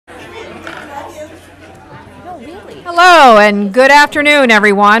Hello and good afternoon,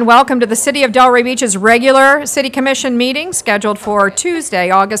 everyone. Welcome to the City of Delray Beach's regular City Commission meeting scheduled for Tuesday,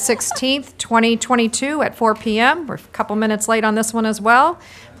 August 16th, 2022 at 4 p.m. We're a couple minutes late on this one as well.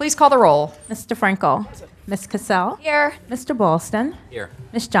 Please call the roll. Mr. Frankel. Ms. Cassell. Here. Mr. Ballston. Here.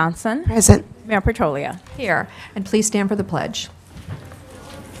 Ms. Johnson. Present. Mayor Petrolia. Here. And please stand for the pledge.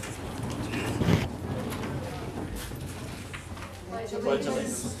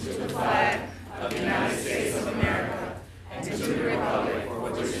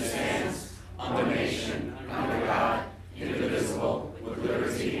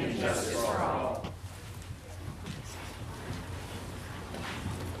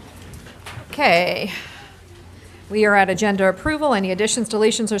 Okay. We are at agenda approval. Any additions,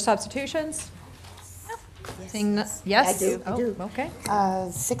 deletions, or substitutions? Seeing no- Yes? I do. Oh, okay.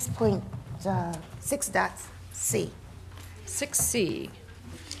 6.6.c. 6C.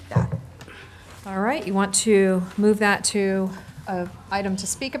 Dot. All right, you want to move that to an item to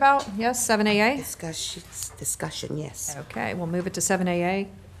speak about? Yes, 7AA? Discussion, yes. Okay, we'll move it to 7AA.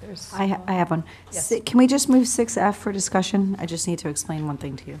 There's, I have one. Yes. Can we just move 6F for discussion? I just need to explain one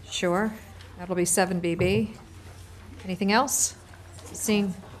thing to you. sure. That'll be 7BB. Anything else?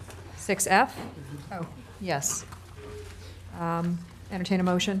 Seeing 6F? Oh, yes. Entertain a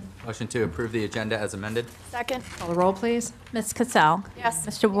motion. Motion to approve the agenda as amended. Second. Call the roll, please. Ms. Cassell. Yes.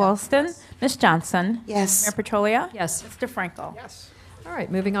 Mr. Ballston. Ms. Johnson. Yes. Mayor Petrolia. Yes. Mr. Frankel. All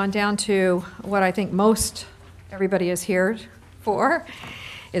right, moving on down to what I think most everybody is here for,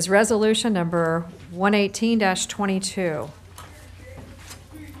 is resolution number 118-22.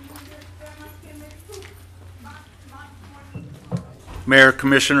 Mayor,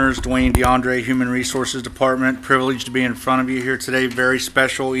 Commissioners, Dwayne DeAndre, Human Resources Department, privileged to be in front of you here today. Very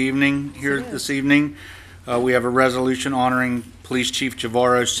special evening here this evening. We have a resolution honoring Police Chief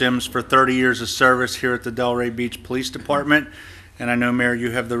Javaro Sims for 30 years of service here at the Delray Beach Police Department. And I know, Mayor,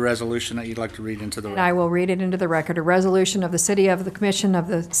 you have the resolution that you'd like to read into the And record. I will read it into the record. A resolution of the Commission of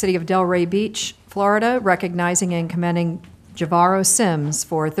the City of Delray Beach, Florida, recognizing and commending Javaro Sims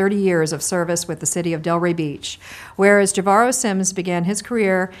for 30 years of service with the City of Delray Beach. Whereas Javaro Sims began his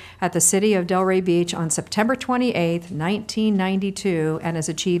career at the City of Delray Beach on September 28, 1992, and has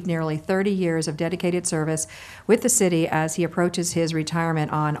achieved nearly 30 years of dedicated service with the city as he approaches his retirement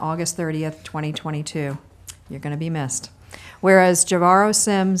on August 30th, 2022. You're going to be missed. Whereas Javaro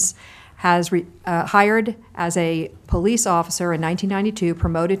Sims has hired as a police officer in 1992,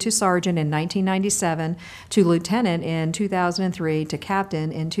 promoted to sergeant in 1997, to lieutenant in 2003, to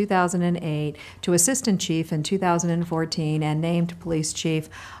captain in 2008, to assistant chief in 2014, and named police chief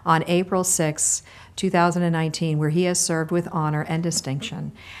on April 6, 2019, where he has served with honor and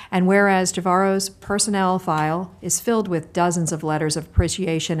distinction. And whereas Javaro's personnel file is filled with dozens of letters of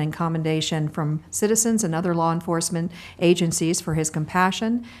appreciation and commendation from citizens and other law enforcement agencies for his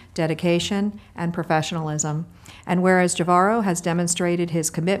compassion, dedication, and professionalism. And whereas Javaro has demonstrated his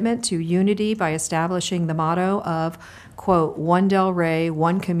commitment to unity by establishing the motto of, quote, one Delray,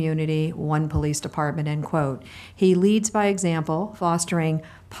 one community, one police department, end quote. He leads by example, fostering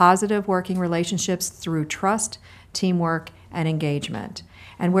positive working relationships through trust, teamwork, and engagement.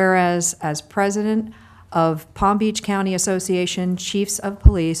 And whereas as president of Palm Beach County Association Chiefs of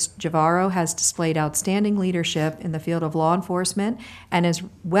Police, Javaro has displayed outstanding leadership in the field of law enforcement and is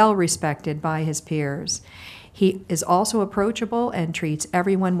well respected by his peers. He is also approachable and treats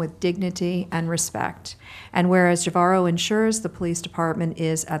everyone with dignity and respect. And whereas Javaro ensures the police department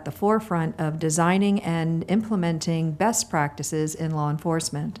is at the forefront of designing and implementing best practices in law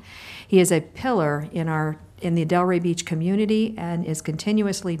enforcement, he is a pillar in the Delray Beach community and is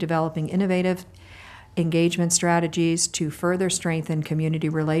continuously developing innovative engagement strategies to further strengthen community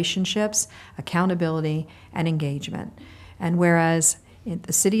relationships, accountability, and engagement. And whereas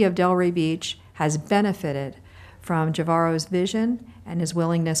the City of Delray Beach has benefited from Javaro's vision and his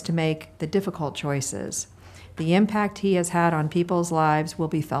willingness to make the difficult choices, the impact he has had on people's lives will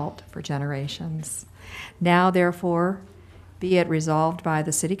be felt for generations. Now, therefore, be it resolved by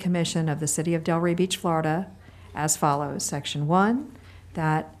the City Commission of the City of Delray Beach, Florida, as follows. Section 1,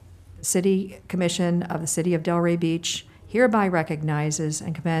 that the City Commission of the City of Delray Beach hereby recognizes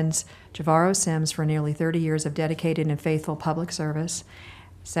and commends Javaro Sims for nearly 30 years of dedicated and faithful public service.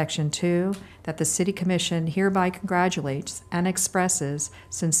 Section 2, that the City Commission hereby congratulates and expresses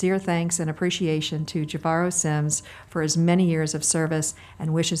sincere thanks and appreciation to Javaro Sims for his many years of service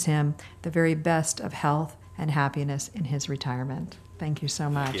and wishes him the very best of health and happiness in his retirement. Thank you so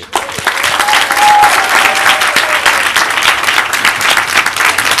much.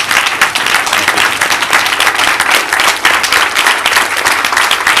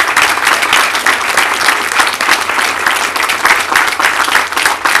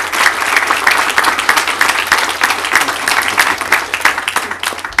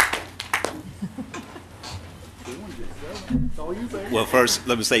 Well, first,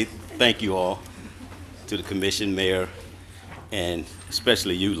 let me say thank you all to the commission, mayor, and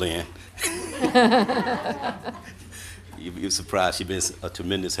especially you, Lynn. You're surprised. You've been a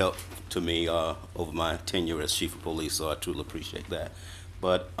tremendous help to me over my tenure as chief of police, so I truly appreciate that.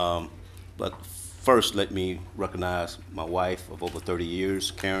 But first, let me recognize my wife of over 30 years,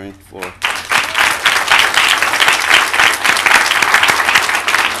 Karen, for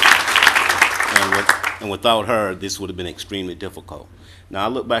and without her, this would have been extremely difficult. Now, I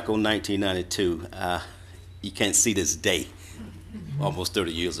look back on 1992. You can't see this day, almost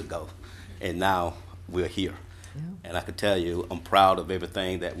 30 years ago, and now we're here. And I can tell you, I'm proud of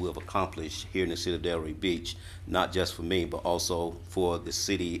everything that we've accomplished here in the city of Delray Beach, not just for me, but also for the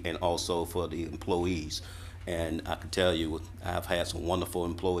city and also for the employees. And I can tell you, I've had some wonderful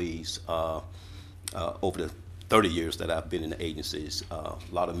employees over the 30 years that I've been in the agencies, a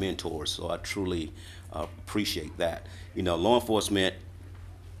lot of mentors, so I truly appreciate that. You know, law enforcement,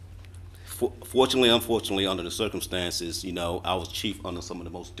 fortunately, unfortunately, under the circumstances, you know, I was chief under some of the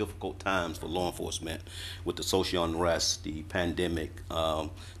most difficult times for law enforcement with the social unrest, the pandemic, the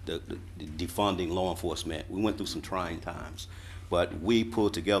defunding law enforcement. We went through some trying times, but we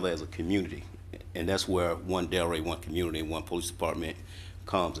pulled together as a community, and that's where one Delray, one community, one police department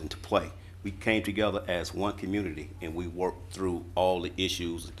comes into play. We came together as one community, and we worked through all the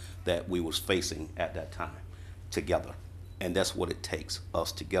issues that we was facing at that time together. And that's what it takes,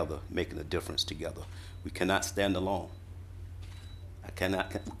 us together, making a difference together. We cannot stand alone. I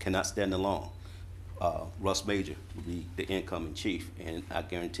cannot stand alone. Russ Major will be the incoming chief, and I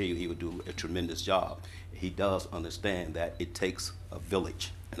guarantee you he would do a tremendous job. He does understand that it takes a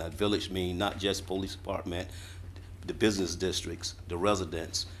village, and a village means not just police department, the business districts, the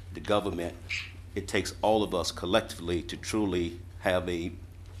residents, the government. It takes all of us collectively to truly have a,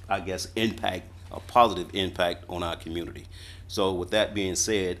 I guess, impact, a positive impact on our community. So with that being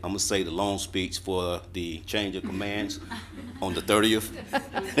said, I'm gonna say the long speech for the change of commands on the 30th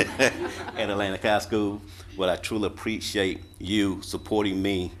at Atlantic High School, but I truly appreciate you supporting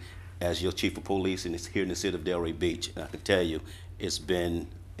me as your chief of police here in the city of Delray Beach. And I can tell you, it's been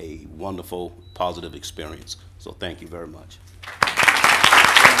a wonderful, positive experience. So thank you very much.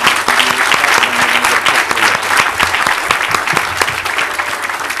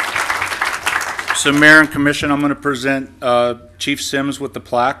 So Mayor and Commission, I'm going to present Chief Sims with the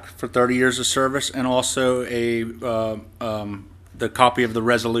plaque for 30 years of service, and also the copy of the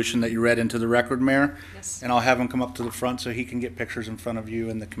resolution that you read into the record, Mayor. Yes. And I'll have him come up to the front so he can get pictures in front of you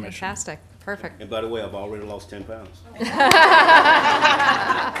and the commission. Fantastic. Perfect. And by the way, I've already lost 10 pounds.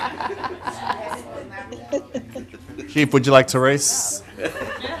 Chief, would you like to race?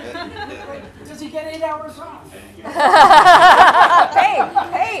 Does he get 8 hours off?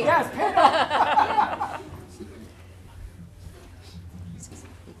 Hey. Yes, paid off.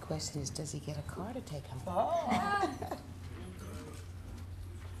 The question is, does he get a car to take him home?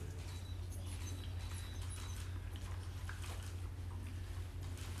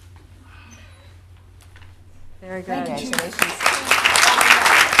 Very good. Congratulations.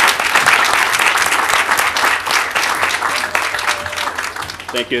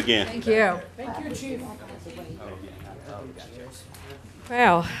 Thank you again. Thank you. Thank you, Chief.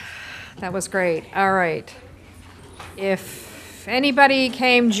 Well, that was great. All right. If anybody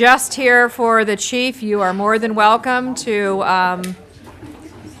came just here for the chief, you are more than welcome to,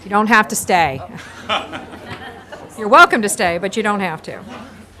 you don't have to stay. You're welcome to stay, but you don't have to.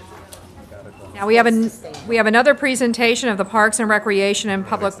 Now, we have another presentation of the Parks and Recreation and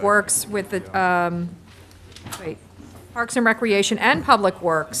Public Works with the, Parks and Recreation and Public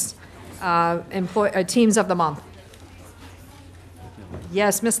Works Teams of the Month.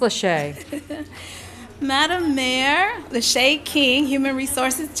 Yes, Ms. Lachey. Madam Mayor, Lachey King, Human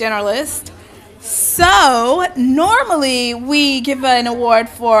Resources Generalist. So, normally we give an award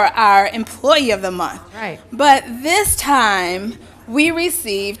for our Employee of the Month. Right. But this time, we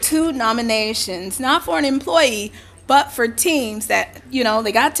received 2 nominations, not for an employee, but for teams that, you know,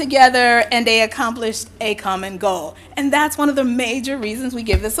 they got together and they accomplished a common goal. And that's one of the major reasons we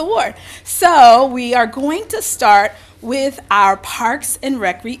give this award. So, we are going to start with our Parks and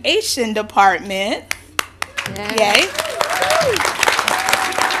Recreation Department. Yay.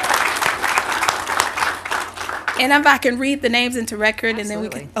 And if I can read the names into record, and then we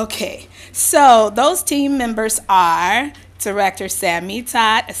can, okay. So those team members are Director Sammy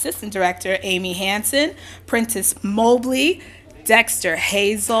Todd, Assistant Director Amy Hansen, Prentice Mobley, Dexter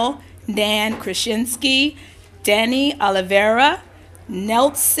Hazel, Dan Krasinski, Danny Oliveira,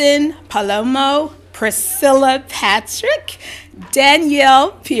 Nelson Palomo, Priscilla Patrick,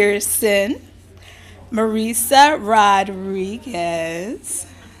 Danielle Pearson, Marisa Rodriguez,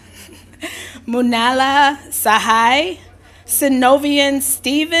 Munala Sahai, Synovian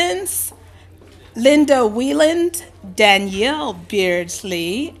Stevens, Linda Wieland, Danielle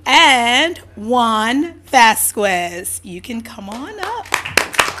Beardsley, and Juan Vasquez. You can come on up.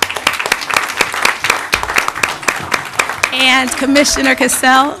 And Commissioner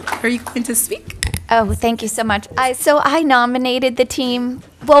Cassell, are you going to speak? Oh, thank you so much. So I nominated the team,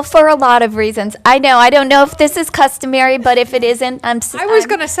 well, for a lot of reasons. I don't know if this is customary, but if it isn't, I was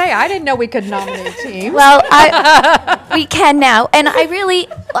going to say, I didn't know we could nominate teams. Well, we can now. And I really,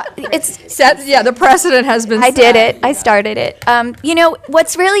 the precedent has been set. I did it. I started it.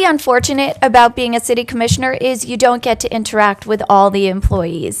 What's really unfortunate about being a city commissioner is you don't get to interact with all the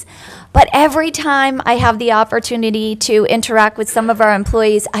employees. But every time I have the opportunity to interact with some of our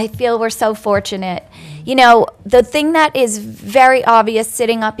employees, I feel we're so fortunate. The thing that is very obvious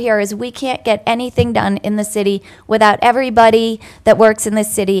sitting up here is we can't get anything done in the city without everybody that works in the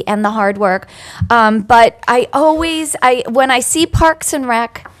city and the hard work. But when I see Parks and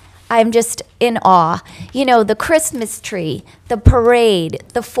Rec, I'm just in awe. The Christmas tree, the parade,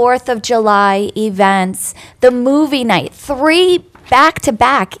 the 4th of July events, the movie night, 3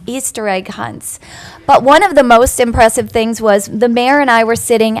 back-to-back Easter egg hunts. But one of the most impressive things was the mayor and I were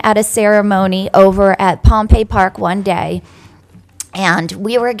sitting at a ceremony over at Pompey Park one day, and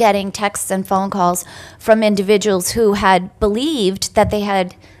we were getting texts and phone calls from individuals who had believed that they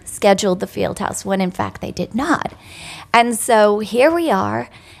had scheduled the field house when in fact they did not. And so here we are.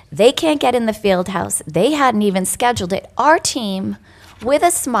 They can't get in the field house. They hadn't even scheduled it. Our team, with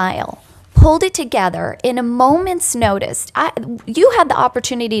a smile, pulled it together in a moment's notice. You had the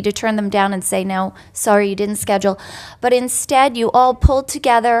opportunity to turn them down and say, no, sorry, you didn't schedule. But instead, you all pulled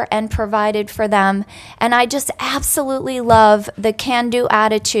together and provided for them. And I just absolutely love the can-do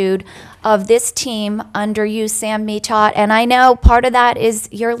attitude of this team under you, Sam Metot. And I know part of that is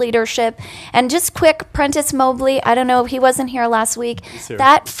your leadership. And just quick, Prentice Mobley, I don't know, he wasn't here last week.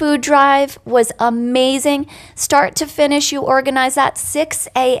 That food drive was amazing. Start to finish, you organized that 6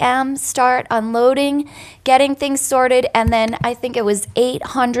 a.m., start unloading, getting things sorted, and then I think it was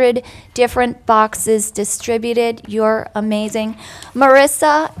 800 different boxes distributed. You're amazing.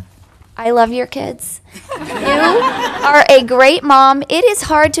 Marissa, I love your kids. You are a great mom. It is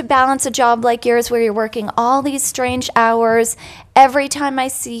hard to balance a job like yours where you're working all these strange hours. Every time I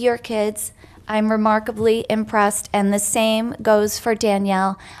see your kids, I'm remarkably impressed, and the same goes for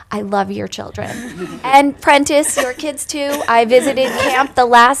Danielle. I love your children. And Prentice, your kids too. I visited camp the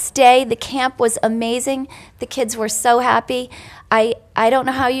last day. The camp was amazing. The kids were so happy. I don't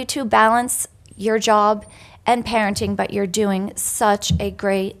know how you two balance your job and parenting, but you're doing such a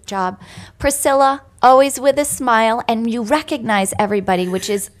great job. Priscilla, always with a smile, and you recognize everybody,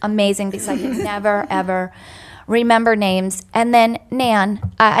 which is amazing because I can never, ever remember names. And then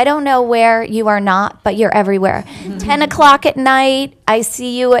Nan, I don't know where you are not, but you're everywhere. 10 o'clock at night, I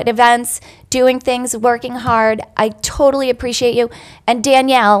see you at events, doing things, working hard. I totally appreciate you. And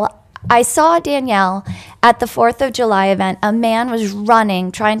Danielle, I saw Danielle at the 4th of July event. A man was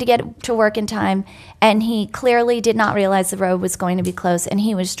running, trying to get to work in time, and he clearly did not realize the road was going to be closed, and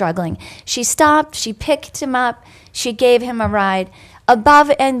he was struggling. She stopped, she picked him up, she gave him a ride.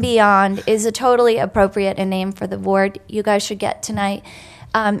 Above and Beyond is a totally appropriate name for the award you guys should get tonight.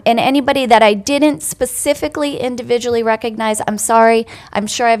 And anybody that I didn't specifically individually recognize, I'm sorry. I'm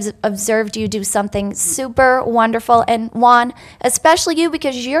sure I've observed you do something super wonderful. And Juan, especially you,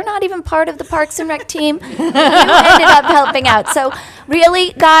 because you're not even part of the Parks and Rec team. You ended up helping out. So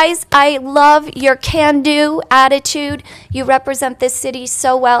really, guys, I love your can-do attitude. You represent this city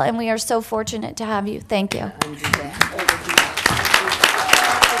so well, and we are so fortunate to have you. Thank you.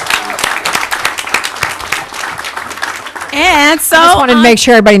 And so I just wanted to make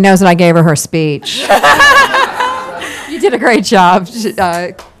sure everybody knows that I gave her speech. You did a great job,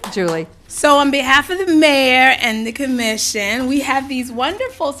 Julie. So on behalf of the mayor and the commission, we have these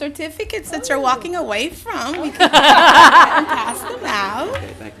wonderful certificates that you're walking away from. We can and pass them out.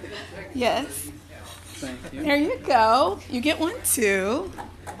 Okay, thank you. Yes. Thank you. There you go. You get one too.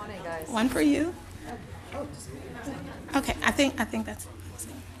 One for you. Okay, I think that's.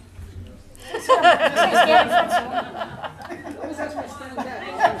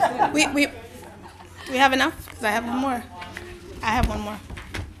 We have enough? Because I have one more. I have one more.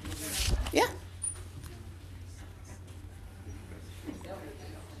 Yeah.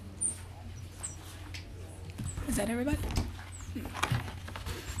 Is that everybody?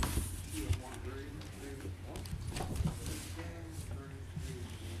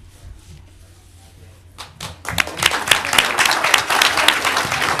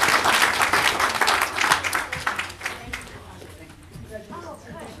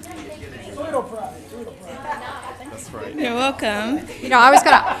 You're welcome. You know, I was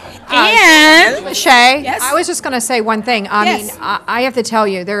gonna, And Shay, Yes? I was just gonna say one thing. I Yes. mean, I have to tell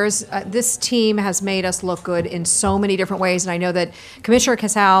you, there's, this team has made us look good in so many different ways, and I know that Commissioner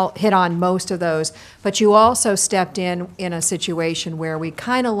Casal hit on most of those, but you also stepped in a situation where we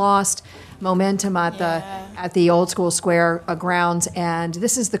kind of lost momentum at the Old School Square grounds, and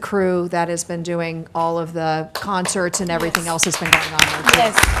this is the crew that has been doing all of the concerts and everything else that's been going on there, too.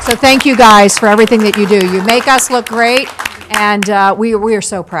 Yes. So thank you guys for everything that you do. You make us look great, and we are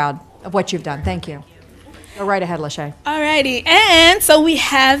so proud of what you've done. Thank you. Go right ahead, Lachey. Alrighty, and so we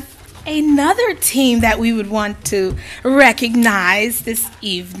have another team that we would want to recognize this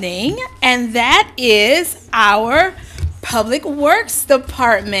evening, and that is our Public Works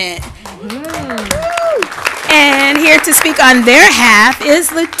Department. And here to speak on their half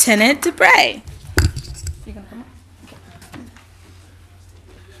is Lieutenant Debray.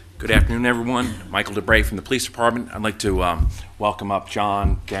 Good afternoon, everyone. Michael Debray from the Police Department. I'd like to welcome up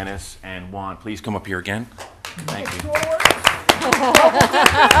John, Dennis, and Juan. Please come up here again. Thank you.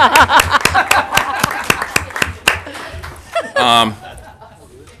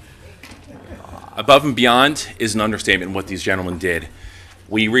 Above and beyond is an understatement what these gentlemen did.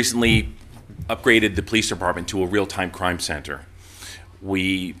 We recently upgraded the police department to a real-time crime center.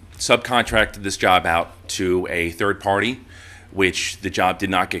 We subcontracted this job out to a third party, which the job did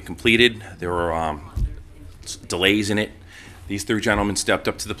not get completed. There were delays in it. These three gentlemen stepped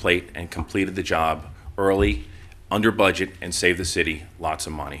up to the plate and completed the job early, under budget, and saved the city lots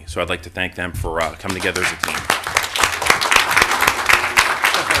of money. So I'd like to thank them for coming together as a team.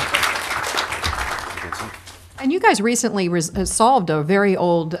 And you guys recently solved a very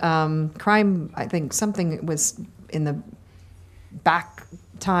old crime. I think something was in the back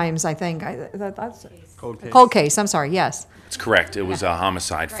times, I think. That's Cold case. Cold case, I'm sorry, yes. That's correct. It was a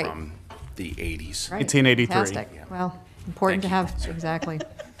homicide Right. from the 80s. Right. 1883. Fantastic. Well, important to Thank have, exactly.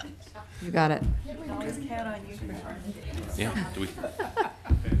 You got it. Yeah. Do we?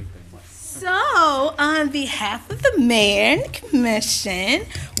 So, on behalf of the mayor and commission,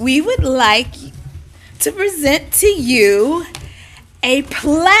 we would like to present to you a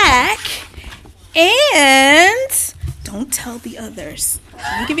plaque and don't tell the others.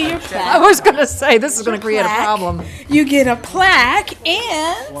 I'll give you your I plaque. was going to say, this is going to create a Plaque. problem. You get a plaque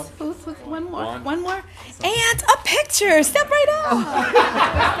and one more, and a picture. Step right up.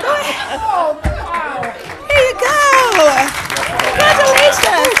 Go ahead. Here you go.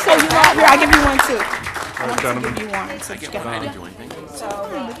 Congratulations. So you want here? I'll give you one too. I'll give you one. So you can I didn't do anything.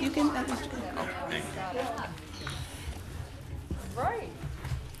 you can.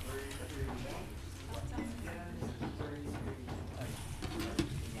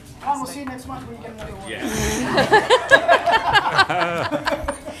 We'll see you next month when you get another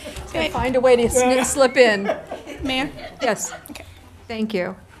one. Find a way to slip in. Mayor? Yes. Thank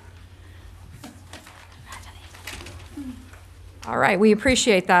you. All right, we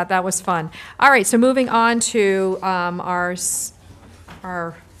appreciate that. That was fun. All right, so moving on to our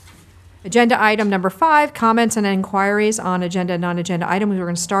agenda item number 5, comments and inquiries on agenda and non-agenda items. We're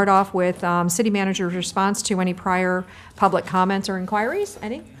going to start off with city manager's response to any prior public comments or inquiries.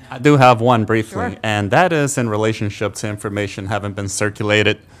 Any? I do have one briefly, Sure. and that is in relationship to information having been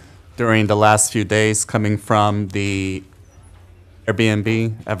circulated during the last few days coming from the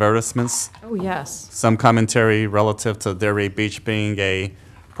Airbnb advertisements. Oh, yes. Some commentary relative to Delray Beach being a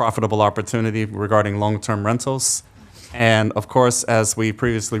profitable opportunity regarding long-term rentals. And of course, as we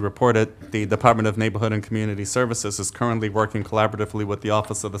previously reported, the Department of Neighborhood and Community Services is currently working collaboratively with the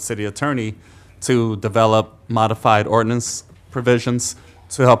Office of the City Attorney to develop modified ordinance provisions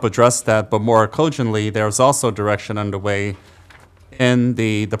to help address that. But more cogently, there's also direction underway in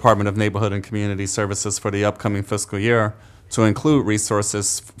the Department of Neighborhood and Community Services for the upcoming fiscal year to include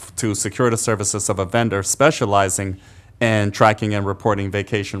resources to secure the services of a vendor specializing in tracking and reporting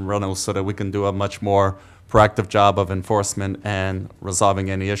vacation rentals so that we can do a much more proactive job of enforcement and resolving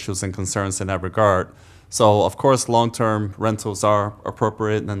any issues and concerns in that regard. So, of course, long-term rentals are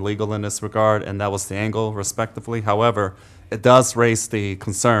appropriate and legal in this regard, and that was the angle, respectively. However, it does raise the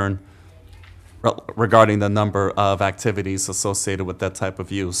concern regarding the number of activities associated with that type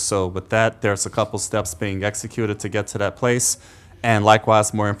of use. So with that, there's a couple steps being executed to get to that place, and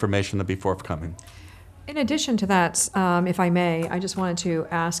likewise, more information to be forthcoming. In addition to that, if I may, I just wanted to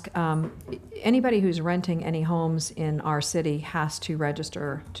ask, anybody who's renting any homes in our city has to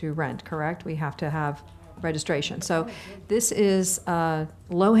register to rent, correct? We have to have registration. So this is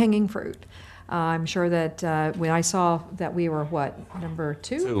low-hanging fruit. I'm sure that when I saw that we were, what, number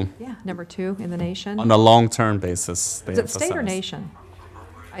 2? Two. Yeah, number 2 in the nation. On a long-term basis, they Is it state or emphasize. nation?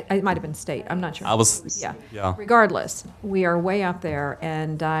 It might have been state, I'm not sure. Yeah. Yeah. Regardless, we are way up there,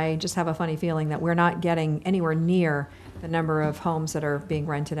 and I just have a funny feeling that we're not getting anywhere near the number of homes that are being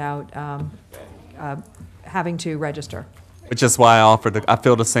rented out, having to register. Which is why I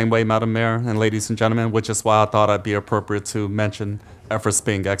feel the same way, Madam Mayor and ladies and gentlemen, which is why I thought it'd be appropriate to mention efforts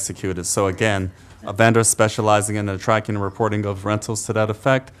being executed. So again, a vendor specializing in the tracking and reporting of rentals to that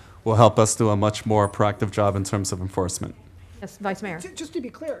effect will help us do a much more proactive job in terms of enforcement. Yes, Vice Mayor. Just to be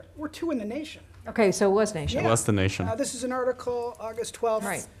clear, we're 2 in the nation. Okay, so it was nation. It was the nation. This is an article, August 12th,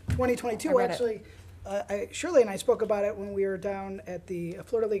 Right. 2022. I read it. Actually, Shirley and I spoke about it when we were down at the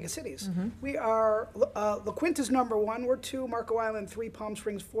Florida League of Cities. Mm-hmm. We are, La Quinta's #1, we're 2, Marco Island 3, Palm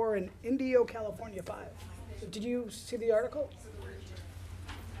Springs 4, and Indio, California 5. So did you see the article?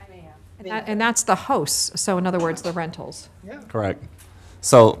 And that's the hosts, so in other words, the rentals. Yeah. Correct.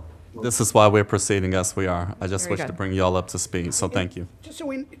 So this is why we're proceeding as we are. I just Very wish to good. bring you all up to speed, so thank you. Just so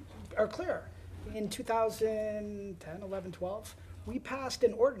we are clear, in 2010, 11, 12, we passed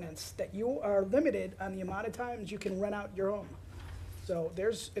an ordinance that you are limited on the amount of times you can rent out your home. So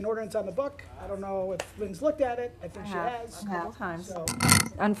there's an ordinance on the book. I don't know if Lynn's looked at it. I think she has. A couple times. So,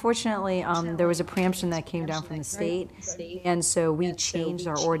 Unfortunately, there was a preemption that came down from the state, and so we changed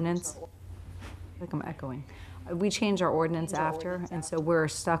our ordinance. Like I'm echoing. We changed our ordinance after, and so we're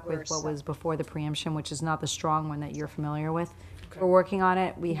stuck with what was before the preemption, which is not the strong one that you're familiar with. We're working on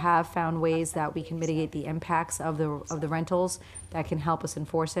it. We have found ways that we can mitigate the impacts of the rentals that can help us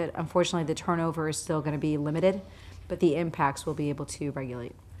enforce it. Unfortunately, the turnover is still going to be limited, but the impacts we'll be able to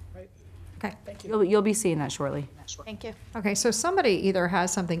regulate. right. Okay. Thank you. You'll be seeing that shortly. Thank you. Okay, so somebody either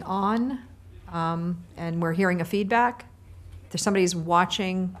has something on, and we're hearing a feedback. There's somebody's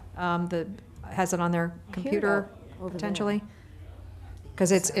watching, has it on their computer potentially?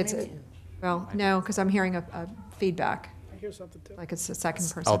 Because it's, well, no, because I'm hearing a feedback, I hear something too. like it's a second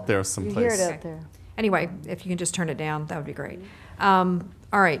person. Out there someplace. out there. Anyway, if you can just turn it down, that would be great. All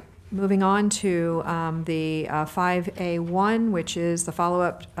right, moving on to the 5A1, which is the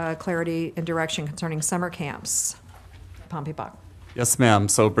follow-up clarity and direction concerning summer camps. Pompey Buck. Yes, ma'am.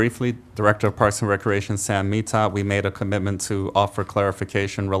 So briefly, Director of Parks and Recreation, Sam Mita, we made a commitment to offer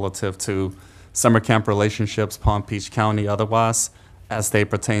clarification relative to summer camp relationships, Palm Beach County otherwise, as they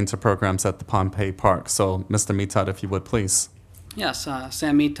pertain to programs at the Pompey Park. So, Mr. Mita, if you would, please. Yes,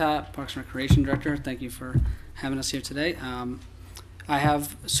 Sam Mita, Parks and Recreation Director. Thank you for having us here today. I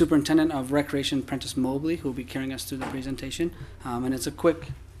have Superintendent of Recreation Prentice Mobley, who will be carrying us through the presentation. And it's a quick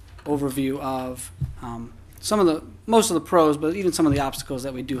overview of most of the pros, but even some of the obstacles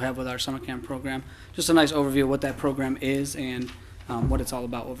that we do have with our summer camp program. Just a nice overview of what that program is and what it's all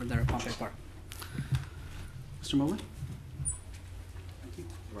about over there at Pompey Park. Mr. Mobley?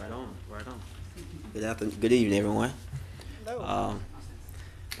 Right on, right on. Good evening, everyone.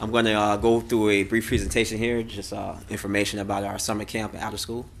 I'm going to go through a brief presentation here, just information about our summer camp and out of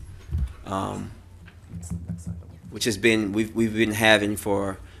school, which has been we've been having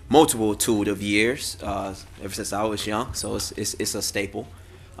for multitude of years, ever since I was young. So it's a staple.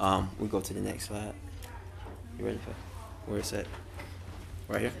 We go to the next slide. You ready for? Where is it?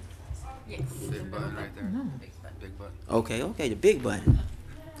 Right here. Big button right there. Big button. Okay, the big button.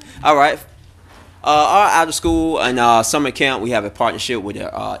 All right. Our out of school and summer camp, we have a partnership with the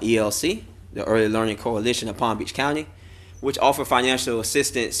ELC, the Early Learning Coalition of Palm Beach County, which offer financial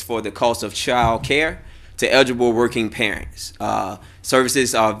assistance for the cost of child care to eligible working parents.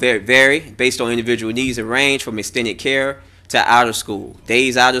 Services are vary based on individual needs and range from extended care to out of school,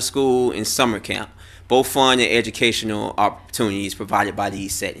 days out of school, and summer camp, both fun and educational opportunities provided by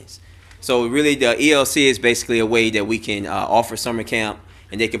these settings. So really the ELC is basically a way that we can offer summer camp,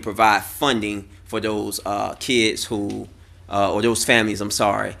 and they can provide funding for those kids who, or those families, I'm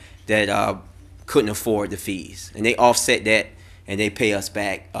sorry, that couldn't afford the fees. And they offset that, and they pay us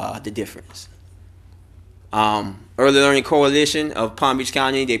back the difference. Early Learning Coalition of Palm Beach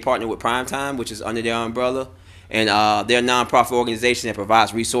County, they partner with Primetime, which is under their umbrella. And they're a nonprofit organization that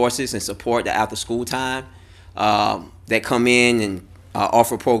provides resources and support the after-school time that come in and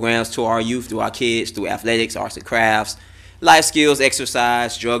offer programs to our youth, to our kids, through athletics, arts and crafts, life skills,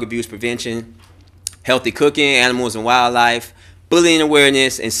 exercise, drug abuse prevention, healthy cooking, animals and wildlife, bullying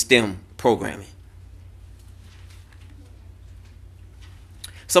awareness, and STEM programming.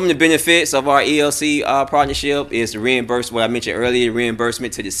 Some of the benefits of our ELC partnership is the reimbursement, what I mentioned earlier,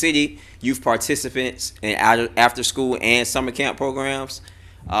 reimbursement to the city, youth participants in after school and summer camp programs,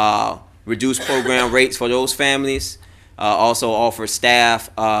 reduced program rates for those families, also offer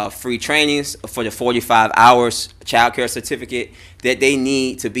staff free trainings for the 45 hours child care certificate that they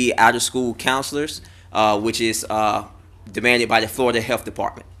need to be out of school counselors, which is demanded by the Florida Health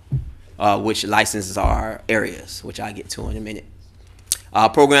Department, which licenses our areas, which I'll get to in a minute.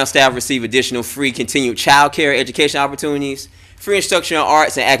 Program staff receive additional free continued child care education opportunities, free instructional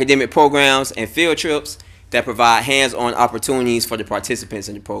arts and academic programs, and field trips that provide hands-on opportunities for the participants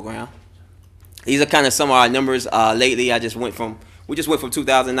in the program. These are kind of some of our numbers lately. We just went from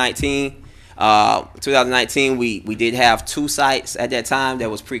 2019. 2019, we did have 2 sites at that time. That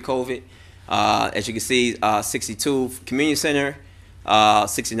was pre-COVID. As you can see, 62 community center,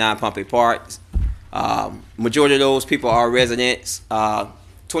 69 Pompey Park. Majority of those people are residents.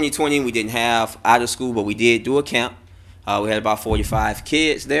 2020, we didn't have out of school, but we did do a camp. We had about 45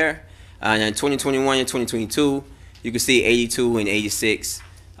 kids there. And in 2021 and 2022, you can see 82 and 86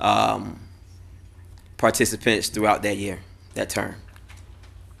 participants throughout that year, that term.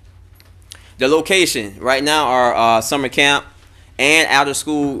 The location right now, our summer camp and out of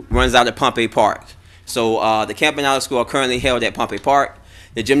school runs out of Pompey Park. So the camp and out of school are currently held at Pompey Park.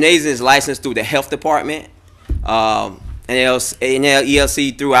 The gymnasium is licensed through the health department and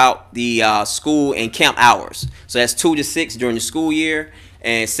ELC throughout the school and camp hours. So that's 2 to 6 during the school year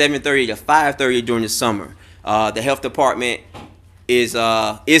and 7:30 to 5:30 during the summer. The health department is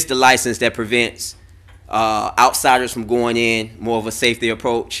the license that prevents outsiders from going in, more of a safety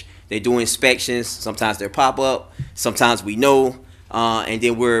approach. They do inspections. Sometimes they're pop-up. Sometimes we know, and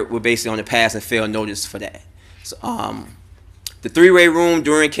then we're basically on the pass and fail notice for that. So, the 3-way room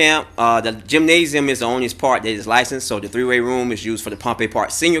during camp, the gymnasium is the only part that is licensed. So the 3-way room is used for the Pompey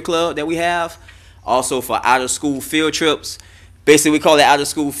Park Senior Club that we have. Also for out-of-school field trips. Basically, we call it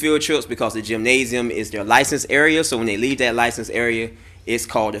out-of-school field trips because the gymnasium is their licensed area. So when they leave that licensed area, it's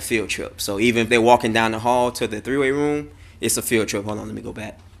called a field trip. So even if they're walking down the hall to the 3-way room, it's a field trip. Hold on, let me go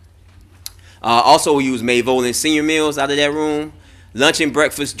back. Also, we use May Volan senior meals out of that room. Lunch and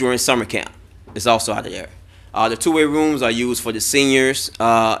breakfast during summer camp is also out of there. The 2-way rooms are used for the seniors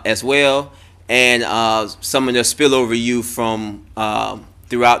as well, and some of the spillover youth from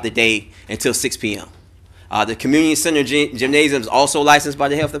throughout the day until 6 p.m. The community center gymnasium is also licensed by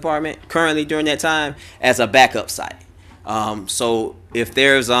the health department currently during that time as a backup site. So if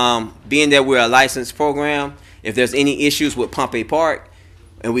there's, being that we're a licensed program, if there's any issues with Pompey Park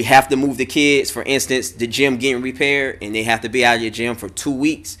and we have to move the kids, for instance, the gym getting repaired and they have to be out of your gym for 2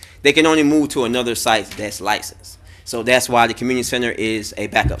 weeks, they can only move to another site that's licensed. So that's why the community center is a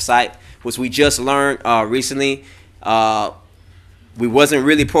backup site, which we just learned recently. We wasn't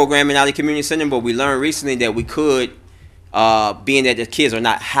really programming out of the community center, but we learned recently that we could, being that the kids are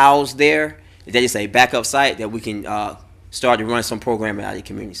not housed there, that it's a backup site, that we can start to run some programming out of the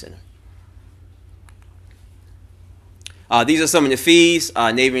community center. These are some of the fees,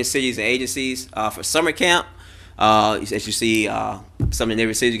 neighboring cities and agencies for summer camp. As you see, some of the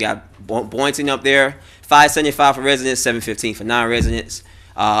neighboring cities, you got Boynton up there, $575 for residents, $715 for non-residents.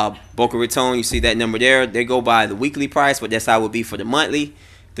 Boca Raton, you see that number there. They go by the weekly price, but that's how it would be for the monthly.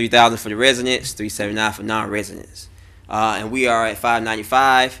 $3,000 for the residents, $379 for non-residents. And we are at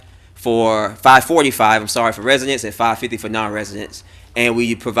 $545 for residents and $550 for non-residents. And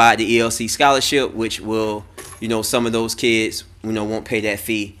we provide the ELC scholarship, which will, some of those kids, won't pay that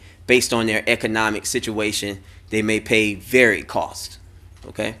fee based on their economic situation. They may pay varied cost.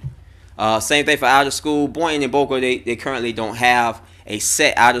 Okay. Same thing for out of school. Boynton and Boca, they currently don't have a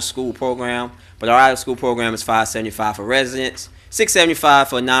set out of school program, but our out of school program is $575 for residents, $675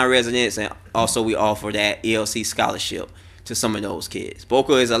 for non-residents, and also we offer that ELC scholarship to some of those kids.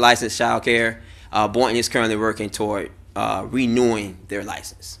 Boca is a licensed child care. Boynton is currently working toward renewing their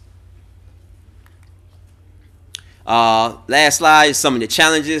license. Last slide is some of the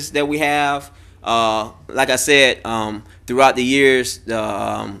challenges that we have. Like I said, throughout the years,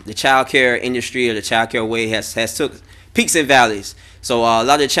 the child care industry, or the child care way, has took peaks and valleys. So a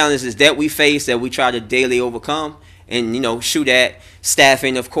lot of the challenges that we face, that we try to daily overcome, and shoot at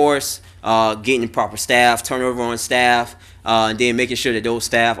staffing, of course, getting proper staff, turnover on staff, and then making sure that those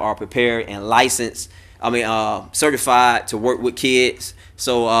staff are prepared and licensed, certified to work with kids.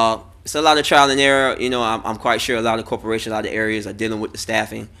 So it's a lot of trial and error. I'm quite sure a lot of corporations, a lot of areas are dealing with the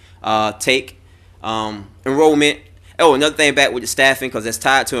staffing. Enrollment. Oh, another thing back with the staffing, because that's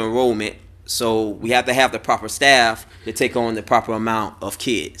tied to enrollment. So we have to have the proper staff to take on the proper amount of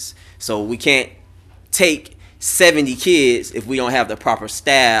kids. So we can't take 70 kids if we don't have the proper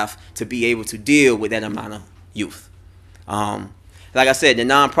staff to be able to deal with that amount of youth. Like I said, the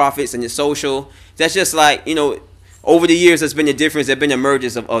nonprofits and the social, that's just like, over the years there's been a difference. There's been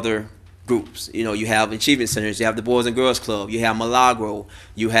emergence of other groups. You have achievement centers, you have the Boys and Girls Club, you have Milagro,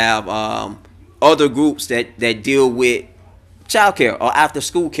 you have other groups that deal with child care or after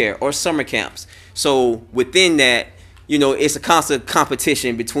school care or summer camps. So within that, you know, it's a constant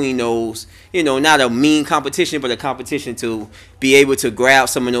competition between those, you know, not a mean competition, but a competition to be able to grab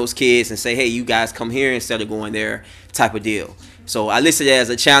some of those kids and say, hey, you guys come here instead of going there type of deal. So I listed it as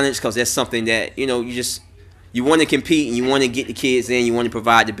a challenge because that's something that, you know, you want to compete and you want to get the kids in, you want to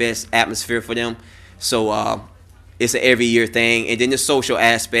provide the best atmosphere for them. So it's an every year thing. And then the social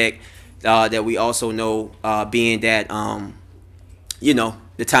aspect that we also know being that, you know,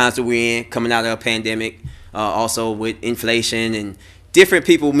 the times that we're in, coming out of a pandemic, also with inflation and different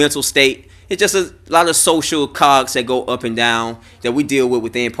people's mental state. It's just a lot of social cogs that go up and down that we deal with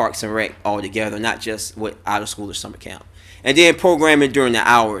within Parks and Rec altogether, not just with out of school or summer camp. And then programming during the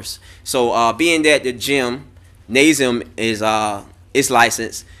hours. So being that the gym, NASM is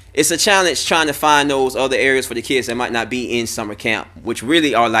licensed, it's a challenge trying to find those other areas for the kids that might not be in summer camp, which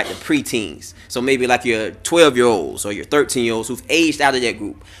really are like the preteens. So maybe like your 12-year-olds or your 13-year-olds who've aged out of that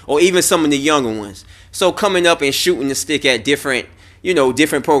group, or even some of the younger ones. So coming up and shooting the stick at different, you know,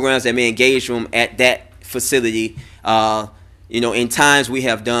 different programs that may engage them at that facility. You know, in times we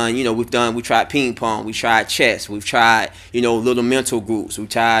have done, you know, we tried ping pong, we tried chess, we've tried, you know, little mental groups, we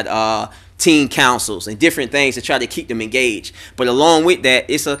tried teen councils and different things to try to keep them engaged. But along with that,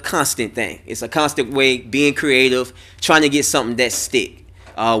 it's a constant thing. It's a constant way being creative, trying to get something that stick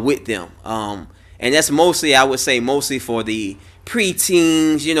with them. And that's mostly, I would say, mostly for the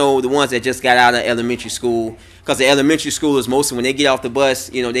preteens, you know, the ones that just got out of elementary school. Because the elementary school is mostly when they get off the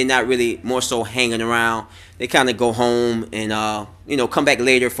bus, you know, they're not really more so hanging around. They kind of go home and, you know, come back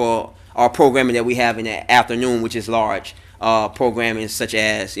later for our programming that we have in the afternoon, which is large. Programming such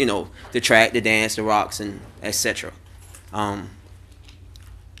as, you know, the track, the dance, the rocks, and etc.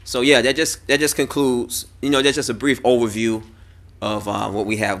 So yeah, that just concludes, you know, that's just a brief overview of what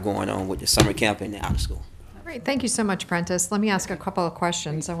we have going on with the summer camp and the out of school. Great, thank you so much, Prentice. Let me ask a couple of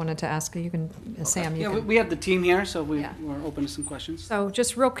questions I wanted to ask you. You can, Sam, you Yeah, can. we have the team here, so we're open to some questions. So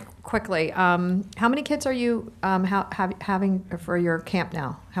just real quickly, how many kids are you having for your camp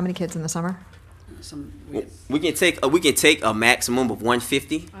now? How many kids in the summer? We can take a maximum of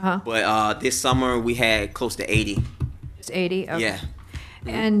 150, but this summer we had close to 80. It's 80. Okay. Yeah.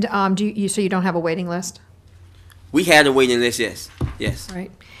 And so you don't have a waiting list? We had a waiting list, yes.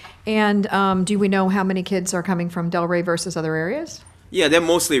 Right. And do we know how many kids are coming from Delray versus other areas? Yeah, they're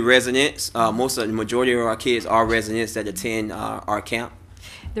mostly residents. The majority of our kids are residents that attend our camp.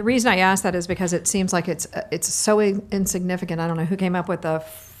 The reason I ask that is because it seems like it's so insignificant. I don't know who came up with the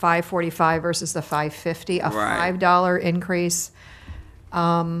 $5.45 versus the $5.50, a $5 increase,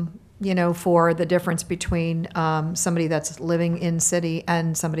 you know, for the difference between somebody that's living in city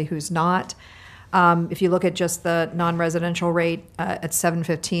and somebody who's not. If you look at just the non-residential rate at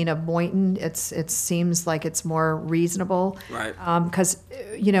 $7.15 of Boynton, it seems like it's more reasonable. Right. Because,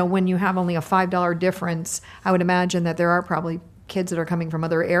 you know, when you have only a $5 difference, I would imagine that there are probably kids that are coming from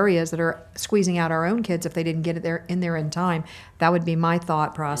other areas that are squeezing out our own kids if they didn't get it there in time. That would be my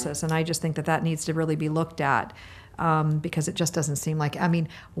thought process, and I just think that needs to really be looked at because it just doesn't seem like, I mean,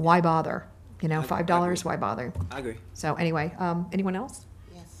 why bother? You know, $5, why bother? I agree. So anyway, anyone else?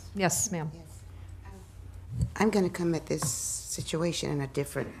 Yes. Yes, ma'am. Yes. I'm going to come at this situation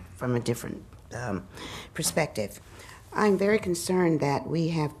from a different perspective. I'm very concerned that we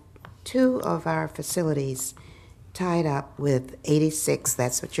have two of our facilities tied up with 86,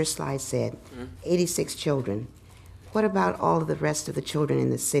 that's what your slide said, 86 children. What about all of the rest of the children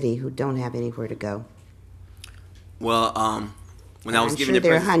in the city who don't have anywhere to go? Well, when I was giving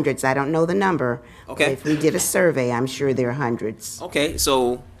there are hundreds. I don't know the number. Okay. But if we did a survey, I'm sure there are hundreds. Okay,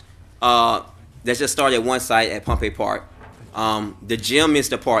 so let's just start at one site at Pompey Park. The gym is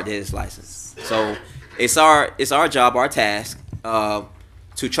the part that is licensed. So it's our job, our task,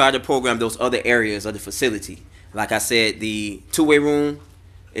 to try to program those other areas of the facility. Like I said, the two-way room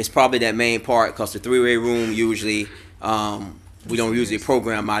is probably that main part because the three-way room usually, we don't usually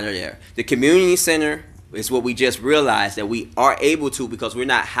program out of there. The community center is what we just realized that we are able to because we're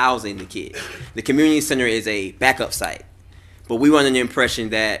not housing the kids. The community center is a backup site. But we were under the impression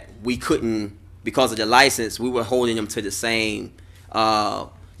that we couldn't, because of the license, we were holding them to the same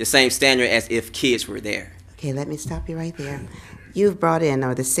standard as if kids were there. Okay, let me stop you right there. You've brought in,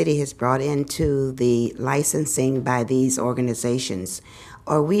 or the city has brought into the licensing by these organizations.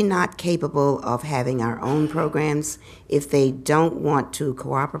 Are we not capable of having our own programs if they don't want to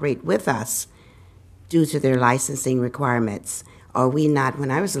cooperate with us due to their licensing requirements? Are we not,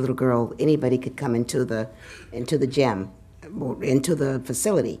 when I was a little girl, anybody could come into the gym, into the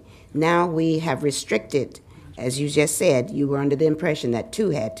facility. Now we have restricted, as you just said, you were under the impression that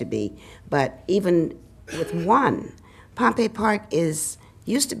two had to be, but even with one, Pompey Park used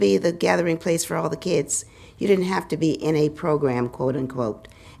to be the gathering place for all the kids. You didn't have to be in a program, quote unquote.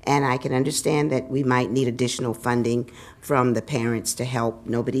 And I can understand that we might need additional funding from the parents to help.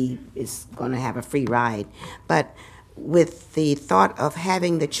 Nobody is going to have a free ride. But with the thought of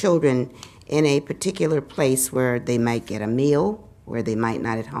having the children in a particular place where they might get a meal, where they might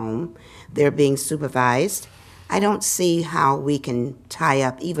not at home, they're being supervised, I don't see how we can tie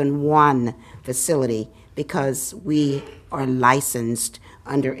up even one facility because we are licensed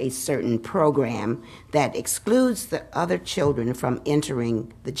under a certain program that excludes the other children from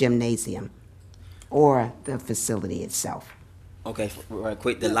entering the gymnasium or the facility itself. Okay, right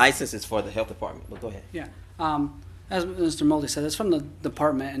quick, the license is for the health department, but go ahead. Yeah. As Mr. Moldy said, it's from the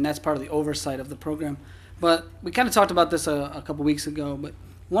department, and that's part of the oversight of the program. But we kind of talked about this a couple weeks ago, but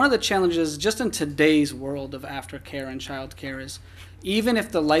one of the challenges just in today's world of aftercare and childcare is even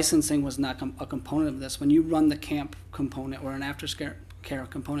if the licensing was not a component of this, when you run the camp component or an aftercare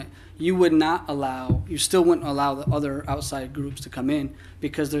component, you still wouldn't allow the other outside groups to come in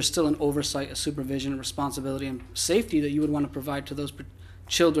because there's still an oversight, a supervision, a responsibility, and safety that you would want to provide to those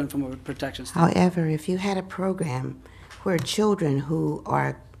children from a protection standpoint. However, if you had a program where children who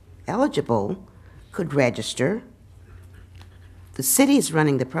are eligible could register, the city is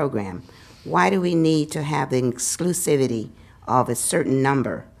running the program. Why do we need to have the exclusivity of a certain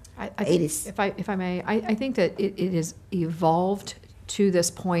number? I think, if I may, I think that it has evolved to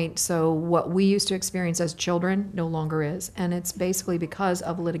this point, so what we used to experience as children no longer is. And it's basically because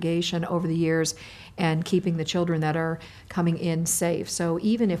of litigation over the years and keeping the children that are coming in safe. So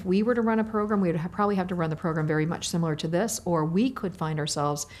even if we were to run a program, we would probably have to run the program very much similar to this, or we could find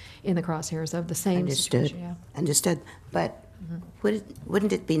ourselves in the crosshairs of the same Understood. situation. Yeah. Understood. But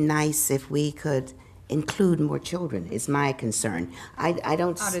wouldn't it be nice if we could include more children, is my concern. I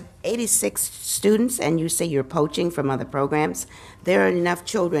don't, 86 students, and you say you're poaching from other programs. There are enough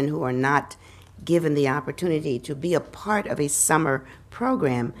children who are not given the opportunity to be a part of a summer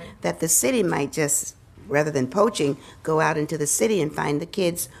program that the city might just, rather than poaching, go out into the city and find the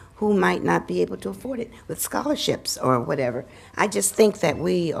kids who might not be able to afford it with scholarships or whatever. I just think that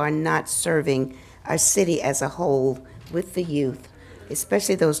we are not serving our city as a whole with the youth,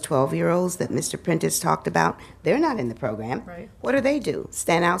 especially those 12-year-olds that Mr. Prentice talked about. They're not in the program. Right. What do?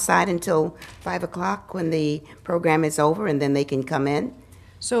 Stand outside until 5 o'clock when the program is over and then they can come in?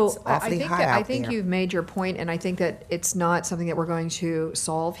 So It's awfully hot I out think there. you've made your point, and I think that it's not something that we're going to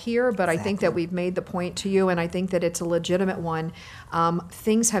solve here, but I think that we've made the point to you, and I think that it's a legitimate one.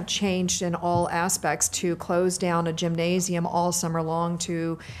 Things have changed in all aspects. To close down a gymnasium all summer long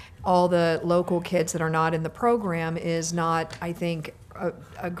to all the local kids that are not in the program is not, I think,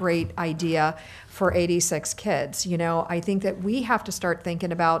 a great idea for 86 kids. You know, I think that we have to start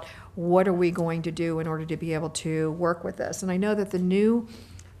thinking about what are we going to do in order to be able to work with this. And I know that the new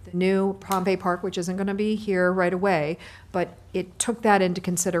Pompey Park, which isn't going to be here right away, but it took that into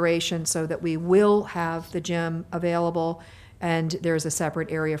consideration so that we will have the gym available, and there's a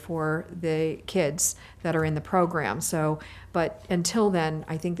separate area for the kids that are in the program. So, but until then,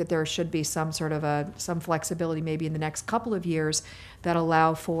 I think that there should be some sort of some flexibility maybe in the next couple of years that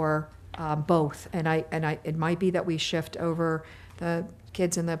allow for both. And it might be that we shift over the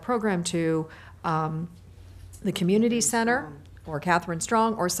kids in the program to the community center or Catherine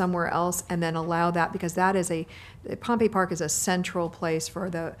Strong or somewhere else, and then allow that, because that is Pompey Park is a central place for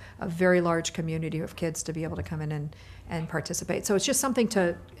a very large community of kids to be able to come in and participate. So it's just something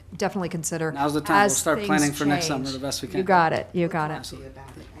to definitely consider. Now's the time. We'll as start things planning for next change. summer the best we can. You got it. You got it. Absolutely.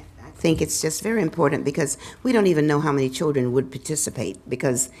 I think it's just very important because we don't even know how many children would participate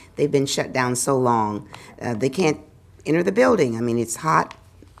because they've been shut down so long. They can't enter the building. I mean, it's hot.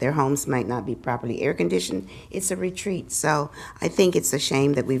 Their homes might not be properly air conditioned. It's a retreat. So I think it's a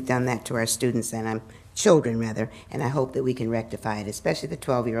shame that we've done that to our students and children rather, and I hope that we can rectify it, especially the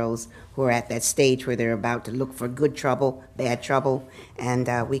 12-year-olds who are at that stage where they're about to look for good trouble, bad trouble, and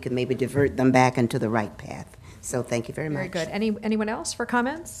we can maybe divert them back into the right path. So thank you very much. Very good. Anyone else for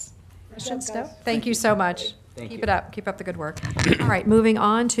comments? Questions? No? Thank you so much. Keep it up. Keep up the good work. All right, moving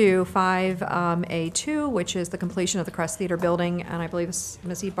on to 5A2, which is the completion of the Crest Theater building, and I believe it's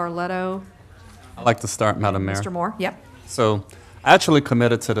Ms. Barletto. I'd like to start, Madam Mayor. Mr. Moore, yep. So I actually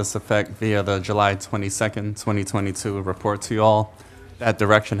committed to this effect via the July 22nd, 2022 report to you all. That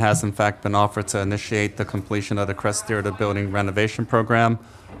direction has in fact been offered to initiate the completion of the Crest Theater building renovation program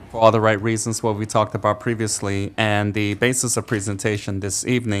for all the right reasons what we talked about previously. And the basis of presentation this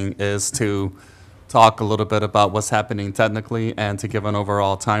evening is to talk a little bit about what's happening technically and to give an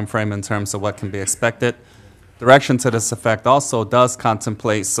overall time frame in terms of what can be expected. Direction to this effect also does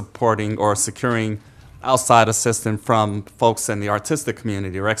contemplate supporting or securing outside assistance from folks in the artistic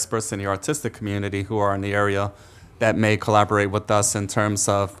community or experts in the artistic community who are in the area that may collaborate with us in terms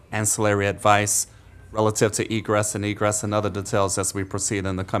of ancillary advice relative to egress and other details as we proceed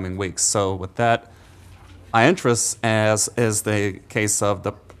in the coming weeks. So with that, my interest, as is the case of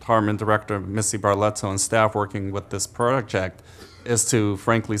the Department Director, Missy Barletto, and staff working with this project, is to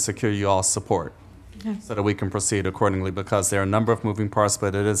frankly secure you all's support so that we can proceed accordingly, because there are a number of moving parts,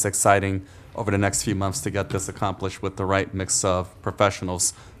 but it is exciting over the next few months to get this accomplished with the right mix of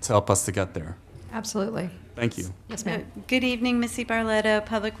professionals to help us to get there. Absolutely. Thank you. Yes, ma'am. Good evening, Missy Barletto,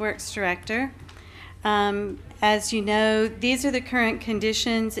 Public Works Director. As you know, these are the current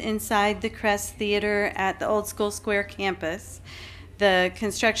conditions inside the Crest Theater at the Old School Square campus. The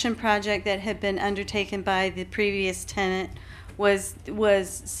construction project that had been undertaken by the previous tenant was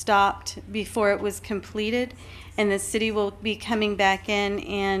stopped before it was completed, and the city will be coming back in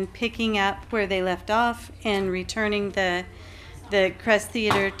and picking up where they left off and returning the Crest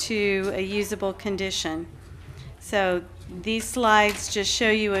Theater to a usable condition. So these slides just show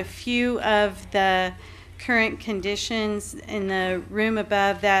you a few of the current conditions in the room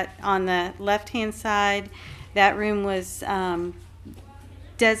above that. On the left-hand side, that room was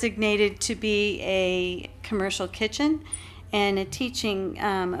designated to be a commercial kitchen and a teaching,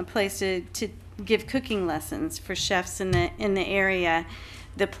 a place to give cooking lessons for chefs in the area.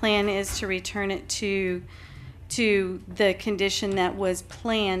 The plan is to return it to the condition that was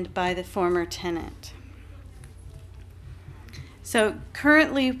planned by the former tenant. So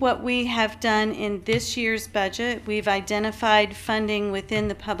currently what we have done in this year's budget, we've identified funding within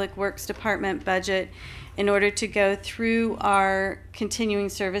the Public Works Department budget in order to go through our continuing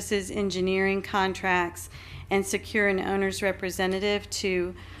services engineering contracts and secure an owner's representative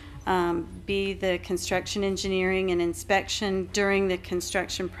to be the construction engineering and inspection during the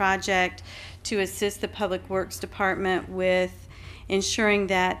construction project, to assist the Public Works Department with ensuring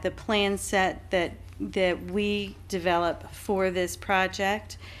that the plan set that we develop for this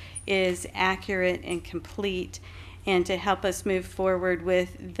project is accurate and complete, and to help us move forward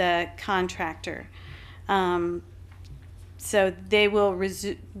with the contractor. So they will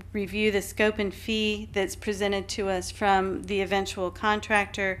review the scope and fee that's presented to us from the eventual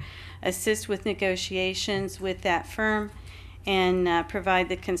contractor, assist with negotiations with that firm, and provide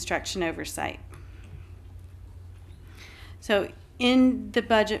the construction oversight. So in the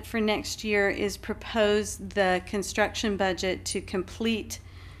budget for next year is proposed the construction budget to complete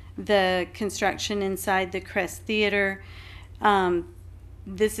the construction inside the Crest Theater.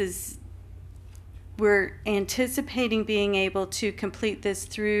 We're anticipating being able to complete this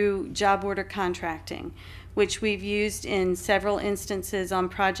through job order contracting, which we've used in several instances on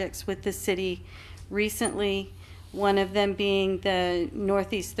projects with the city recently. One of them being the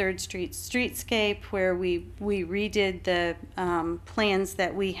Northeast 3rd Street streetscape, where we redid the plans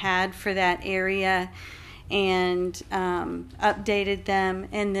that we had for that area and updated them,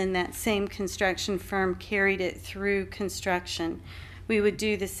 and then that same construction firm carried it through construction. We would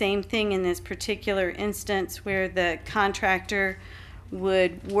do the same thing in this particular instance, where the contractor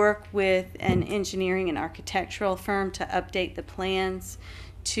would work with an engineering and architectural firm to update the plans,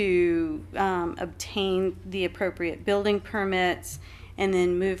 to obtain the appropriate building permits, and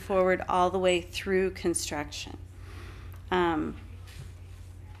then move forward all the way through construction.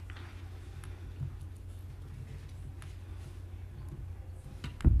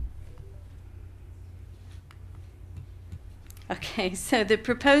 Okay, so the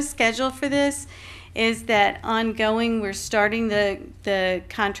proposed schedule for this is that ongoing, we're starting the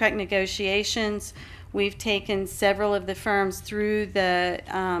contract negotiations. We've taken several of the firms through the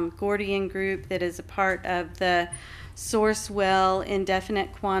Gordian Group that is a part of the Sourcewell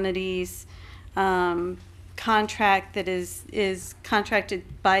indefinite quantities contract that is contracted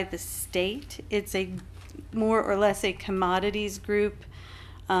by the state. It's a more or less a commodities group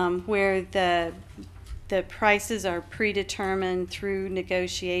where the prices are predetermined through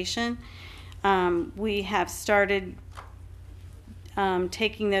negotiation. We have started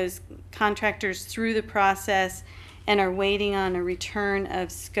taking those contractors through the process and are waiting on a return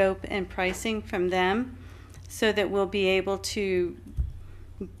of scope and pricing from them, so that we'll be able to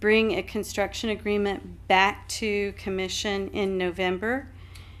bring a construction agreement back to commission in November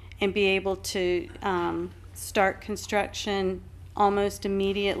and be able to start construction almost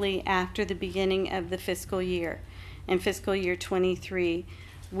immediately after the beginning of the fiscal year, in fiscal year 23,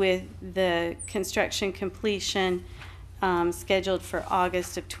 with the construction completion scheduled for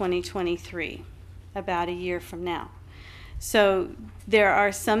August of 2023, about a year from now. So there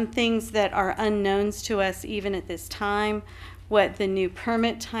are some things that are unknowns to us even at this time. what the new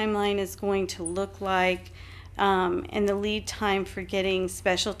permit timeline is going to look like, and the lead time for getting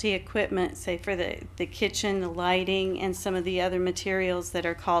specialty equipment, say for the kitchen, the lighting, and some of the other materials that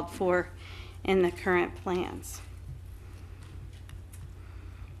are called for in the current plans.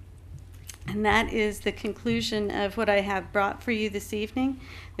 And that is the conclusion of what I have brought for you this evening.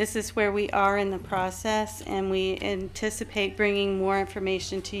 This is where we are in the process, and we anticipate bringing more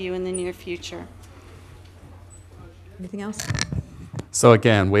information to you in the near future. Anything else? So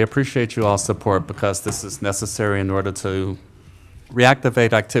again, we appreciate you all's support because this is necessary in order to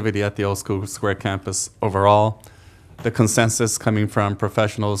reactivate activity at the Old School Square campus overall. The consensus coming from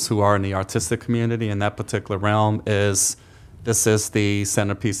professionals who are in the artistic community in that particular realm is this is the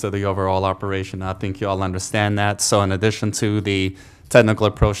centerpiece of the overall operation. I think you all understand that. So in addition to the technical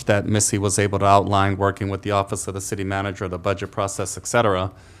approach that Missy was able to outline, working with the Office of the City Manager, the budget process, et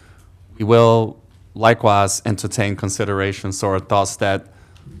cetera, we will likewise entertain considerations or thoughts that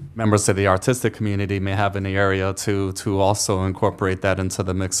members of the artistic community may have in the area to also incorporate that into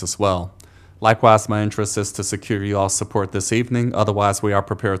the mix as well. Likewise, my interest is to secure you all support this evening. Otherwise, we are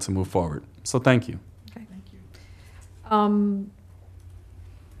prepared to move forward. So thank you. Okay, thank you.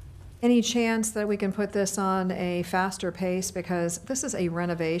 Any chance that we can put this on a faster pace, because this is a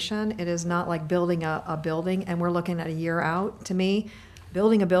renovation. It is not like building a building, and we're looking at a year out. To me,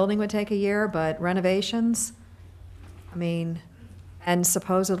 building a building would take a year, but renovations, I mean, and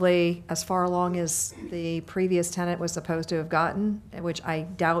supposedly as far along as the previous tenant was supposed to have gotten, which I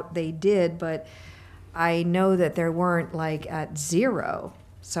doubt they did, but I know that they weren't like at zero.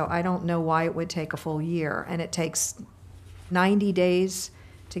 So I don't know why it would take a full year, and it takes 90 days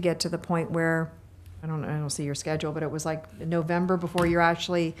to get to the point where, I don't see your schedule, but it was like November before you're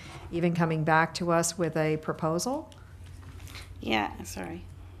actually even coming back to us with a proposal? Yeah, sorry.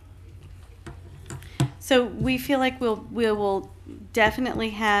 So we feel like we will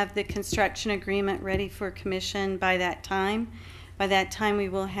definitely have the construction agreement ready for commission by that time. By that time, we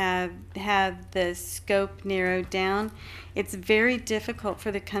will have the scope narrowed down. It's very difficult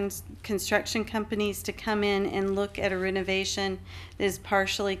for the construction companies to come in and look at a renovation that is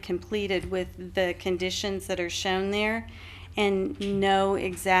partially completed with the conditions that are shown there and know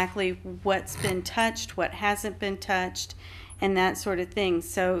exactly what's been touched, what hasn't been touched, and that sort of thing.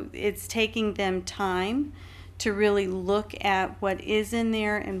 So it's taking them time to really look at what is in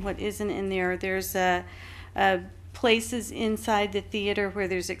there and what isn't in there. There's places inside the theater where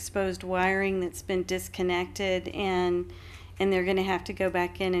there's exposed wiring that's been disconnected, and they're going to have to go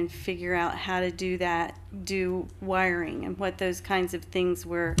back in and figure out how to do wiring and what those kinds of things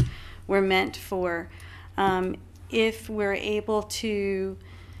were meant for. If we're able to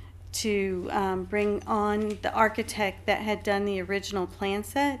bring on the architect that had done the original plan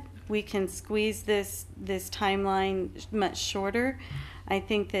set, we can squeeze this timeline much shorter. I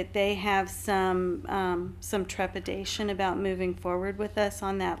think that they have some trepidation about moving forward with us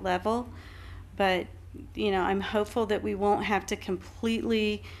on that level, but I'm hopeful that we won't have to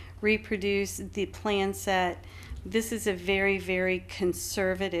completely reproduce the plan set. This is a very, very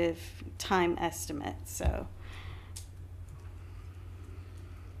conservative time estimate, so.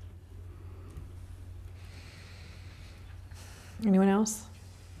 Anyone else?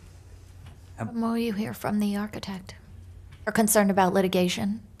 When will you hear from the architect? Are concerned about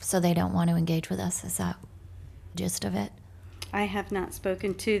litigation, so they don't want to engage with us? Is that the gist of it? I have not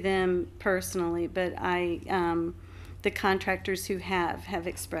spoken to them personally, but the contractors who have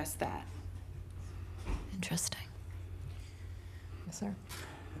expressed that. Interesting. Yes, sir.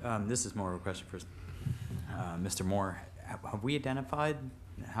 This is more of a question for Mr. Moore. Have we identified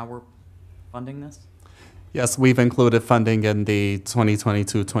how we're funding this? Yes, we've included funding in the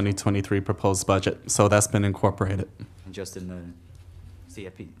 2022-2023 proposed budget, so that's been incorporated. And just in the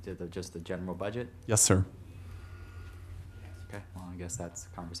CFP, just the general budget? Yes, sir. Okay, well, I guess that's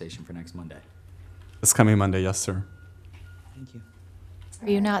a conversation for next Monday. This coming Monday, yes, sir. Thank you. Are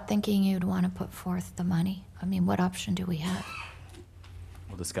you not thinking you'd want to put forth the money? I mean, what option do we have?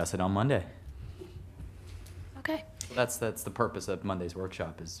 We'll discuss it on Monday. Okay. Well, that's the purpose of Monday's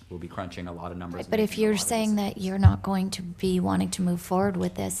workshop, is we'll be crunching a lot of numbers. But if you're saying that you're not going to be wanting to move forward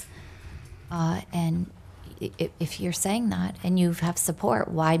with this, and if you're saying that and you have support,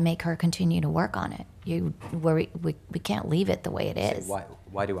 why make her continue to work on it? We can't leave it the way it is.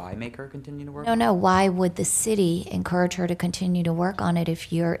 Why do I make her continue to work? No. Why would the city encourage her to continue to work on it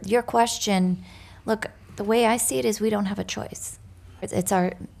if your question? Look, the way I see it is we don't have a choice. It's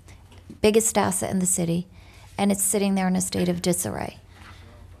our biggest asset in the city, and it's sitting there in a state of disarray.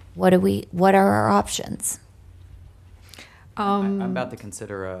 What are our options? I'm about to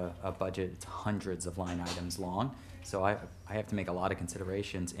consider a budget, it's hundreds of line items long, so I have to make a lot of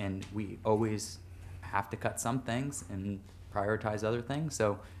considerations, and we always have to cut some things and prioritize other things.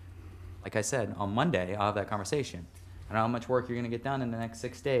 So, like I said, on Monday, I'll have that conversation. I don't know how much work you're gonna get done in the next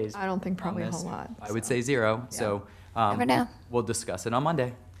 6 days. I don't think on probably a this. whole lot. I would say 0, so, Never know. we'll discuss it on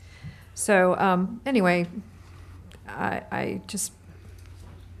Monday. So, anyway, I just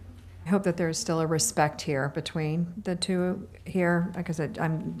hope that there's still a respect here between the two here. Like I said,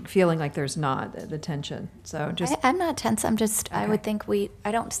 I'm feeling like there's not the tension. So just, I'm not tense. I'm just, I Okay. would think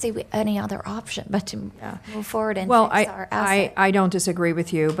I don't see any other option but to move forward and well, fix our asset. I don't disagree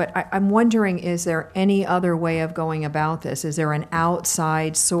with you, but I'm wondering, is there any other way of going about this? Is there an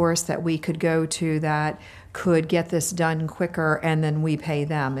outside source that we could go to that could get this done quicker and then we pay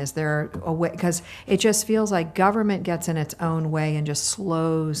them? Is there a way? Because it just feels like government gets in its own way and just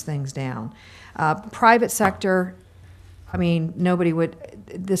slows things down. Private sector, I mean,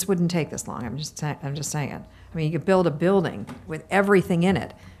 this wouldn't take this long. I'm just saying. I mean, you could build a building with everything in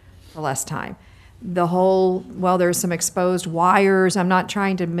it for less time. There's some exposed wires. I'm not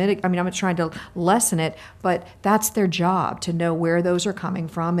trying to mitigate, I'm not trying to lessen it, but that's their job, to know where those are coming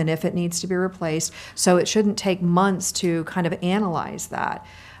from and if it needs to be replaced. So it shouldn't take months to kind of analyze that.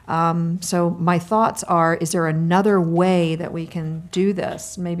 So my thoughts are, is there another way that we can do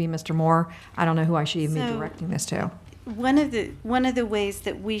this? Maybe Mr. Moore, I don't know who I should even be So- directing this to. One of the ways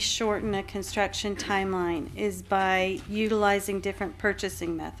that we shorten a construction timeline is by utilizing different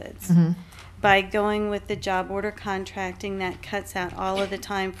purchasing methods. Mm-hmm. By going with the job order contracting, that cuts out all of the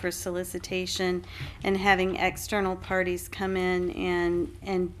time for solicitation and having external parties come in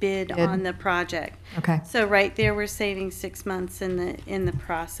and bid on the project. Okay. So right there, we're saving 6 months in the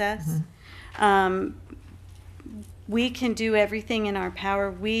process. We can do everything in our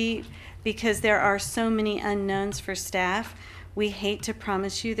power. Because there are so many unknowns for staff, we hate to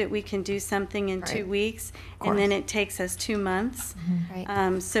promise you that we can do something in 2 weeks, and then it takes us 2 months.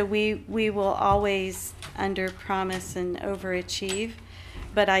 Right. So we will always under-promise and overachieve,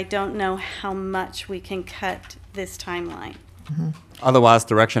 but I don't know how much we can cut this timeline. Otherwise,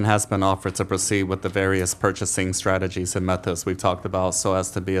 direction has been offered to proceed with the various purchasing strategies and methods we've talked about so as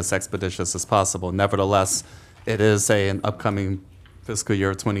to be as expeditious as possible. Nevertheless, it is an upcoming fiscal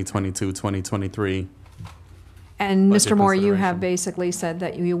year 2022, 2023. And budget Mr. Moore, you consideration. have basically said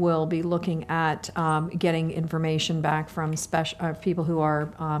that you will be looking at getting information back from people who are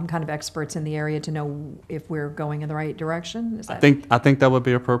kind of experts in the area to know if we're going in the right direction? Is I that? think that would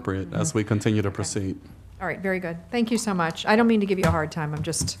be appropriate as we continue to proceed. All right, very good. Thank you so much. I don't mean to give you a hard time. I'm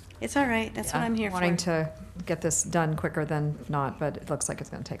just It's all right, that's what I'm here for. wanting to get this done quicker than not, but it looks like it's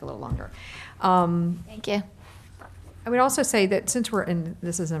going to take a little longer. Thank you. I would also say that since we're in,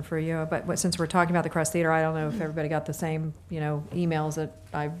 this isn't for you, but since we're talking about the Crest Theater, I don't know if everybody got the same, emails that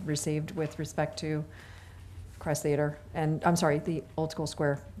I've received with respect to Crest Theater, and, I'm sorry, the Old School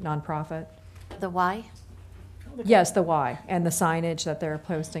Square nonprofit. The why? Yes, the Y, and the signage that they're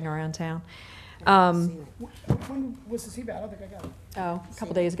posting around town. When was the CBA? I don't think I got it. Oh, a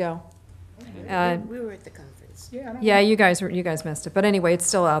couple days ago. We were at the conference. Yeah, I don't Yeah, you guys missed it. But anyway, it's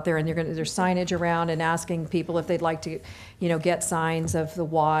still out there, and there's signage around and asking people if they'd like to, get signs of the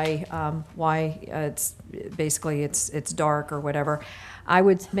why it's basically it's dark or whatever. I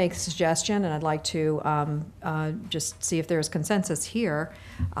would make a suggestion, and I'd like to just see if there's consensus here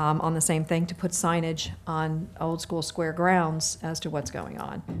on the same thing, to put signage on Old School Square grounds as to what's going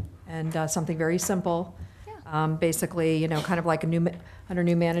on. And something very simple. Basically, kind of like under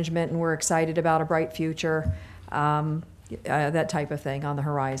new management, and we're excited about a bright future, that type of thing on the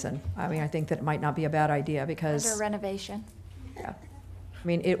horizon. I mean, I think that it might not be a bad idea because, Under renovation. yeah. I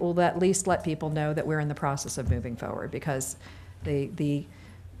mean, it will at least let people know that we're in the process of moving forward, because there's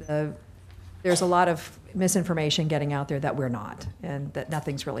a lot of misinformation getting out there that we're not, and that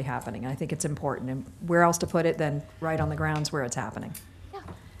nothing's really happening. I think it's important, and where else to put it than right on the grounds where it's happening. Yeah.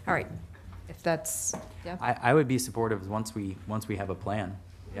 All right, if that's, yeah. I would be supportive once we have a plan.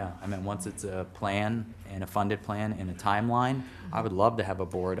 Yeah, I mean, once it's a plan and a funded plan and a timeline, I would love to have a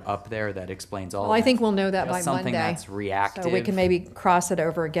board up there that explains all of Well, I that. think we'll know that by Monday. Something that's reactive. So we can maybe cross it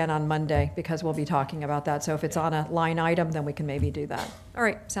over again on Monday, because we'll be talking about that. So if it's on a line item, then we can maybe do that. All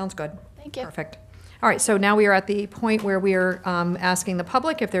right, sounds good. Thank you. Perfect. All right, so now we are at the point where we are asking the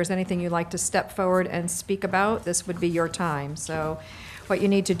public if there's anything you'd like to step forward and speak about. This would be your time. So what you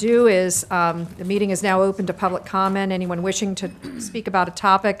need to do is, the meeting is now open to public comment. Anyone wishing to speak about a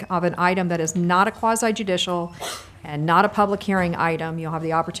topic of an item that is not a quasi-judicial and not a public hearing item, you'll have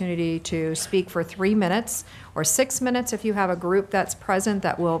the opportunity to speak for 3 minutes or 6 minutes if you have a group that's present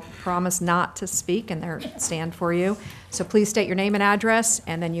that will promise not to speak and they'll stand for you. So please state your name and address,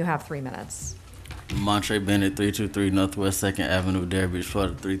 and then you have 3 minutes. Montre Bennett, 323 Northwest 2nd Avenue, Dare Beach,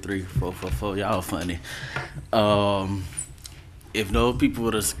 Florida, 33444. Y'all funny. If those people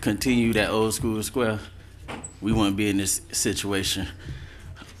would have continued that old school square, we wouldn't be in this situation.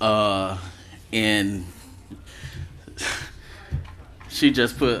 And she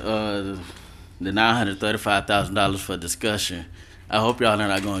just put the $935,000 for discussion. I hope y'all are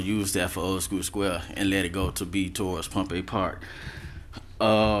not going to use that for Old School Square and let it go to be towards Pompey Park.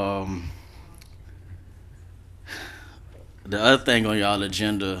 The other thing on y'all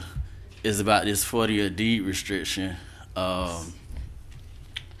agenda is about this 40-year deed restriction. The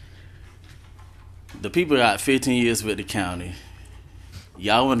people got 15 years with the county.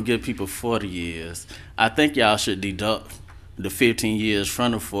 Y'all want to give people 40 years. I think y'all should deduct the 15 years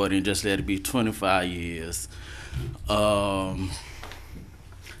from the 40 and just let it be 25 years.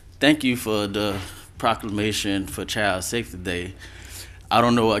 Thank you for the proclamation for Child Safety Day. I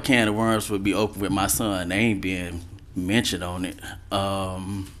don't know what can of worms would be open with my son name being mentioned on it.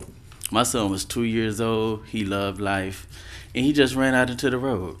 My son was 2 years old. He loved life, and he just ran out into the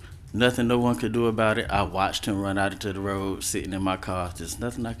road. Nothing no one could do about it. I watched him run out into the road, sitting in my car. There's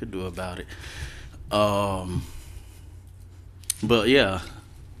nothing I could do about it. But yeah,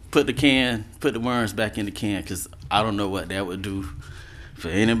 put the worms back in the can, because I don't know what that would do for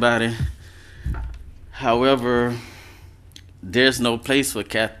anybody. However, there's no place for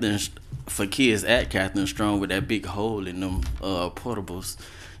kids at Catherine Strong with that big hole in them portables.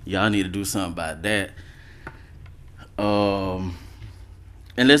 Y'all need to do something about that. And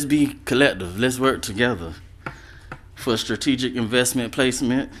let's be collective. Let's work together for strategic investment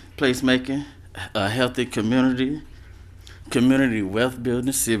placemaking, a healthy community wealth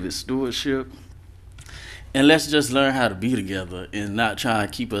building, civic stewardship. And let's just learn how to be together and not try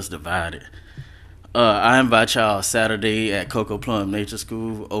and keep us divided. I invite y'all Saturday at Cocoa Plum Nature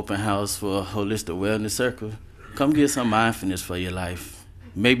School, open house for a holistic wellness circle. Come get some mindfulness for your life.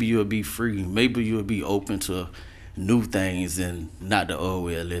 Maybe you'll be free. Maybe you'll be open to new things and not the old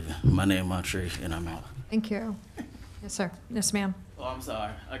way of living. My name is Montre, and I'm out. Thank you. Yes, sir. Yes, ma'am. Oh, I'm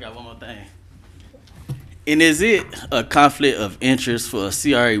sorry. I got one more thing. And is it a conflict of interest for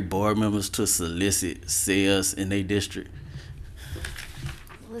CRA board members to solicit sales in their district?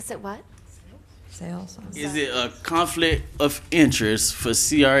 Solicit what? Sales. Is it a conflict of interest for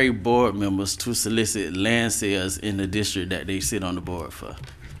CRA board members to solicit land sales in the district that they sit on the board for?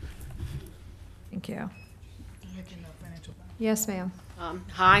 Thank you. Yes, ma'am.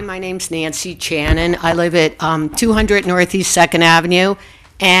 Hi, my name's Nancy Channon. I live at 200 Northeast 2nd Avenue.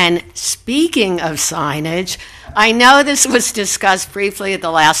 And speaking of signage, I know this was discussed briefly at the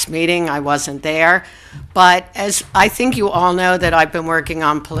last meeting. I wasn't there. But as I think you all know that I've been working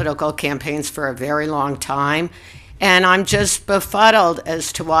on political campaigns for a very long time. And I'm just befuddled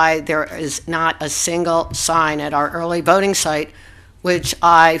as to why there is not a single sign at our early voting site, which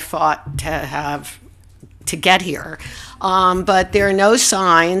I fought to have to get here. But there are no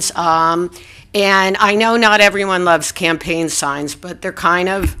signs. And I know not everyone loves campaign signs, but they're kind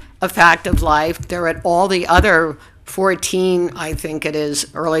of a fact of life. They're at all the other 14, I think it is,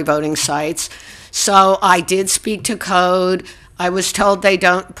 early voting sites. So I did speak to code. I was told they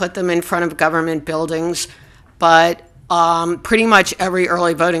don't put them in front of government buildings, but pretty much every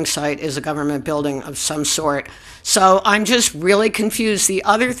early voting site is a government building of some sort. So I'm just really confused. The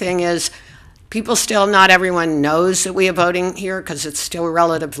other thing is, not everyone knows that we are voting here because it's still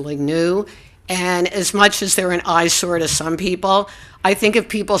relatively new. And as much as they're an eyesore to some people, I think if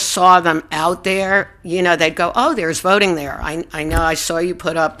people saw them out there, they'd go, oh, there's voting there. I know I saw you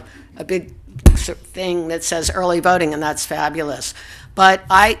put up a big thing that says early voting, and that's fabulous. But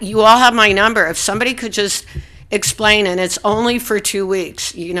you all have my number. If somebody could just explain, and it's only for 2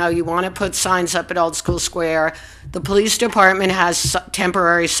 weeks. You want to put signs up at Old School Square. The police department has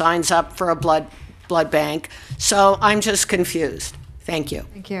temporary signs up for a blood bank. So I'm just confused. Thank you.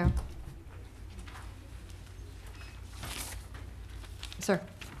 Thank you. Sir.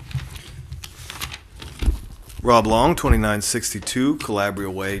 Rob Long, 2962 Calabria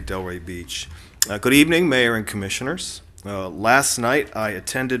Way, Delray Beach. Good evening, Mayor and Commissioners. Last night, I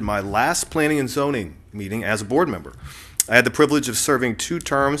attended my last Planning and Zoning meeting as a board member. I had the privilege of serving 2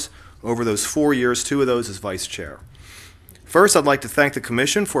 terms over those 4 years, 2 of those as Vice Chair. First, I'd like to thank the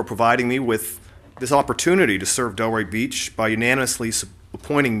Commission for providing me with this opportunity to serve Delray Beach by unanimously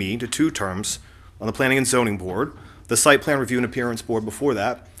appointing me to 2 terms on the Planning and Zoning Board, the Site Plan Review and Appearance Board before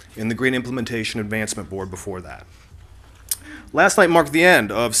that, and the Green Implementation Advancement Board before that. Last night marked the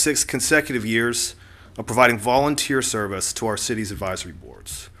end of 6 consecutive years of providing volunteer service to our city's advisory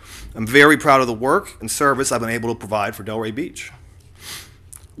boards. I'm very proud of the work and service I've been able to provide for Delray Beach.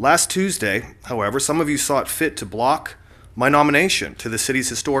 Last Tuesday, however, some of you saw it fit to block my nomination to the city's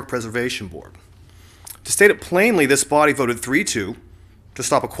Historic Preservation Board. To state it plainly, this body voted 3-2 to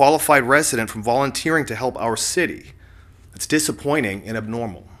stop a qualified resident from volunteering to help our city. It's disappointing and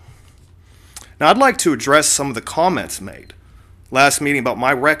abnormal. Now, I'd like to address some of the comments made last meeting about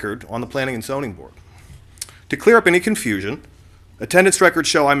my record on the Planning and Zoning Board. To clear up any confusion, attendance records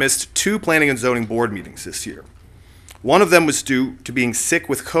show I missed 2 Planning and Zoning Board meetings this year. One of them was due to being sick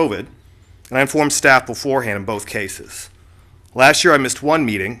with COVID, and I informed staff beforehand in both cases. Last year I missed 1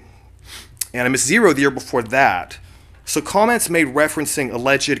 meeting, and I missed 0 the year before that. So comments made referencing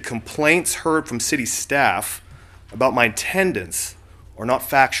alleged complaints heard from city staff about my attendance are not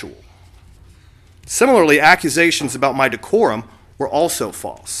factual. Similarly, accusations about my decorum were also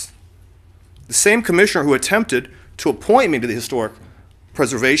false. The same commissioner who attempted to appoint me to the Historic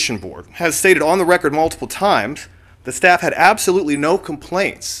Preservation Board has stated on the record multiple times that staff had absolutely no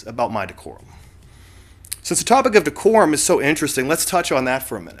complaints about my decorum. Since the topic of decorum is so interesting, let's touch on that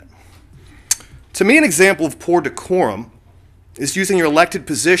for a minute. To me, an example of poor decorum is using your elected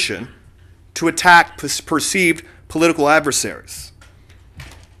position to attack perceived political adversaries.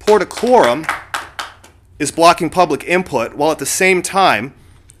 Poor decorum is blocking public input while at the same time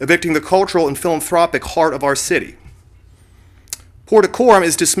evicting the cultural and philanthropic heart of our city. Poor decorum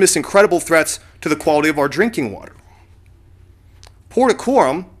is dismissing credible threats to the quality of our drinking water. Poor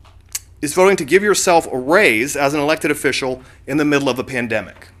decorum is voting to give yourself a raise as an elected official in the middle of a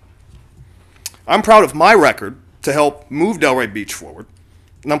pandemic. I'm proud of my record to help move Delray Beach forward,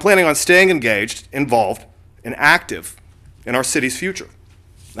 and I'm planning on staying engaged, involved, and active in our city's future.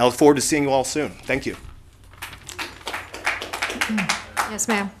 I look forward to seeing you all soon. Thank you. Yes,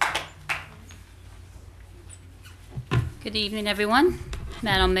 ma'am. Good evening, everyone.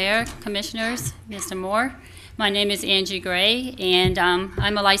 Madam Mayor, Commissioners, Mr. Moore. My name is Angie Gray, and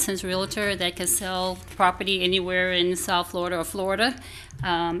I'm a licensed realtor that can sell property anywhere in South Florida or Florida.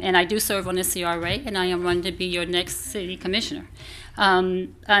 And I do serve on the CRA, and I am running to be your next city commissioner.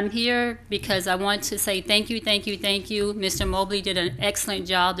 I'm here because I want to say thank you. Mr. Mobley did an excellent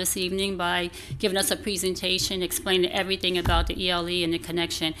job this evening by giving us a presentation explaining everything about the ELE and the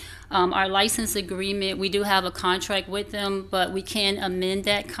connection. Our license agreement, we do have a contract with them, but we can amend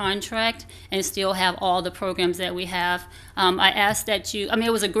that contract and still have all the programs that we have. I asked that you,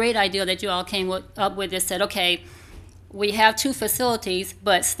 it was a great idea that you all came up with and said, okay, we have 2 facilities,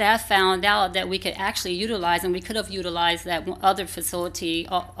 but staff found out that we could actually utilize, and we could have utilized that other facility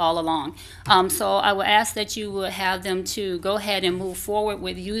all along. So I would ask that you would have them to go ahead and move forward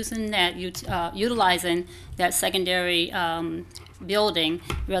with using that, utilizing that secondary building,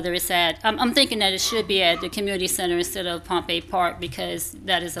 whether it's at, I'm thinking that it should be at the community center instead of Pompey Park, because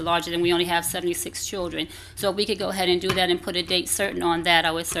that is a larger than, we only have 76 children. So if we could go ahead and do that and put a date certain on that,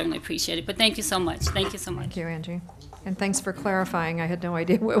 I would certainly appreciate it. But thank you so much. Thank you so much. Thank you, Angie. And thanks for clarifying. I had no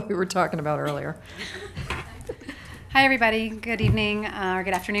idea what we were talking about earlier. Hi, everybody. Good evening or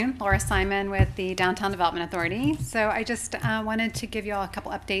good afternoon. Laura Simon with the Downtown Development Authority. So I just wanted to give you all a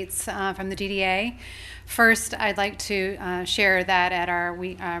couple updates from the DDA. First, I'd like to share that at our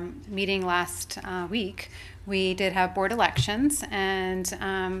meeting last week, we did have board elections,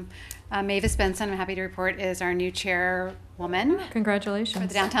 and Mavis Benson, I'm happy to report, is our new chairwoman. Congratulations. For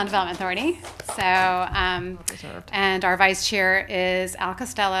the Downtown Development Authority. So, and our vice chair is Al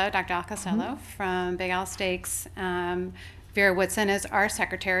Costello, Dr. Al Costello from Big Al Steaks. Vera Woodson is our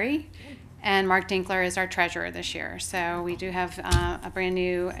secretary, and Mark Dinkler is our treasurer this year. So we do have a brand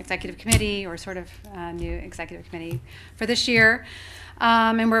new executive committee, or sort of new executive committee for this year.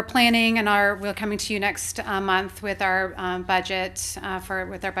 And we're planning, and we're coming to you next month with our budget,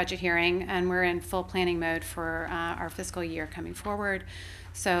 with our budget hearing, and we're in full planning mode for our fiscal year coming forward.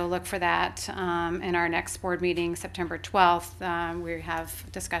 So look for that in our next board meeting, September 12th. We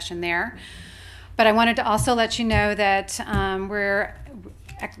have discussion there. But I wanted to also let you know that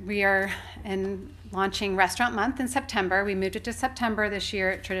we are launching Restaurant Month in September. We moved it to September this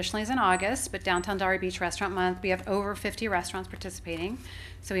year. It traditionally is in August, but Downtown Delray Beach Restaurant Month, we have over 50 restaurants participating.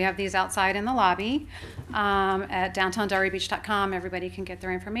 So we have these outside in the lobby at downtowndelraybeach.com. Everybody can get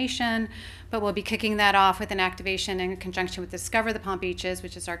their information, but we'll be kicking that off with an activation in conjunction with Discover the Palm Beaches,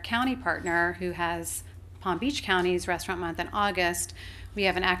 which is our county partner who has Palm Beach County's Restaurant Month in August. We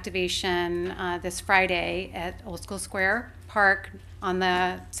have an activation this Friday at Old School Square Park on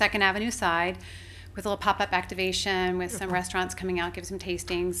the 2nd Avenue side, with a little pop-up activation with some restaurants coming out, give some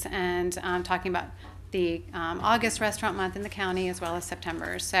tastings, and talking about the August restaurant month in the county as well as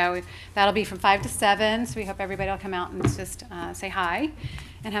September. So that'll be from 5 to 7. So we hope everybody will come out and just say hi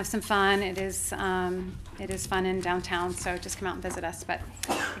and have some fun. It is fun in downtown, so just come out and visit us. But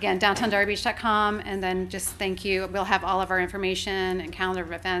again, downtowndelraybeach.com, and then just thank you. We'll have all of our information and calendar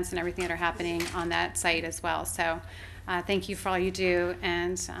of events and everything that are happening on that site as well. So thank you for all you do,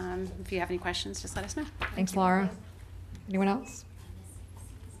 and if you have any questions, just let us know. Thanks, Laura. Anyone else?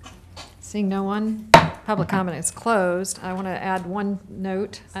 Seeing no one, public comment is closed. I want to add one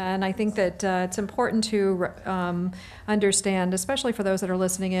note, and I think that it's important to understand, especially for those that are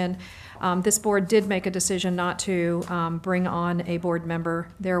listening in, this board did make a decision not to bring on a board member.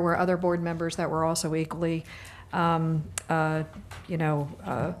 There were other board members that were also equally,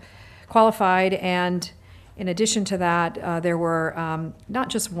 qualified, and in addition to that, there were not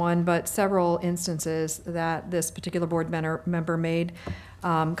just one, but several instances that this particular board member made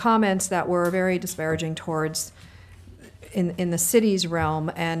comments that were very disparaging towards in the city's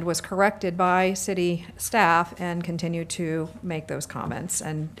realm, and was corrected by city staff and continued to make those comments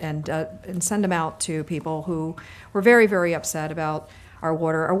and send them out to people who were very, very upset about our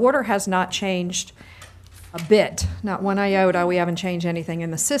water. Our water has not changed a bit, not one iota. We haven't changed anything in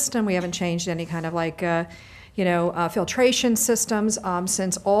the system. We haven't changed any kind of filtration systems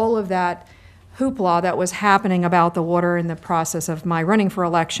since all of that hoopla that was happening about the water in the process of my running for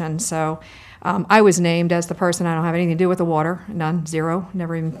election. So I was named as the person. I don't have anything to do with the water. None, zero,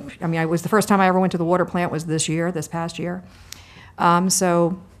 never even. I mean, it was the first time I ever went to the water plant was this past year.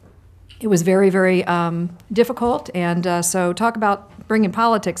 So it was very, very difficult. And so talk about bringing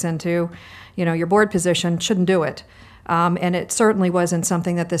politics into, your board position, shouldn't do it. And it certainly wasn't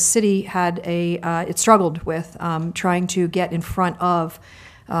something that the city had it struggled with, trying to get in front of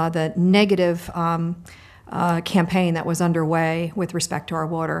the negative campaign that was underway with respect to our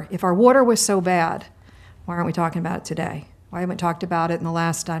water. If our water was so bad, why aren't we talking about it today? Why haven't we talked about it in the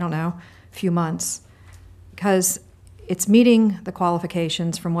last, few months? Because it's meeting the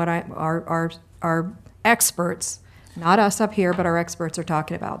qualifications from what our experts, not us up here, but our experts are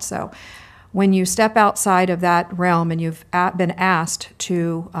talking about. So when you step outside of that realm and you've been asked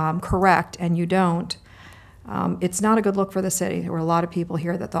to correct and you don't, it's not a good look for the city. There were a lot of people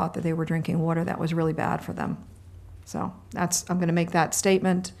here that thought that they were drinking water that was really bad for them. So I'm going to make that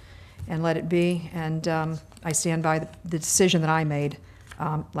statement and let it be, and I stand by the decision that I made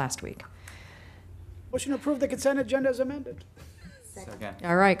last week. Motion to approve the consent agenda as amended. Second.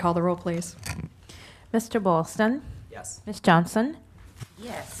 All right, call the roll, please. Mr. Boylston? Yes. Ms. Johnson?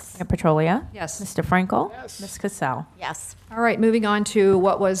 Yes. Mayor Petrolia? Yes. Mr. Frankel? Yes. Ms. Cassell? Yes. All right, moving on to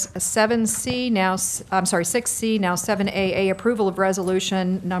what was a 7C, 6C, now 7AA, approval of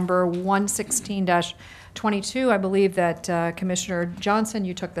resolution number 116-22. I believe that Commissioner Johnson,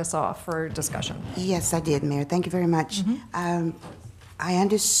 you took this off for discussion. Yes, I did, Mayor. Thank you very much. I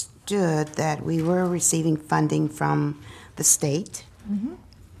understood that we were receiving funding from the state.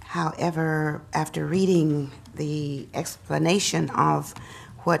 However, after reading the explanation of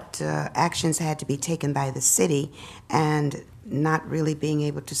what actions had to be taken by the city and not really being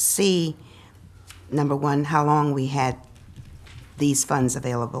able to see, number one, how long we had these funds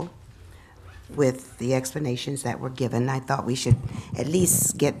available with the explanations that were given, I thought we should at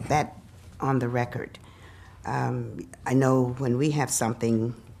least get that on the record. I know when we have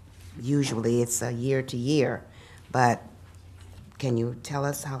something, usually it's a year to year, but can you tell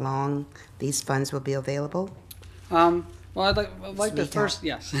us how long these funds will be available? Well, I'd like to first,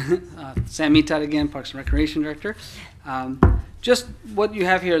 yes. Sam Mitat again, Parks and Recreation Director. Just what you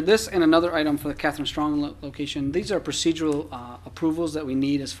have here, this and another item for the Catherine Strong location, these are procedural approvals that we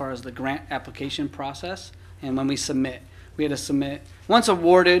need as far as the grant application process. And when we submit, we had to submit, once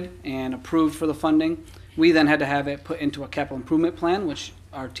awarded and approved for the funding, we then had to have it put into a capital improvement plan, which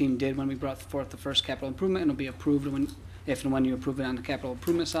our team did when we brought forth the first capital improvement, and it'll be approved if and when you approve it on the capital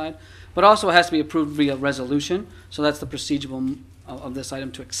improvement side. But also it has to be approved via resolution, so that's the procedural of this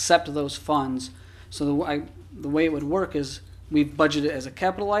item, to accept those funds. So the way it would work is we budget it as a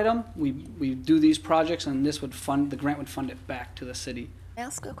capital item, we do these projects, and this would the grant would fund it back to the city. May I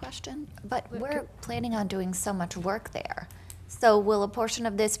ask a question? But we're planning on doing so much work there. So will a portion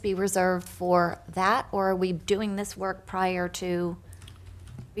of this be reserved for that, or are we doing this work prior to?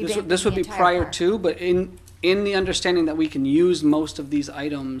 This would be prior to, but in the understanding that we can use most of these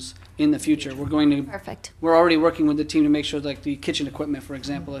items in the future. We're going to. Perfect. We're already working with the team to make sure, like the kitchen equipment, for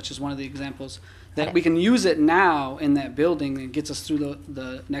example, that's just one of the examples, that we can use it now in that building and gets us through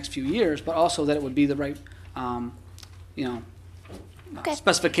the next few years, but also that it would be the right,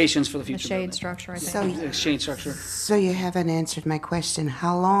 specifications for the The future shade building. structure, I think. So, The shade structure. so you haven't answered my question.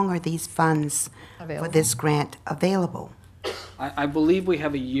 How long are these funds for Available. this grant available? I believe we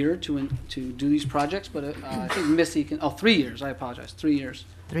have a year to do these projects, but I think Missy can, 3 years, I apologize, 3 years.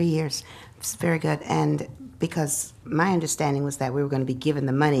 3 years. It's very good. And because my understanding was that we were going to be given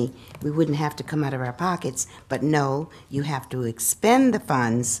the money, we wouldn't have to come out of our pockets. But no, you have to expend the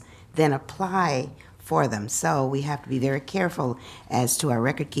funds, then apply for them. So we have to be very careful as to our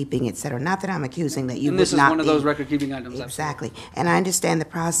record keeping, et cetera. Not that I'm accusing that you And would this is not one of be. those record keeping items. Exactly. And I understand the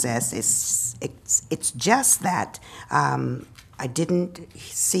process. It's just that I didn't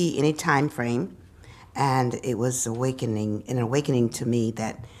see any time frame, and it was an awakening to me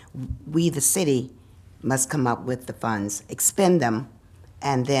that we, the city, must come up with the funds, expend them,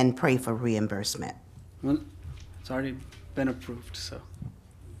 and then pray for reimbursement. Well, it's already been approved, so.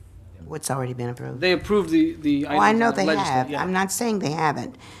 What's already been approved? They approved the items. Oh, I know in the they legislature, have. yeah. I'm not saying they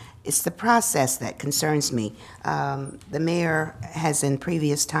haven't. It's the process that concerns me. The mayor has in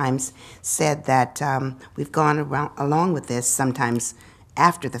previous times said that we've gone along with this sometimes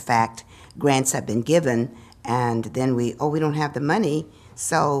after the fact. Grants have been given, and then we don't have the money,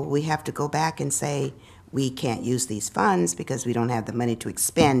 so we have to go back and say, we can't use these funds because we don't have the money to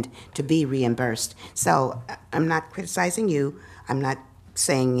expend to be reimbursed. So I'm not criticizing you. I'm not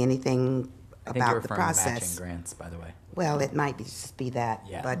saying anything I think you're about the referring to process. matching grants, by the way. Well, it might be that,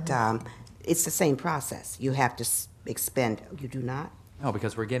 Yeah. but it's the same process. You have to expend. You do not? No,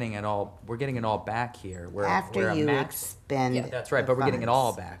 because we're getting it all back here. After a you match- expend Yeah, that's right, the but we're getting it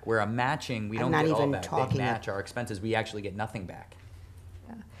all funds. back. We're a matching, we I'm don't not get all even back. They talking match our expenses, we actually get nothing back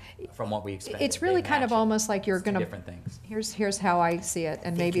from what we expend. It's really kind of almost like you're going to. different things. Here's how I see it,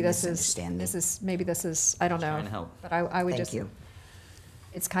 and maybe you this misunderstand me. is I don't know. Trying to help. But I would Thank just. you.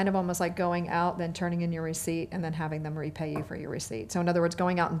 It's kind of almost like going out, then turning in your receipt, and then having them repay you for your receipt. So in other words,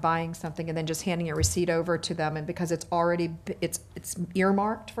 going out and buying something and then just handing your receipt over to them, and because it's already it's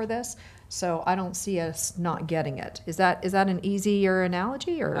earmarked for this, so I don't see us not getting it. Is that an easier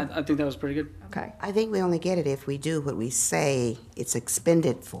analogy, or I think that was pretty good. okay? I think we only get it if we do what we say it's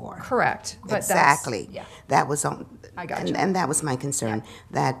expended for. Correct. But that's- Exactly. yeah. That was on. I got and, you. and that was my concern.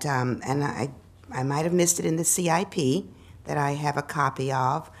 That and I might have missed it in the CIP that I have a copy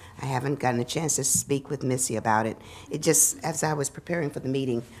of. I haven't gotten a chance to speak with Missy about it. It just, as I was preparing for the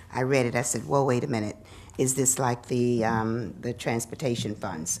meeting, I read it. I said, "Whoa, wait a minute. Is this like the transportation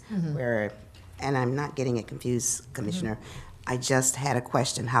funds?" Where, and I'm not getting it confused, Commissioner. I just had a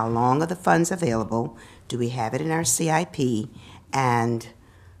question. How long are the funds available? Do we have it in our CIP? And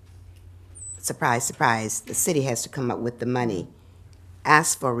surprise, surprise, the city has to come up with the money.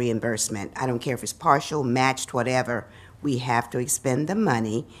 Ask for reimbursement. I don't care if it's partial, matched, whatever. We have to expend the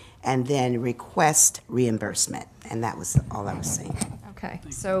money and then request reimbursement. And that was all I was saying. Okay.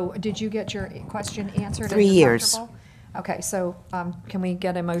 So did you get your question answered? and 3 you're years. comfortable? Okay. So can we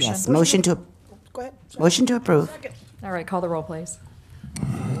get a motion? Yes, motion to, Go ahead. motion to approve. All right. Call the roll, please.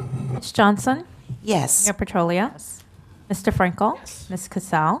 Ms. Johnson? Yes. Mayor Petrolia? Mr. Frankel? Ms.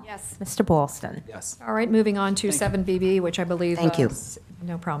 Cassell? Yes. Mr. Boylston? Yes. All right, moving on to 7BB, which I believe. Thank you.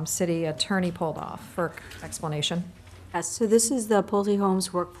 No problem. City Attorney pulled off for explanation. Yes, so this is the Pulte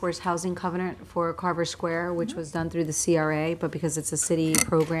Homes Workforce Housing Covenant for Carver Square, which was done through the CRA, but because it's a city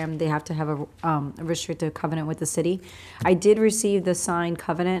program, they have to have a restricted covenant with the city. I did receive the signed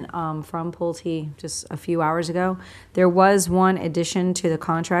covenant from Pulte just a few hours ago. There was one addition to the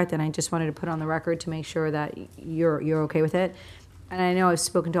contract, and I just wanted to put on the record to make sure that you're okay with it. And I know I've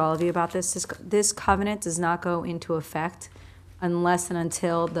spoken to all of you about this. This covenant does not go into effect unless and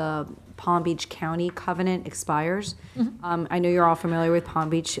until the Palm Beach County covenant expires. I know you're all familiar with Palm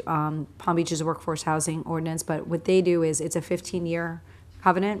Beach. Palm Beach is a workforce housing ordinance, but what they do is it's a 15-year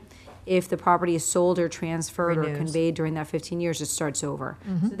covenant. If the property is sold or transferred or Renews. conveyed during that 15 years, it starts over.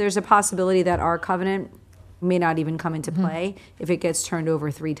 So there's a possibility that our covenant may not even come into play if it gets turned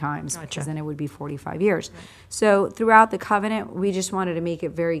over 3 times, because then it would be 45 years. So throughout the covenant, we just wanted to make it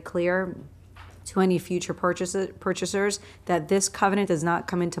very clear to any future purchasers that this covenant does not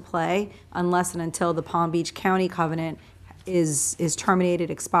come into play unless and until the Palm Beach County covenant is terminated,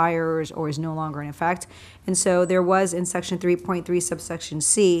 expires, or is no longer in effect. And so there was in section 3.3 subsection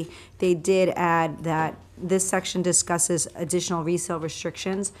C, they did add that this section discusses additional resale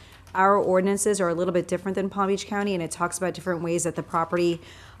restrictions. Our ordinances are a little bit different than Palm Beach County, and it talks about different ways that the property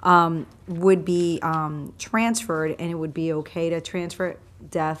would be transferred, and it would be okay to transfer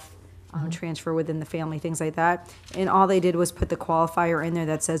death, transfer within the family, things like that. And all they did was put the qualifier in there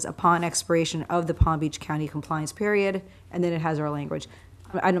that says upon expiration of the Palm Beach County compliance period, and then it has our language.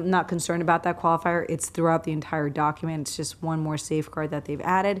 I'm not concerned about that qualifier. It's throughout the entire document. It's just one more safeguard that they've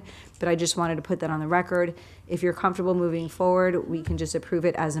added. But I just wanted to put that on the record. If you're comfortable moving forward, we can just approve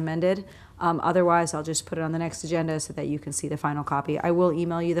it as amended. Otherwise, I'll just put it on the next agenda so that you can see the final copy. I will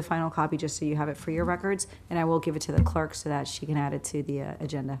email you the final copy just so you have it for your records, and I will give it to the clerk so that she can add it to the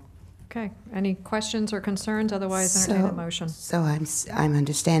agenda. Okay, any questions or concerns? Otherwise, entertain a motion. So I'm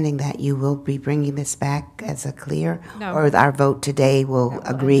understanding that you will be bringing this back as a clear? No. Or our vote today will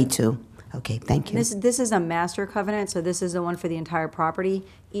agree to? Okay, thank you. This is a master covenant, so this is the one for the entire property.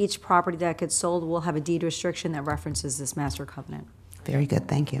 Each property that gets sold will have a deed restriction that references this master covenant. Very good,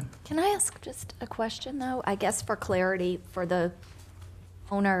 thank you. Can I ask just a question, though? I guess for clarity for the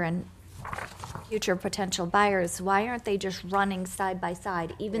owner and future potential buyers, why aren't they just running side by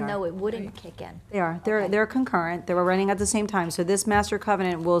side, even though it wouldn't kick in? They are. They're concurrent. They were running at the same time. So this master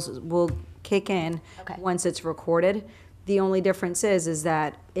covenant will kick in once it's recorded. The only difference is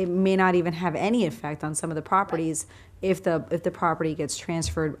that it may not even have any effect on some of the properties if the property gets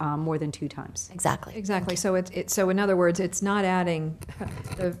transferred more than 2 times. Exactly. So so in other words, it's not adding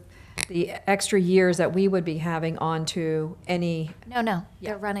the extra years that we would be having onto any. No,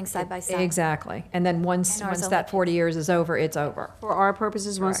 they're running side by side. Exactly. And then once ours that 40 years is over, it's over. For our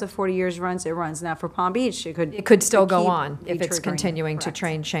purposes, once the 40 years runs, it runs. Now for Palm Beach, it could still go keep on if it's retriggering. continuing to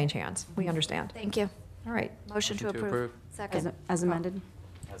Correct. change hands. We understand. Thank you. All right. Motion to approve. Second. As amended.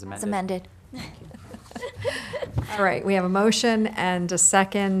 As amended. All right, we have a motion and a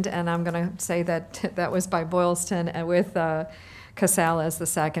second, and I'm going to say that that was by Boylston and with Casal as the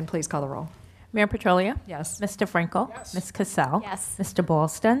second. Please call the roll. Mayor Petrolia? Yes. Mr. Frankel? Yes. Ms. Cassell? Yes. Mr.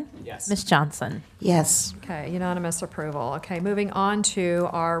 Boylston? Yes. Ms. Johnson? Yes. Okay, unanimous approval. Okay, moving on to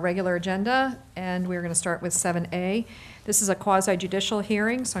our regular agenda, and we're going to start with 7A. This is a quasi-judicial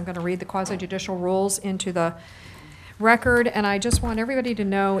hearing, so I'm going to read the quasi-judicial rules into the record, and I just want everybody to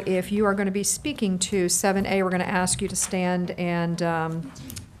know if you are going to be speaking to 7A, we're going to ask you to stand and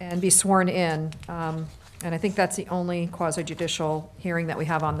be sworn in. And I think that's the only quasi-judicial hearing that we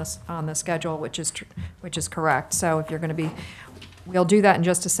have on the schedule, which is correct. So if you're going to be, we'll do that in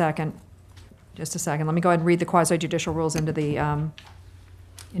just a second. Just a second. Let me go ahead and read the quasi-judicial rules into the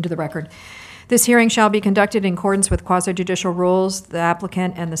record. This hearing shall be conducted in accordance with quasi-judicial rules. The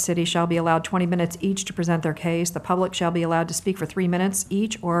applicant and the city shall be allowed 20 minutes each to present their case. The public shall be allowed to speak for 3 minutes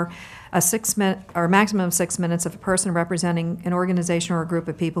each, or a maximum of 6 minutes if a person representing an organization or a group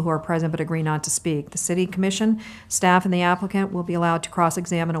of people who are present but agree not to speak. The city commission, staff, and the applicant will be allowed to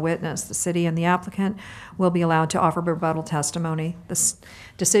cross-examine a witness. The city and the applicant will be allowed to offer rebuttal testimony. The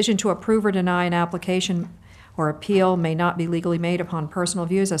decision to approve or deny an application or appeal may not be legally made upon personal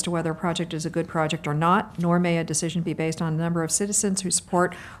views as to whether a project is a good project or not, nor may a decision be based on a number of citizens who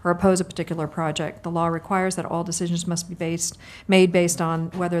support or oppose a particular project. The law requires that all decisions must be made based on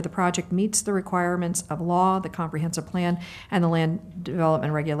whether the project meets the requirements of law, the comprehensive plan, and the land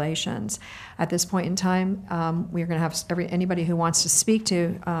development regulations. At this point in time, we're going to have anybody who wants to speak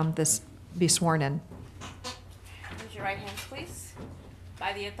to this be sworn in. Raise your right hands, please.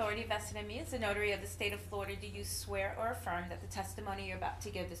 By the authority vested in me as the notary of the state of Florida, do you swear or affirm that the testimony you're about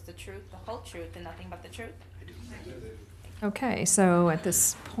to give is the truth, the whole truth, and nothing but the truth? Okay, so at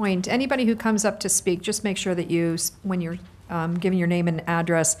this point, anybody who comes up to speak, just make sure that you, when you're giving your name and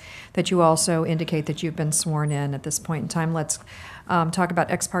address, that you also indicate that you've been sworn in. At this point in time, let's talk about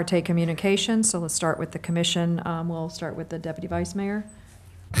ex parte communication. So let's start with the commission. We'll start with the deputy vice mayor.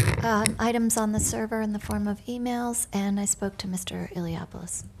 Items on the server in the form of emails, and I spoke to Mr.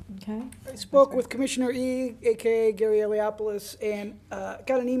 Iliopoulos. Okay. I spoke with Commissioner E, aka Gary Eliopoulos, and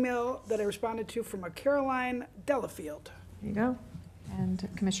got an email that I responded to from a Caroline Delafield. There you go. And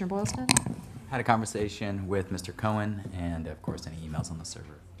Commissioner Boylston? Had a conversation with Mr. Cohen, and of course, any emails on the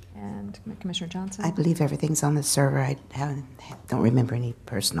server. And Commissioner Johnson? I believe everything's on the server. I don't remember any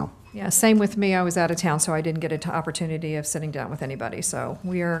personal. Yeah, same with me. I was out of town, so I didn't get an opportunity of sitting down with anybody. So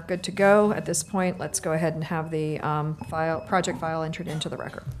we are good to go at this point. Let's go ahead and have the project file entered into the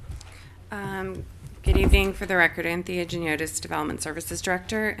record. Good evening. For the record, Anthea Geniotis, Development Services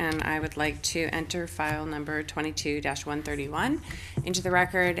Director, and I would like to enter file number 22-131 into the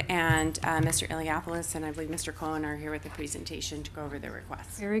record, and Mr. Iliopoulos and I believe Mr. Cohen are here with the presentation to go over the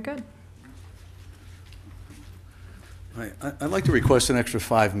request. Very good. I'd like to request an extra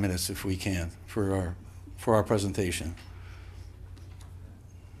 5 minutes if we can for our presentation.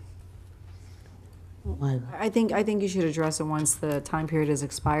 I think you should address it once the time period is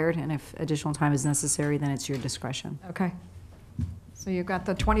expired, and if additional time is necessary, then it's your discretion. Okay. So you've got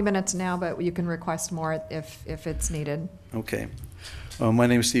the 20 minutes now, but you can request more if it's needed. Okay. My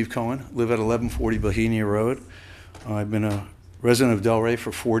name is Steve Cohen. Live at 1140 Bohemia Road. I've been a resident of Delray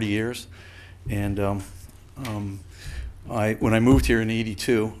for 40 years. And when I moved here in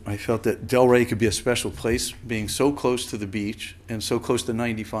 '82, I felt that Delray could be a special place, being so close to the beach and so close to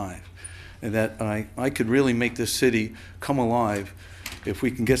 95, and that I could really make this city come alive if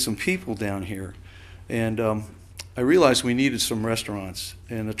we can get some people down here. And I realized we needed some restaurants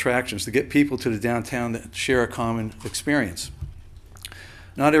and attractions to get people to the downtown that share a common experience.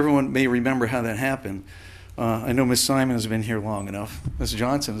 Not everyone may remember how that happened. I know Ms. Simon has been here long enough. Ms.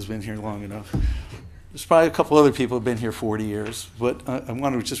 Johnson has been here long enough. There's probably a couple other people who have been here 40 years, but I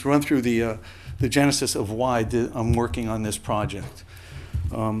want to just run through the genesis of why I'm working on this project.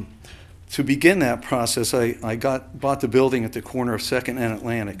 To begin that process, I bought the building at the corner of 2nd and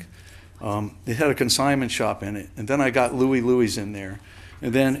Atlantic. It had a consignment shop in it, and then I got Louie Louie's in there,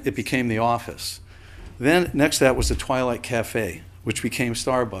 and then it became the office. Then next to that was the Twilight Cafe, which became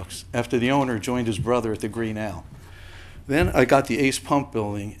Starbucks, after the owner joined his brother at the Green Owl. Then I got the Ace Pump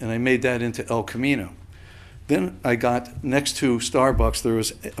building, and I made that into El Camino. Then I got, next to Starbucks, there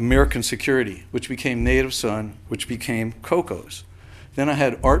was American Security, which became Native Sun, which became Coco's. Then I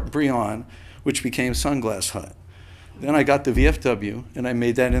had Art Brion, which became Sunglass Hut. Then I got the VFW, and I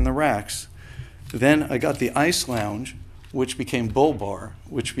made that in the racks. Then I got the Ice Lounge, which became Bull Bar,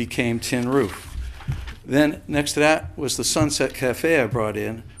 which became Tin Roof. Then next to that was the Sunset Cafe I brought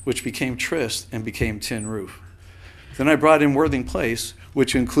in, which became Tryst and became Tin Roof. Then I brought in Worthing Place,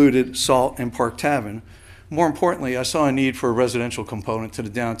 which included Salt and Park Tavern. More importantly, I saw a need for a residential component to the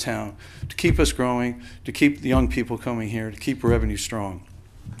downtown to keep us growing, to keep the young people coming here, to keep revenue strong.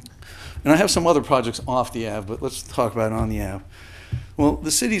 And I have some other projects off the Ave, but let's talk about it on the Ave. Well,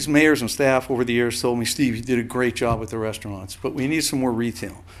 the city's mayors and staff over the years told me, Steve, you did a great job with the restaurants, but we need some more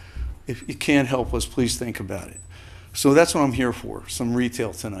retail. If you can't help us, please think about it. So that's what I'm here for, some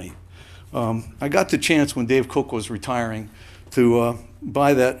retail tonight. I got the chance when Dave Cook was retiring to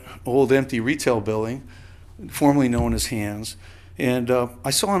buy that old empty retail building, formerly known as Hands, and I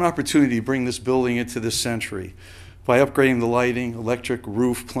saw an opportunity to bring this building into this century by upgrading the lighting, electric,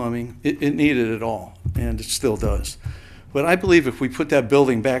 roof, plumbing. It needed it all, and it still does. But I believe if we put that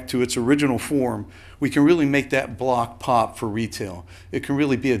building back to its original form, we can really make that block pop for retail. It can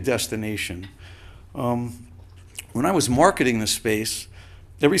really be a destination. When I was marketing the space,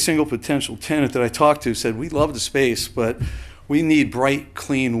 every single potential tenant that I talked to said, we love the space, but we need bright,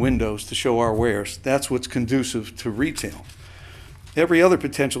 clean windows to show our wares. That's what's conducive to retail. Every other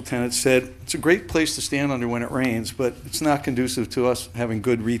potential tenant said, it's a great place to stand under when it rains, but it's not conducive to us having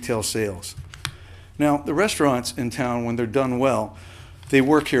good retail sales. Now, the restaurants in town, when they're done well, they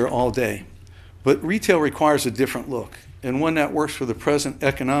work here all day. But retail requires a different look, and one that works for the present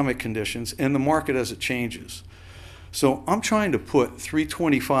economic conditions and the market as it changes. So I'm trying to put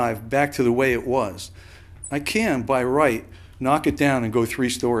 325 back to the way it was. I can, by right, knock it down and go 3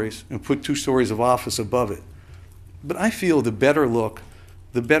 stories and put 2 stories of office above it. But I feel the better look,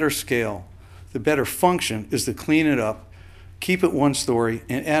 the better scale, the better function is to clean it up, keep it 1 story,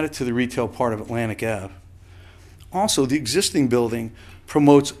 and add it to the retail part of Atlantic Ave. Also, the existing building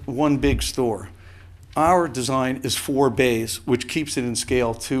promotes 1 big store. Our design is 4 bays, which keeps it in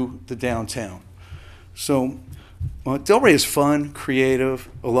scale to the downtown. So Delray is fun, creative,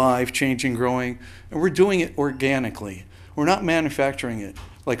 alive, changing, growing, and we're doing it organically. We're not manufacturing it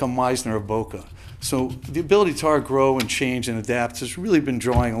like a Meisner of Boca. So the ability to grow and change and adapt has really been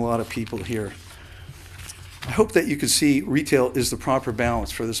drawing a lot of people here. I hope that you can see retail is the proper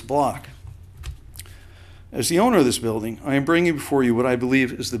balance for this block. As the owner of this building, I am bringing before you what I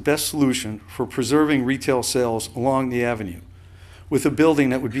believe is the best solution for preserving retail sales along the avenue, with a building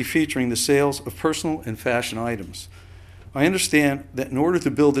that would be featuring the sales of personal and fashion items. I understand that in order to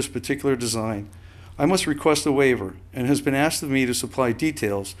build this particular design, I must request a waiver, and has been asked of me to supply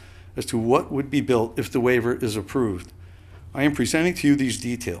details as to what would be built if the waiver is approved. I am presenting to you these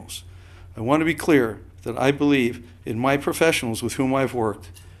details. I want to be clear that I believe in my professionals with whom I've worked,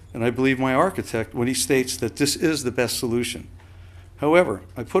 and I believe my architect when he states that this is the best solution. However,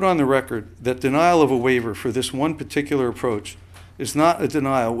 I put on the record that denial of a waiver for this one particular approach is not a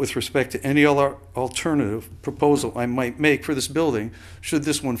denial with respect to any other alternative proposal I might make for this building should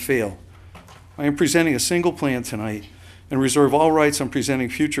this one fail. I am presenting a single plan tonight and reserve all rights on presenting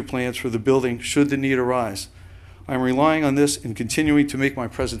future plans for the building should the need arise. I am relying on this in continuing to make my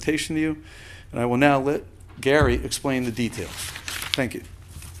presentation to you, and I will now let Gary explain the details. Thank you.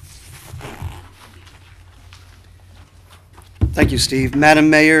 Thank you, Steve. Madam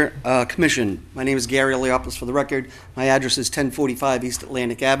Mayor, Commission, my name is Gary Eliopoulos for the record. My address is 1045 East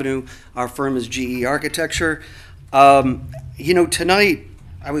Atlantic Avenue. Our firm is GE Architecture. You know, tonight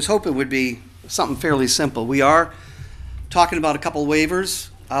I was hoping it would be something fairly simple. We are talking about a couple waivers.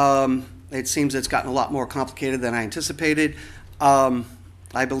 It seems it's gotten a lot more complicated than I anticipated.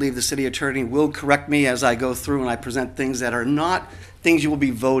 I believe the city attorney will correct me as I go through and I present things that are not things you will be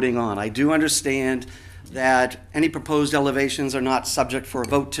voting on. I do understand that any proposed elevations are not subject for a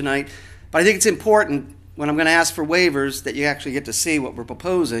vote tonight, but I think it's important when I'm going to ask for waivers that you actually get to see what we're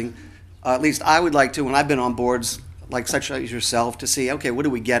proposing. At least I would like to, when I've been on boards like such as yourself, to see, okay, what are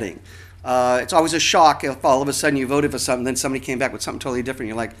we getting? It's always a shock if all of a sudden you voted for something, then somebody came back with something totally different.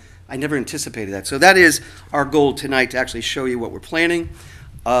 You're like, I never anticipated that. So that is our goal tonight, to actually show you what we're planning.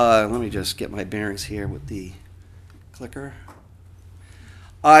 Let me just get my bearings here with the clicker.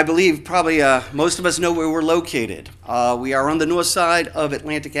 I believe probably most of us know where we're located. We are on the north side of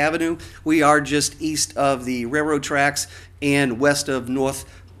Atlantic Avenue. We are just east of the railroad tracks and west of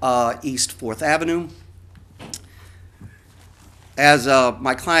East 4th Avenue. As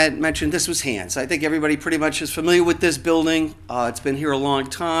my client mentioned, this was Hans. I think everybody pretty much is familiar with this building. It's been here a long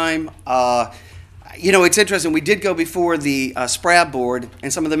time. You know, it's interesting. We did go before the SPRAB board,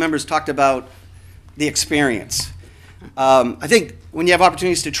 and some of the members talked about the experience. I think when you have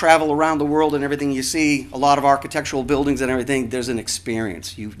opportunities to travel around the world and everything, you see a lot of architectural buildings and everything, there's an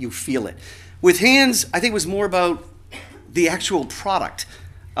experience. You feel it. With Hans, I think it was more about the actual product.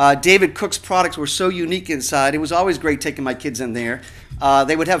 David Cook's products were so unique inside. It was always great taking my kids in there.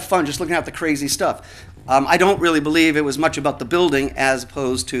 They would have fun just looking at the crazy stuff. I don't really believe it was much about the building as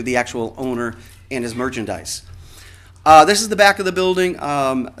opposed to the actual owner and his merchandise. This is the back of the building.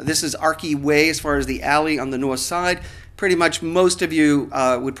 This is Archie Way as far as the alley on the north side. Pretty much most of you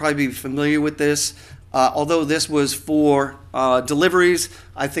would probably be familiar with this. Although this was for deliveries,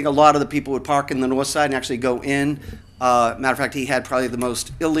 I think a lot of the people would park in the north side and actually go in. Matter of fact, he had probably the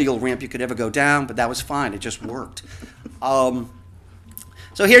most illegal ramp you could ever go down, but that was fine. It just worked. So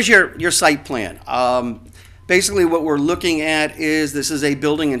here's your site plan. Basically what we're looking at is this is a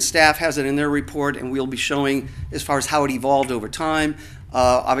building, and staff has it in their report, and we'll be showing as far as how it evolved over time.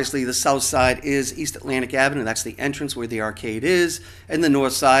 Obviously the south side is East Atlantic Avenue. That's the entrance where the arcade is, and the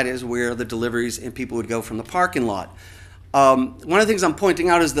north side is where the deliveries and people would go from the parking lot. One of the things I'm pointing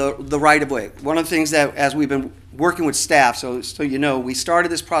out is the right-of-way. One of the things that, as we've been working with staff, so you know, we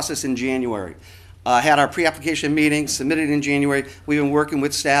started this process in January. Had our pre-application meeting, submitted in January. We've been working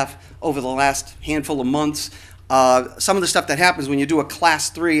with staff over the last handful of months. Some of the stuff that happens when you do a Class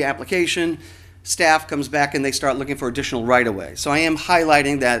 3 application, staff comes back and they start looking for additional right-of-way. So I am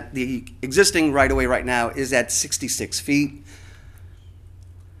highlighting that the existing right-of-way right now is at 66 feet.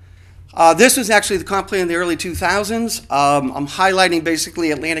 This was actually the comp plan in the early 2000s. I'm highlighting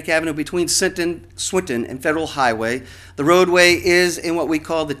basically Atlantic Avenue between Swinton and Federal Highway. The roadway is in what we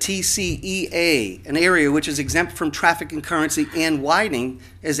call the TCEA, an area which is exempt from traffic and currency, and widening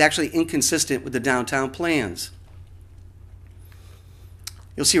is actually inconsistent with the downtown plans.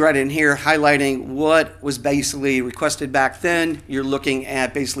 You'll see right in here highlighting what was basically requested back then. You're looking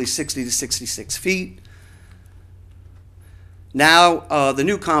at basically 60 to 66 feet. Now, the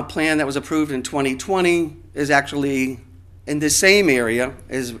new comp plan that was approved in 2020 is actually in the same area,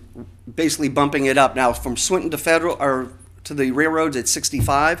 is basically bumping it up. Now, from Swinton to Federal, or to the railroads, it's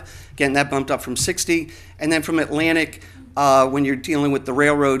 65. Again, that bumped up from 60. And then from Atlantic, when you're dealing with the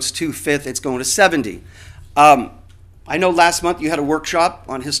railroads to 5th, it's going to 70. I know last month you had a workshop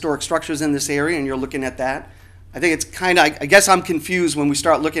on historic structures in this area, and you're looking at that. I think it's kind of, I guess I'm confused when we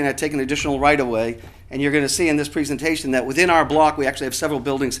start looking at taking additional right-of-way, and you're going to see in this presentation that within our block we actually have several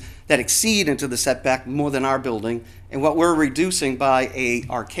buildings that exceed into the setback more than our building, and what we're reducing by a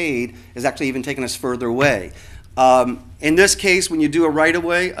arcade is actually even taking us further away. In this case, when you do a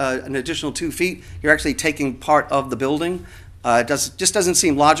right-of-way, an additional 2 feet, you're actually taking part of the building. It just doesn't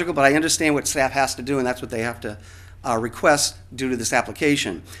seem logical, but I understand what staff has to do, and that's what they have to request due to this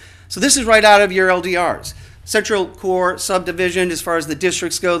application. So this is right out of your LDRs. Central Core subdivision, as far as the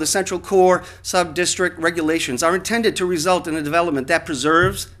districts go, the Central Core sub-district regulations are intended to result in a development that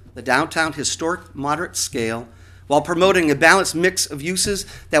preserves the downtown historic moderate scale while promoting a balanced mix of uses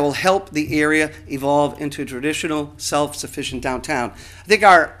that will help the area evolve into a traditional self-sufficient downtown. I think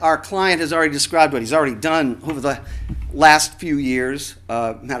our client has already described what he's already done over the last few years,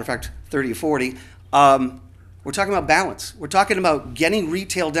 matter of fact, 30 or 40. We're talking about balance. We're talking about getting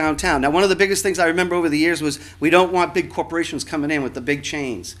retail downtown. Now, one of the biggest things I remember over the years was we don't want big corporations coming in with the big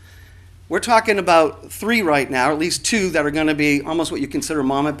chains. We're talking about 3 right now, or at least 2 that are going to be almost what you consider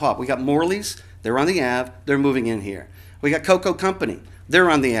mom and pop. We got Morley's, they're on the Ave, they're moving in here. We got Cocoa Company, they're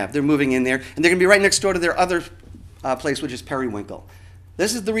on the Ave, they're moving in there, and they're going to be right next door to their other place, which is Periwinkle.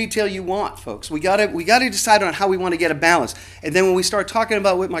 This is the retail you want, folks. We gotta decide on how we want to get a balance. And then when we start talking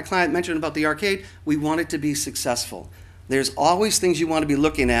about what my client mentioned about the arcade, we want it to be successful. There's always things you want to be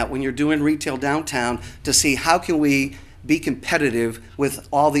looking at when you're doing retail downtown to see how can we be competitive with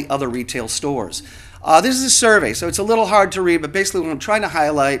all the other retail stores. This is a survey, so it's a little hard to read, but basically what I'm trying to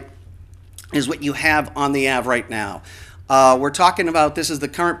highlight is what you have on the Ave right now. We're talking about, this is the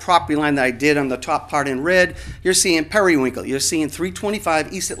current property line that I did on the top part in red. You're seeing Periwinkle. You're seeing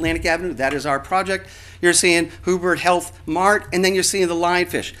 325 East Atlantic Avenue. That is our project. You're seeing Hubert Health Mart, and then you're seeing the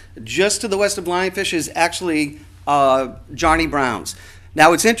Lionfish. Just to the west of Lionfish is actually Johnny Brown's.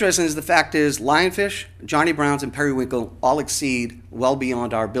 Now, what's interesting is the fact is Lionfish, Johnny Brown's, and Periwinkle all exceed well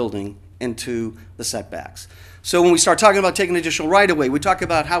beyond our building into the setbacks. So when we start talking about taking additional right-of-way, we talk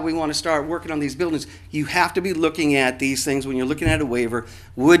about how we want to start working on these buildings. You have to be looking at these things when you're looking at a waiver.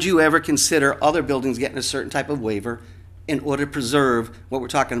 Would you ever consider other buildings getting a certain type of waiver in order to preserve what we're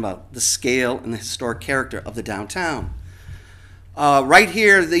talking about, the scale and the historic character of the downtown? Right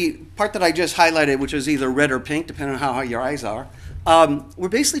here, the part that I just highlighted, which is either red or pink, depending on how high your eyes are, we're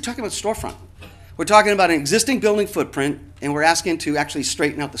basically talking about storefront. We're talking about an existing building footprint, and we're asking to actually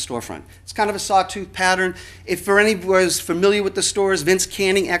straighten out the storefront. It's kind of a sawtooth pattern. If for any was familiar with the stores, Vince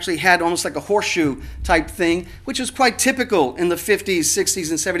Canning actually had almost like a horseshoe type thing, which was quite typical in the 50s, 60s,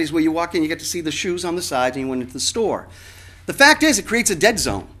 and 70s, where you walk in, you get to see the shoes on the sides, and you went into the store. The fact is, it creates a dead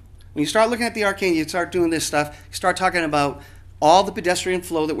zone. When you start looking at the arcade, you start doing this stuff, you start talking about all the pedestrian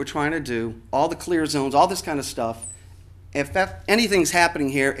flow that we're trying to do, all the clear zones, all this kind of stuff. If anything's happening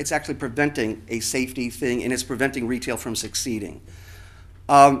here, it's actually preventing a safety thing, and it's preventing retail from succeeding.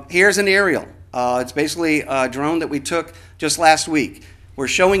 Here's an aerial. It's basically a drone that we took just last week. We're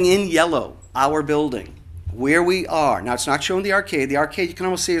showing in yellow our building, where we are. Now, it's not showing the arcade. The arcade you can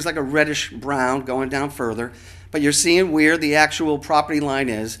almost see is like a reddish brown going down further, but you're seeing where the actual property line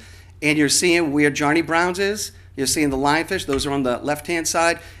is, and you're seeing where Johnny Brown's is. You're seeing the Lionfish, those are on the left-hand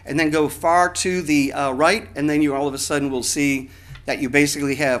side, and then go far to the right, and then you all of a sudden will see that you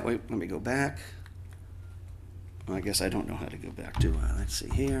basically have, wait, let me go back. Well, I guess I don't know how to go back to, let's see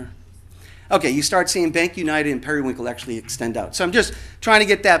here. Okay, you start seeing Bank United and Periwinkle actually extend out. So I'm just trying to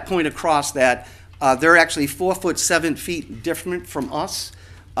get that point across that they're actually 4 foot 7 feet different from us.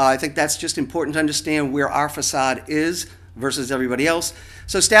 I think that's just important to understand where our facade is versus everybody else.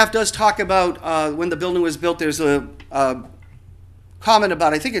 So staff does talk about when the building was built, there's a comment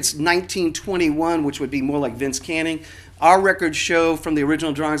about, I think it's 1921, which would be more like Vince Canning. Our records show from the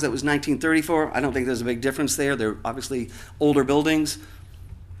original drawings that was 1934. I don't think there's a big difference there. They're obviously older buildings.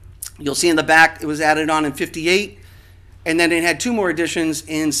 You'll see in the back, it was added on in 58, and then it had 2 more additions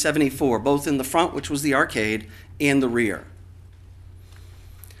in 74, both in the front, which was the arcade, and the rear.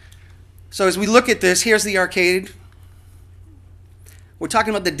 So as we look at this, here's the arcade. We're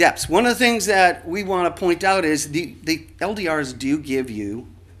talking about the depths. One of the things that we want to point out is the LDRs do give you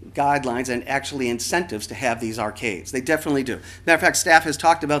guidelines and actually incentives to have these arcades. They definitely do. Matter of fact, staff has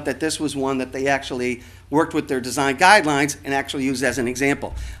talked about that this was one that they actually worked with their design guidelines and actually used as an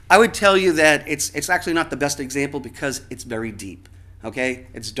example. I would tell you that it's actually not the best example because it's very deep, okay?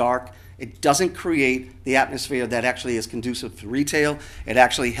 It's dark. It doesn't create the atmosphere that actually is conducive to retail. It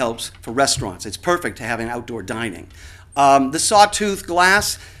actually helps for restaurants. It's perfect to having outdoor dining. The sawtooth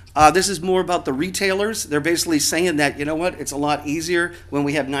glass, this is more about the retailers. They're basically saying that, you know what, it's a lot easier when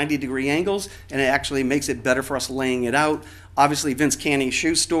we have 90-degree angles, and it actually makes it better for us laying it out. Obviously, Vince Canning's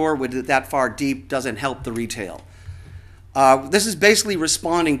shoe store, with it that far deep, doesn't help the retail. This is basically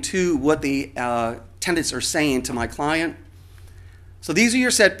responding to what the tenants are saying to my client. So these are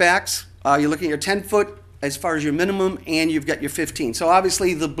your setbacks. You're looking at your 10-foot as far as your minimum, and you've got your 15. So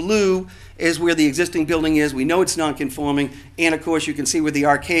obviously the blue is where the existing building is. We know it's non-conforming, and of course you can see where the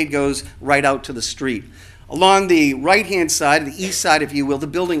arcade goes right out to the street. Along the right-hand side, the east side, if you will, the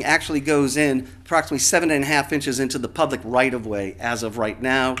building actually goes in approximately 7.5 inches into the public right-of-way as of right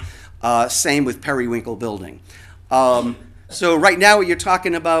now. Same with Periwinkle building. So right now what you're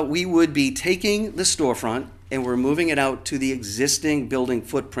talking about, we would be taking the storefront and we're moving it out to the existing building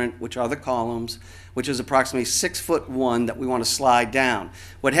footprint, which are the columns, which is approximately 6'1" that we want to slide down.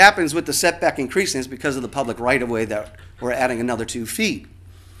 What happens with the setback increasing is because of the public right-of-way that we're adding another 2 feet.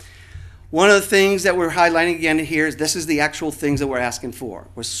 One of the things that we're highlighting again here is this is the actual things that we're asking for.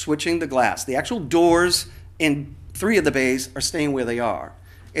 We're switching the glass. The actual doors in 3 of the bays are staying where they are.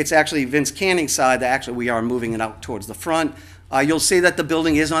 It's actually Vince Canning's side that actually we are moving it out towards the front. You'll see that the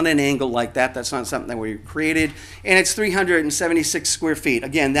building is on an angle like that. That's not something that we created. And it's 376 square feet.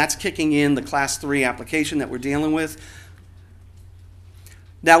 Again, that's kicking in the Class 3 application that we're dealing with.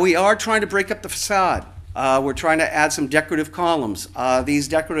 Now, we are trying to break up the facade. We're trying to add some decorative columns. These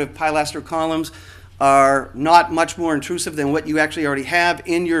decorative pilaster columns, are not much more intrusive than what you actually already have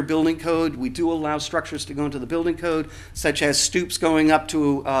in your building code. We do allow structures to go into the building code, such as stoops going up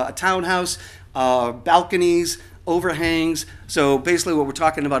to a townhouse, balconies, overhangs. So basically what we're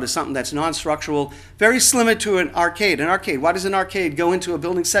talking about is something that's non-structural, very similar to an arcade. An arcade, why does an arcade go into a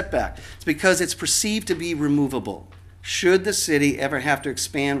building setback? It's because it's perceived to be removable. Should the city ever have to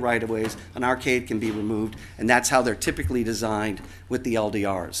expand right-of-ways, an arcade can be removed, and that's how they're typically designed with the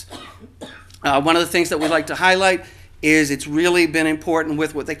LDRs. One of the things that we like to highlight is it's really been important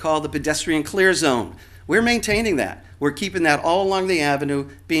with what they call the pedestrian clear zone. We're maintaining that. We're keeping that all along the avenue,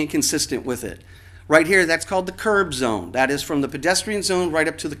 being consistent with it. Right here, that's called the curb zone. That is from the pedestrian zone right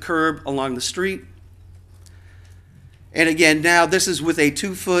up to the curb along the street. And again, now this is with a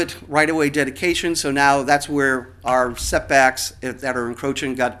 2-foot right-of-way dedication, so now that's where our setbacks that are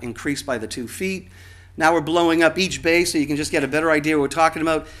encroaching got increased by the 2 feet. Now we're blowing up each bay so you can just get a better idea what we're talking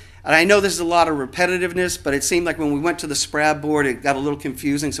about. And I know this is a lot of repetitiveness, but it seemed like when we went to the SPRAB board, it got a little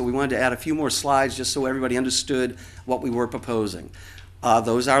confusing, so we wanted to add a few more slides just so everybody understood what we were proposing.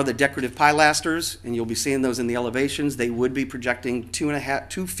 Those are the decorative pilasters, and you'll be seeing those in the elevations. They would be projecting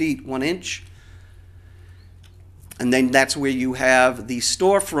 2 feet 1 inch. And then that's where you have the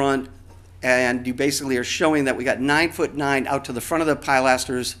storefront, and you basically are showing that we got 9'9" out to the front of the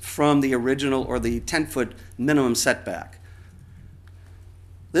pilasters from the original or the 10-foot minimum setback.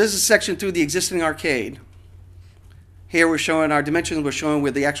 This is a section through the existing arcade. Here we're showing our dimensions. We're showing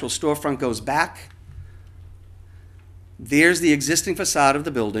where the actual storefront goes back. There's the existing facade of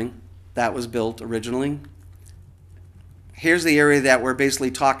the building that was built originally. Here's the area that we're basically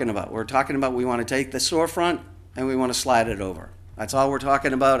talking about. We're talking about we want to take the storefront and we want to slide it over. That's all we're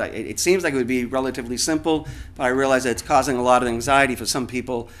talking about. It seems like it would be relatively simple, but I realize that it's causing a lot of anxiety for some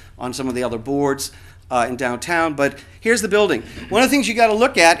people on some of the other boards in downtown. But here's the building. One of the things you got to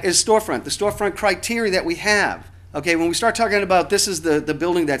look at is storefront, the storefront criteria that we have. Okay, when we start talking about this is the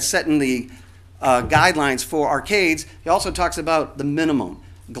building that's setting the guidelines for arcades, he also talks about the minimum.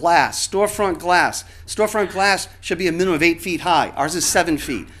 Glass, storefront glass. Storefront glass should be a minimum of 8 feet high. Ours is 7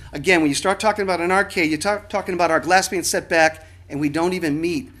 feet. Again, when you start talking about an arcade, you're talking about our glass being set back, and we don't even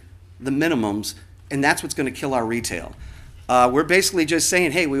meet the minimums, and that's what's going to kill our retail. We're basically just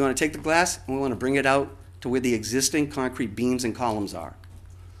saying, hey, we want to take the glass, and we want to bring it out to where the existing concrete beams and columns are.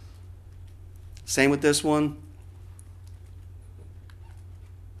 Same with this one.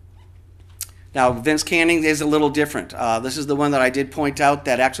 Now, Vince Canning is a little different. This is the one that I did point out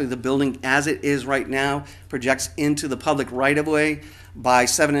that actually the building as it is right now projects into the public right-of-way by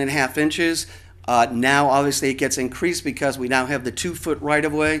 7.5 inches. Now, obviously, it gets increased because we now have the 2-foot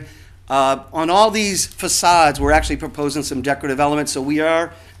right-of-way. On all these facades, we're actually proposing some decorative elements, so we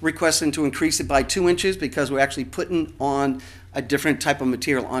are requesting to increase it by 2 inches because we're actually putting on a different type of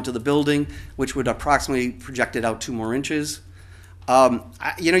material onto the building, which would approximately project it out 2 more inches.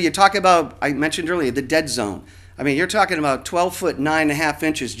 You know, you talk about, I mentioned earlier, the dead zone. I mean, you're talking about 12 foot 9.5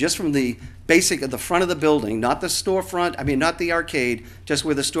 inches just from the basic of the front of the building, not the storefront, I mean, not the arcade, just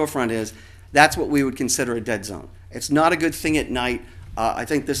where the storefront is. That's what we would consider a dead zone. It's not a good thing at night. I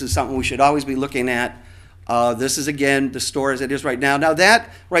think this is something we should always be looking at. This is, again, the store as it is right now. Now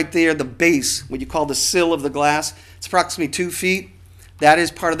that right there, the base, what you call the sill of the glass, it's approximately 2 feet. That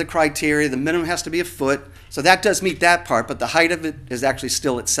is part of the criteria. The minimum has to be 1 foot. So that does meet that part, but the height of it is actually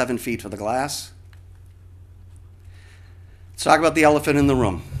still at 7 feet for the glass. Let's talk about the elephant in the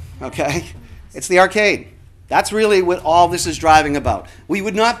room, okay? It's the arcade. That's really what all this is driving about. We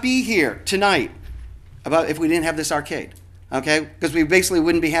would not be here tonight if we didn't have this arcade, okay? Because we basically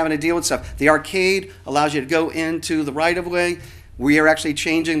wouldn't be having to deal with stuff. The arcade allows you to go into the right-of-way. We are actually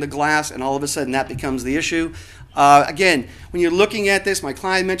changing the glass, and all of a sudden that becomes the issue. Again, when you're looking at this, my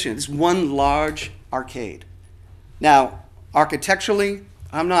client mentioned it's one large arcade. Now, architecturally,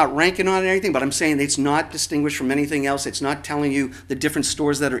 I'm not ranking on anything, but I'm saying it's not distinguished from anything else. It's not telling you the different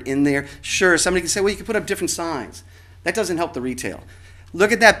stores that are in there. Sure, somebody can say, well, you can put up different signs. That doesn't help the retail.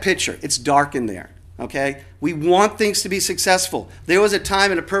 Look at that picture. It's dark in there, okay? We want things to be successful. There was a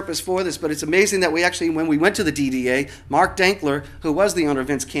time and a purpose for this, but it's amazing that we actually, when we went to the DDA, Mark Dankler, who was the owner of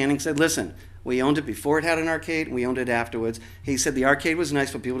Vince Canning, said, listen, we owned it before it had an arcade, and we owned it afterwards. He said the arcade was nice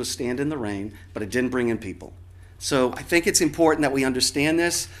for people to stand in the rain, but it didn't bring in people. So I think it's important that we understand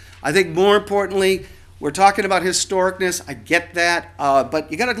this. I think more importantly, we're talking about historicness. I get that,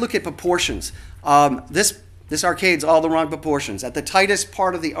 but you got to look at proportions. This arcade's all the wrong proportions. At the tightest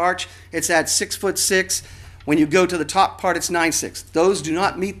part of the arch, it's at 6'6". When you go to the top part, it's 9'6". Those do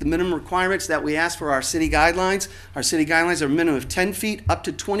not meet the minimum requirements that we ask for our city guidelines. Our city guidelines are a minimum of 10 feet up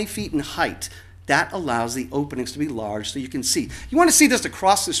to 20 feet in height. That allows the openings to be large so you can see. You want to see this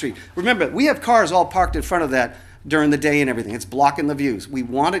across the street. Remember, we have cars all parked in front of that during the day and everything. It's blocking the views. We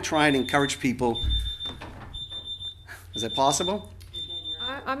want to try and encourage people. Is it possible?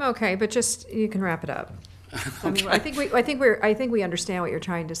 I'm okay, but just, you can wrap it up. I mean, I think we understand what you're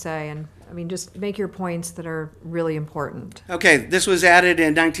trying to say, and, I mean, just make your points that are really important. Okay, this was added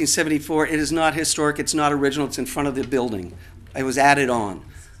in 1974. It is not historic, it's not original, it's in front of the building. It was added on.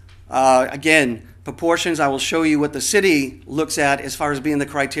 Again, proportions, I will show you what the city looks at as far as being the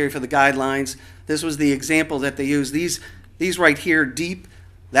criteria for the guidelines. This was the example that they used. These right here, deep,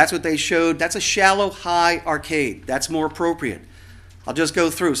 that's what they showed. That's a shallow, high arcade. That's more appropriate. I'll just go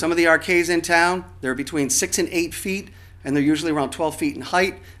through. Some of the arcades in town, they're between 6 and 8 feet, and they're usually around 12 feet in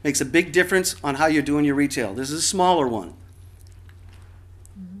height. Makes a big difference on how you're doing your retail. This is a smaller one.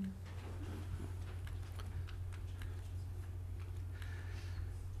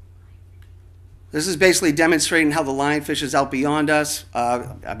 This is basically demonstrating how the line fishes out beyond us.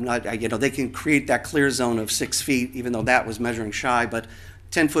 They can create that clear zone of 6 feet, even though that was measuring shy, but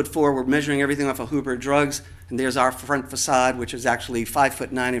 10'4", we're measuring everything off of Hubert Drugs, and there's our front facade, which is actually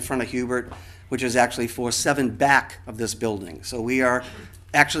 5'9" in front of Hubert, which is actually 4'7" back of this building. So we are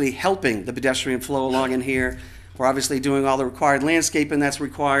actually helping the pedestrian flow along in here. We're obviously doing all the required landscaping that's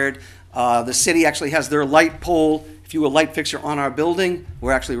required. The city actually has their light pole. If you a light fixture on our building,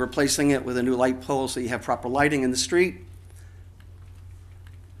 we're actually replacing it with a new light pole so you have proper lighting in the street.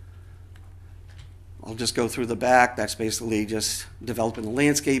 I'll just go through the back. That's basically just developing the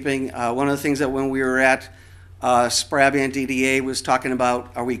landscaping. One of the things that when we were at SPRAB and DDA was talking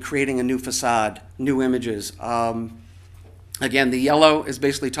about, are we creating a new facade, new images? Again, the yellow is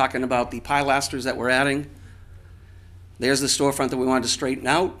basically talking about the pilasters that we're adding. There's the storefront that we wanted to straighten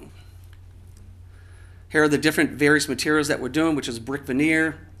out. Here are the different various materials that we're doing, which is brick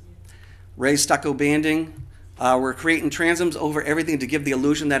veneer, raised stucco banding. We're creating transoms over everything to give the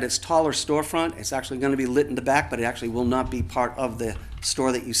illusion that it's taller storefront. It's actually going to be lit in the back, but it actually will not be part of the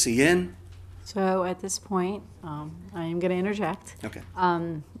store that you see in. So at this point, I am going to interject. Okay.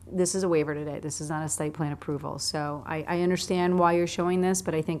 This is a waiver today. This is not a site plan approval. So I understand why you're showing this,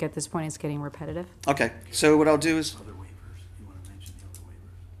 but I think at this point it's getting repetitive. Okay. So what I'll do is,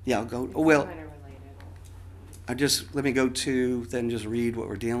 yeah, I'll go. Oh, well, let me go to then just read what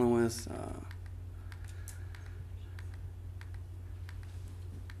we're dealing with.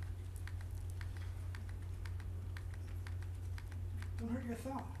 Don't hurt your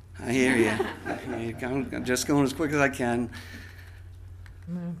thumb. I hear you. I'm just going as quick as I can.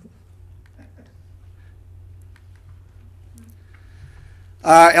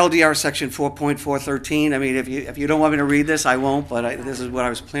 LDR section 4.413. I mean, if you don't want me to read this, I won't. But this is what I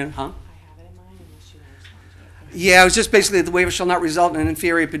was planning. Huh? Yeah, it was just basically the waiver shall not result in an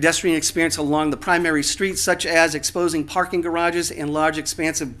inferior pedestrian experience along the primary streets, such as exposing parking garages and large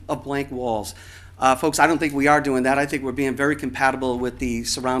expanse of blank walls. Folks, I don't think we are doing that. I think we're being very compatible with the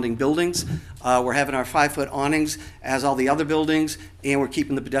surrounding buildings. We're having our 5-foot awnings as all the other buildings, and we're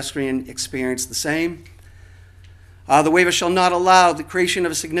keeping the pedestrian experience the same. The waiver shall not allow the creation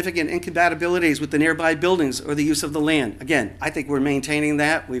of significant incompatibilities with the nearby buildings or the use of the land. Again, I think we're maintaining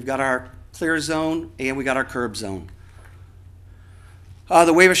that. We've got our clear zone and we got our curb zone.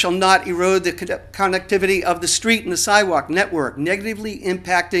 The waiver shall not erode the connectivity of the street and the sidewalk network, negatively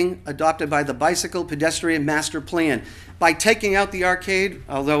impacting adopted by the bicycle pedestrian master plan. By taking out the arcade,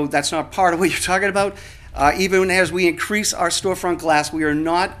 although that's not part of what you're talking about, even as we increase our storefront glass, we are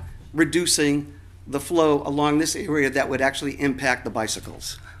not reducing the flow along this area that would actually impact the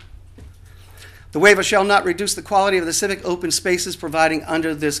bicycles. The waiver shall not reduce the quality of the civic open spaces providing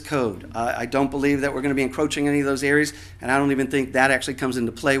under this code. I don't believe that we're going to be encroaching any of those areas, and I don't even think that actually comes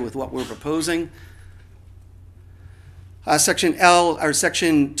into play with what we're proposing. Section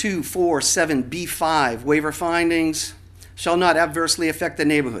 247B5, waiver findings, shall not adversely affect the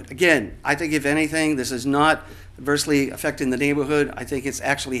neighborhood. Again, I think if anything, this is not adversely affecting the neighborhood. I think it's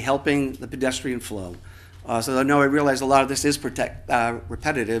actually helping the pedestrian flow. So I know I realize a lot of this is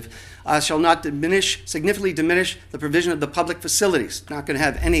repetitive. Shall not significantly diminish the provision of the public facilities. Not going to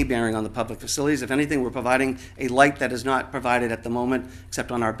have any bearing on the public facilities. If anything, we're providing a light that is not provided at the moment,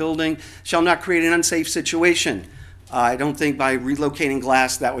 except on our building. Shall not create an unsafe situation. I don't think by relocating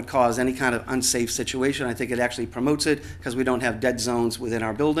glass that would cause any kind of unsafe situation. I think it actually promotes it because we don't have dead zones within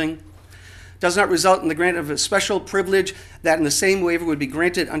our building. Does not result in the grant of a special privilege that in the same waiver would be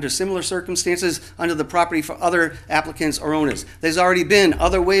granted under similar circumstances under the property for other applicants or owners. There's already been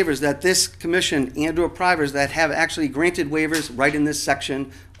other waivers that this commission and or private that have actually granted waivers right in this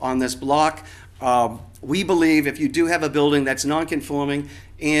section on this block. We believe if you do have a building that's non-conforming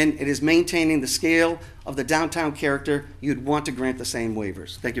and it is maintaining the scale of the downtown character, you'd want to grant the same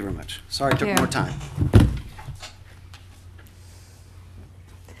waivers. Thank you very much. Sorry I took Yeah. more time.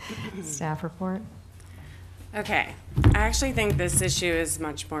 Staff report? Okay, I actually think this issue is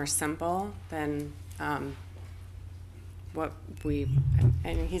much more simple than what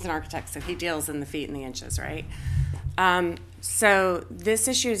and he's an architect, so he deals in the feet and the inches, right? So this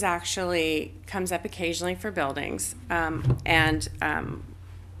issue is actually comes up occasionally for buildings, and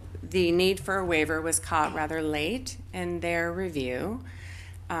the need for a waiver was caught rather late in their review,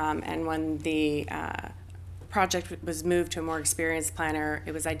 and when the project was moved to a more experienced planner,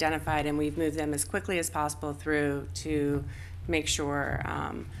 it was identified, and we've moved them as quickly as possible through to make sure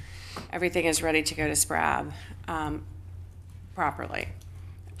everything is ready to go to SPRAB properly.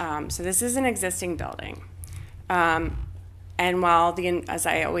 So this is an existing building. And while as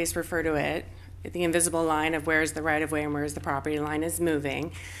I always refer to it, the invisible line of where's the right of way and where's the property line is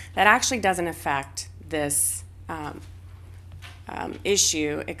moving, that actually doesn't affect this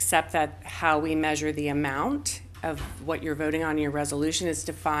issue, except that how we measure the amount of what you're voting on in your resolution is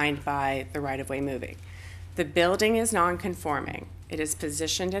defined by the right of way moving. The building is non-conforming. It is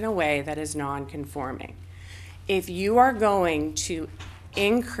positioned in a way that is non-conforming. If you are going to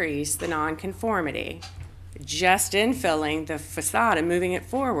increase the non-conformity, just infilling the facade and moving it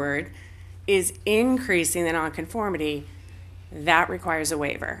forward is increasing the nonconformity, that requires a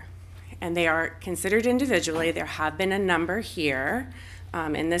waiver. And they are considered individually. There have been a number here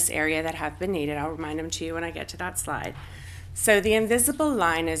in this area that have been needed. I'll remind them to you when I get to that slide. So the invisible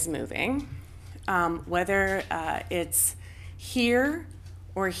line is moving. Whether it's here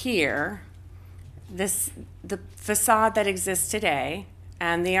or here, the facade that exists today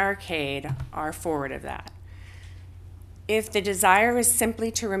and the arcade are forward of that. If the desire is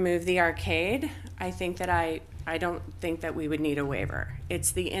simply to remove the arcade, I think that I don't think that we would need a waiver.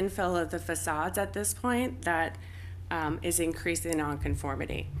 It's the infill of the facades at this point that is increasing the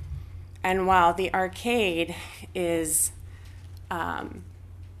nonconformity. And while the arcade is, I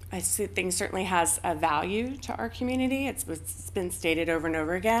think certainly has a value to our community, it's been stated over and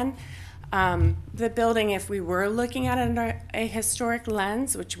over again. The building, if we were looking at it under a historic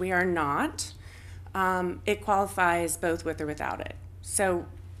lens, which we are not, it qualifies both with or without it. So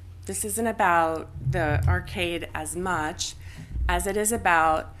this isn't about the arcade as much as it is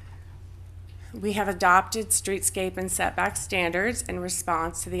about we have adopted streetscape and setback standards in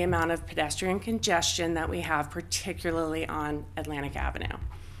response to the amount of pedestrian congestion that we have, particularly on Atlantic Avenue.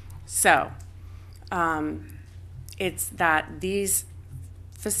 So it's that these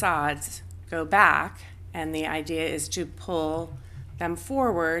facades go back, and the idea is to pull them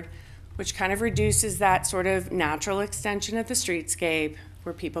forward, which kind of reduces that sort of natural extension of the streetscape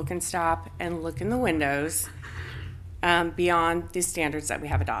where people can stop and look in the windows beyond the standards that we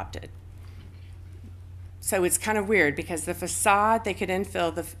have adopted. So it's kind of weird because the facade, they could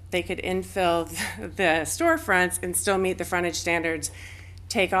infill the storefronts and still meet the frontage standards.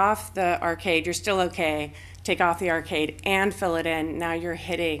 Take off the arcade, you're still okay. Take off the arcade and fill it in. Now you're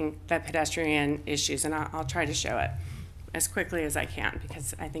hitting the pedestrian issues, and I'll try to show it as quickly as I can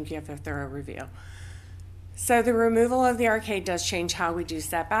because I think you have a thorough review. So the removal of the arcade does change how we do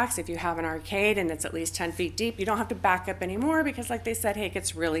setbacks. If you have an arcade and it's at least 10 feet deep, you don't have to back up anymore because, like they said, hey, it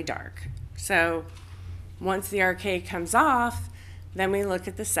gets really dark. So once the arcade comes off, then we look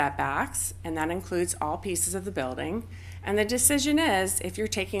at the setbacks, and that includes all pieces of the building. And the decision is, if you're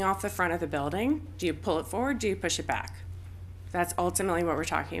taking off the front of the building, do you pull it forward, do you push it back? That's ultimately what we're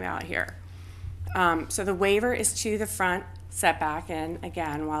talking about here. So the waiver is to the front setback, and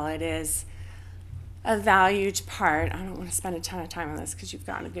again, while it is a valued part, I don't want to spend a ton of time on this because you've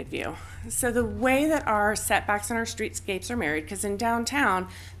gotten a good view. So the way that our setbacks and our streetscapes are married, because in downtown,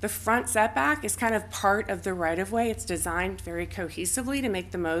 the front setback is kind of part of the right-of-way. It's designed very cohesively to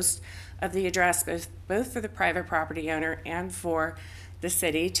make the most of the address, both for the private property owner and for the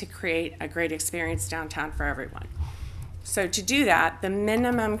city, to create a great experience downtown for everyone. So to do that, the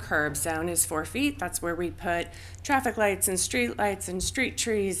minimum curb zone is 4 feet. That's where we put traffic lights and street lights and street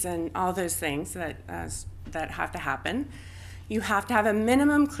trees and all those things that have to happen. You have to have a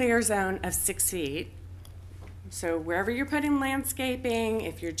minimum clear zone of 6 feet. So wherever you're putting landscaping,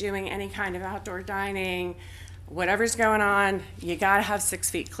 if you're doing any kind of outdoor dining, whatever's going on, you gotta have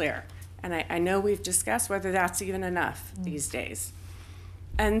 6 feet clear. And I know we've discussed whether that's even enough these days.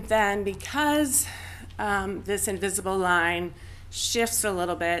 And then because this invisible line shifts a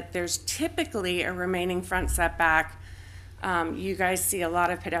little bit, there's typically a remaining front setback. You guys see a lot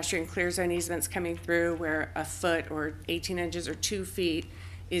of pedestrian clear zone easements coming through where a foot or 18 inches or 2 feet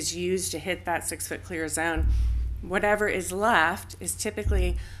is used to hit that 6 foot clear zone. whatever is left is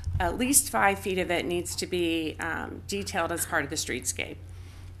typically at least 5 feet of it needs to be detailed as part of the streetscape.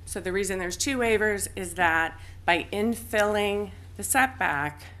 So the reason there's 2 waivers is that by infilling the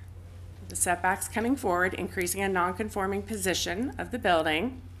setback's coming forward, increasing a non-conforming position of the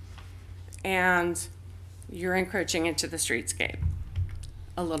building, and you're encroaching into the streetscape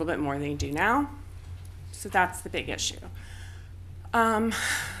a little bit more than you do now. So that's the big issue. And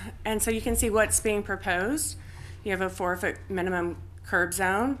so you can see what's being proposed. You have a 4-foot minimum curb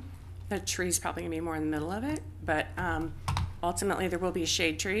zone. The tree's probably gonna be more in the middle of it, but ultimately there will be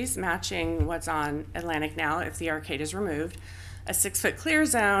shade trees matching what's on Atlantic now if the arcade is removed. A 6-foot clear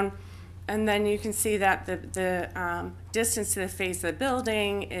zone, and then you can see that the distance to the face of the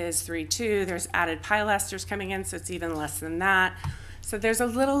building is 3.2. There's added pilasters coming in, so it's even less than that. So there's a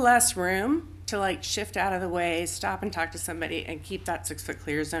little less room to like shift out of the way, stop and talk to somebody, and keep that 6-foot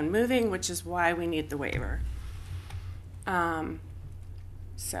clear zone moving, which is why we need the waiver.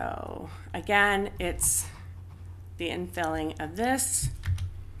 So again, it's the infilling of this,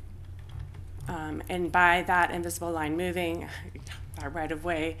 and by that invisible line moving, our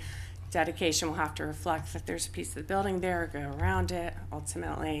right-of-way dedication will have to reflect that there's a piece of the building there, go around it,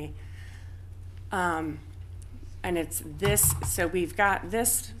 ultimately. And it's this, so we've got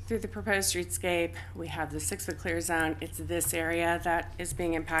this through the proposed streetscape, we have the 6-foot clear zone, it's this area that is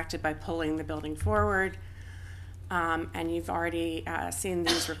being impacted by pulling the building forward. And you've already seen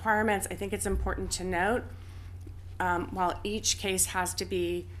these requirements. I think it's important to note, while each case has to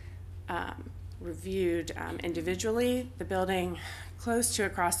be reviewed individually, the building close to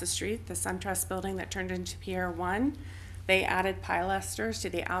across the street, the SunTrust building that turned into Pier 1, they added pilasters to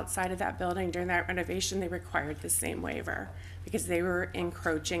the outside of that building during that renovation. They required the same waiver because they were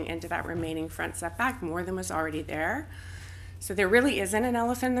encroaching into that remaining front setback more than was already there. So there really isn't an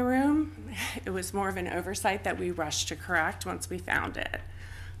elephant in the room. It was more of an oversight that we rushed to correct once we found it.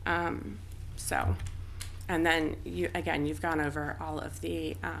 And then you've gone over all of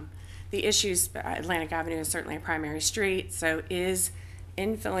the issues. Atlantic Avenue is certainly a primary street, so is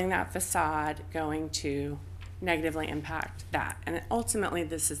infilling that facade going to negatively impact that? And ultimately,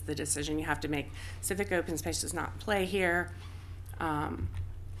 this is the decision you have to make. Civic open space does not play here, and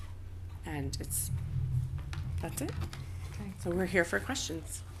that's it. Okay. So we're here for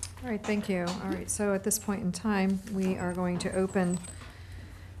questions. All right, thank you. All right, so at this point in time, we are going to open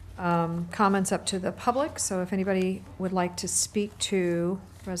comments up to the public. So if anybody would like to speak to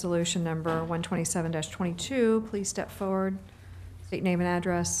resolution number 127-22, please step forward, state name and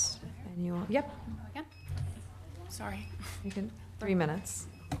address, and you will, yep. Sorry. You can, 3 minutes.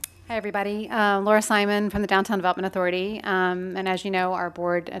 Hi, everybody. Laura Simon from the Downtown Development Authority. And as you know, our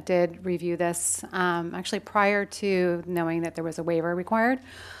board did review this actually prior to knowing that there was a waiver required.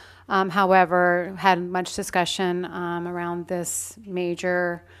 However, had much discussion around this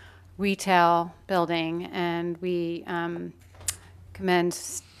major retail building, and we commend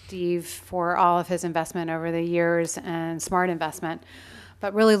Steve for all of his investment over the years and smart investment.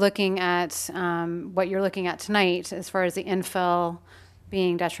 But really looking at what you're looking at tonight as far as the infill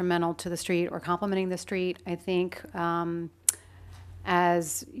being detrimental to the street or complementing the street, I think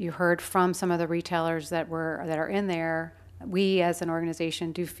as you heard from some of the retailers that are in there, we as an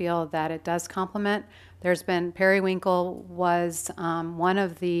organization do feel that it does complement. There's been, Periwinkle was one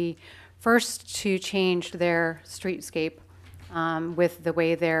of the first to change their streetscape with the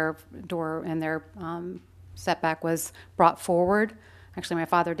way their door and their setback was brought forward. Actually, my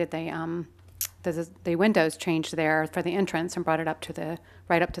father did the windows changed there for the entrance and brought it up to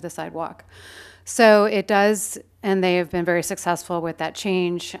right up to the sidewalk. So it does, and they have been very successful with that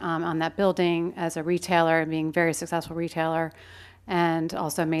change on that building as a retailer, being a very successful retailer, and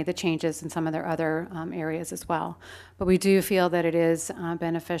also made the changes in some of their other areas as well. But we do feel that it is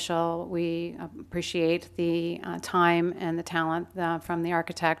beneficial. We appreciate the time and the talent from the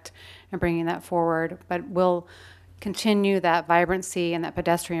architect in bringing that forward, but we'll continue that vibrancy and that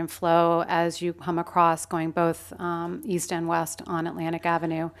pedestrian flow as you come across going both east and west on Atlantic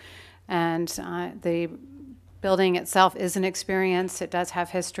Avenue. And the building itself is an experience. It does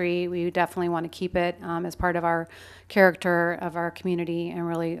have history. We definitely want to keep it as part of our character of our community, and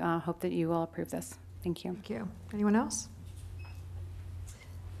really hope that you will approve this. Thank you. Thank you. Anyone else?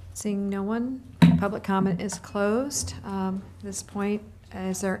 Seeing no one, public comment is closed. At this point,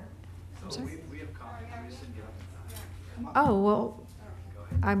 is there? I'm sorry? Oh, well,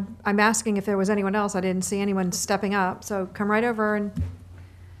 I'm asking if there was anyone else. I didn't see anyone stepping up, so come right over and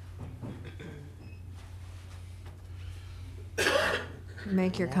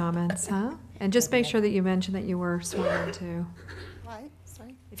make your comments, huh? And just make sure that you mention that you were sworn to. Hi,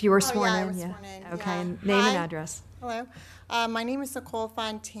 sorry. If you were Oh, sworn yeah, I in, was yeah. sworn in, Okay, yeah. and name and Hi. address. Hello. My name is Nicole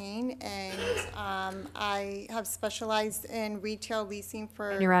Fontaine, and I have specialized in retail leasing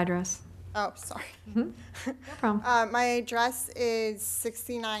for... And your address. Oh, sorry. No problem. My address is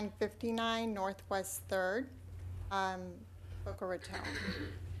 6959 Northwest 3rd, Boca Raton.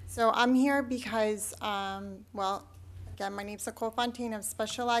 So I'm here because, well, again, my name's Nicole Fontaine. I've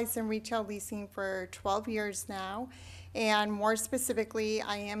specialized in retail leasing for 12 years now. And more specifically,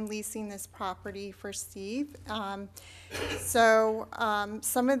 I am leasing this property for Steve. Some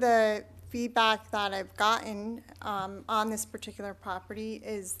of the feedback that I've gotten on this particular property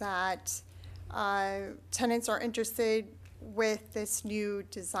is that tenants are interested with this new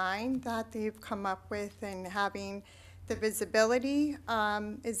design that they've come up with, and having the visibility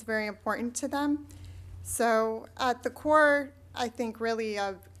is very important to them. So at the core, I think really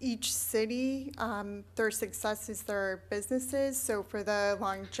of each city, their success is their businesses. So for the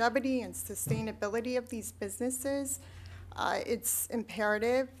longevity and sustainability of these businesses, it's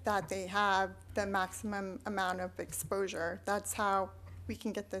imperative that they have the maximum amount of exposure. That's how we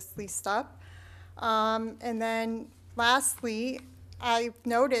can get this leased up. And then lastly, I've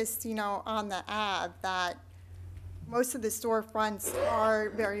noticed, on the ad that most of the storefronts are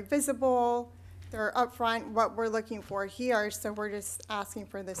very visible. They're upfront, what we're looking for here, so we're just asking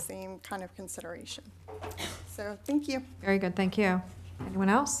for the same kind of consideration. So, thank you. Very good, thank you. Anyone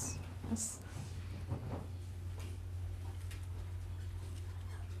else? Yes.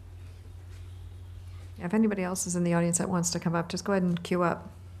 If anybody else is in the audience that wants to come up, just go ahead and queue up.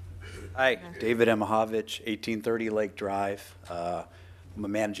 Hi, David Emahovich, 1830 Lake Drive. I'm a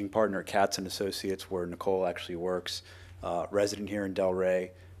managing partner at Katz & Associates, where Nicole actually works, resident here in Delray.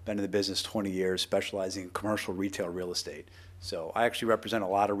 Been in the business 20 years, specializing in commercial retail real estate. So I actually represent a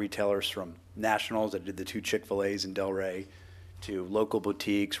lot of retailers, from nationals that did the 2 Chick-fil-A's in Delray to local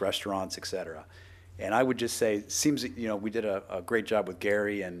boutiques, restaurants, et cetera. And I would just say, it seems that, we did a great job with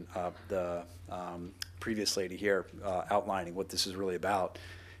Gary and the previous lady here outlining what this is really about.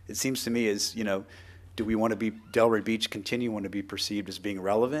 It seems to me is, do we want to be, Delray Beach want to be perceived as being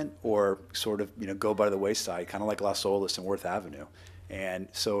relevant, or sort of, go by the wayside, kind of like Las Olas and Worth Avenue? And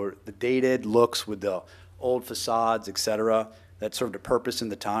so the dated looks with the old facades, et cetera, that served a purpose in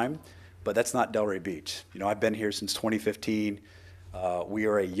the time, but that's not Delray Beach. I've been here since 2015. We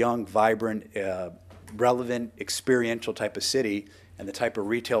are a young, vibrant, relevant, experiential type of city, and the type of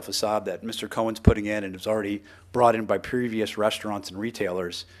retail facade that Mr. Cohen's putting in and is already brought in by previous restaurants and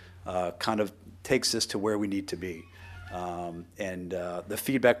retailers kind of takes us to where we need to be. The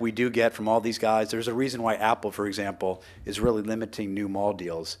feedback we do get from all these guys, there's a reason why Apple, for example, is really limiting new mall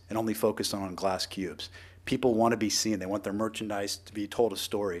deals and only focused on glass cubes. People want to be seen. They want their merchandise to be told a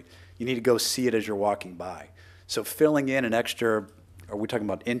story. You need to go see it as you're walking by. So filling in an extra, are we talking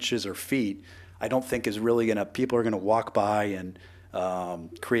about inches or feet, I don't think is really going to, people are going to walk by and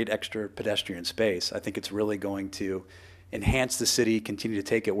create extra pedestrian space. I think it's really going to enhance the city, continue to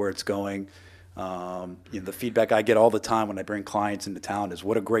take it where it's going. The feedback I get all the time when I bring clients into town is,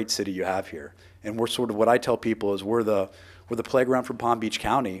 what a great city you have here. And we're sort of, what I tell people is, we're the playground for Palm Beach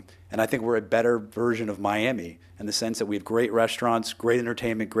County, and I think we're a better version of Miami in the sense that we have great restaurants, great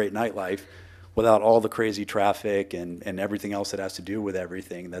entertainment, great nightlife, without all the crazy traffic and everything else that has to do with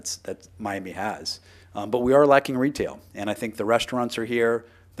everything that Miami has. But we are lacking retail, and I think the restaurants are here.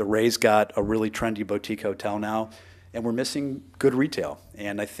 The Ray's got a really trendy boutique hotel now, and we're missing good retail.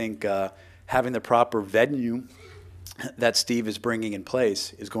 And I think having the proper venue that Steve is bringing in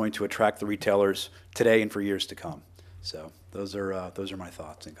place is going to attract the retailers today and for years to come. So those are my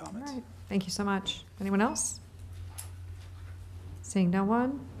thoughts and comments. All right. Thank you so much. Anyone else? Seeing no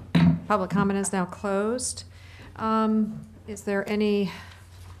one. Public comment is now closed. Is there any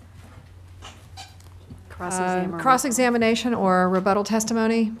cross-examination or rebuttal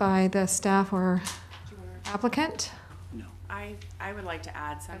testimony by the staff or applicant? I would like to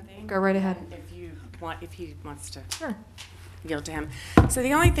add something. Go right ahead. If he wants to. Sure. Yield to him. So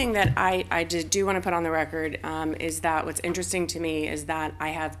the only thing that I do want to put on the record is that what's interesting to me is that I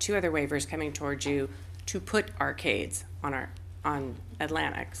have 2 other waivers coming towards you to put arcades on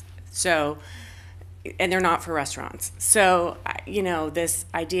Atlantic. So, and they're not for restaurants. So, this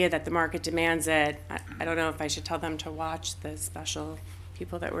idea that the market demands it, I don't know if I should tell them to watch the special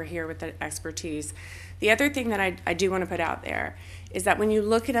people that were here with the expertise. The other thing that I do want to put out there is that when you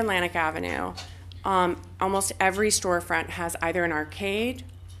look at Atlantic Avenue, almost every storefront has either an arcade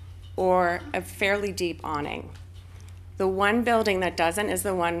or a fairly deep awning. The one building that doesn't is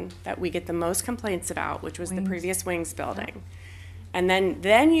the one that we get the most complaints about, which was the previous Wings building. And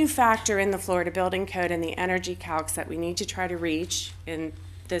then you factor in the Florida Building Code and the energy calcs that we need to try to reach in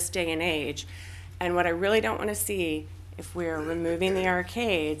this day and age. And what I really don't want to see if we're removing the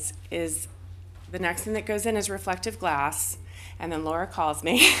arcades is the next thing that goes in is reflective glass. And then Laura calls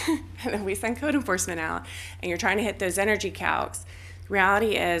me, and then we send code enforcement out, and you're trying to hit those energy calcs. The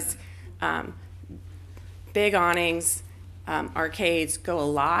reality is big awnings, arcades go a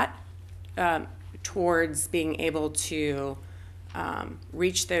lot towards being able to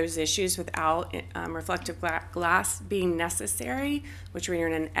reach those issues without reflective glass being necessary, which when you're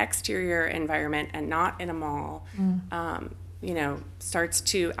in an exterior environment and not in a mall, you know, starts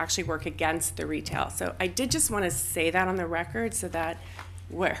to actually work against the retail. So I did just want to say that on the record so that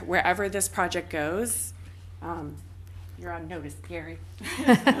wherever this project goes, you're on notice, Gary.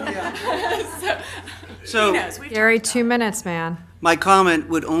 So, Gary, 2 minutes, man. my comment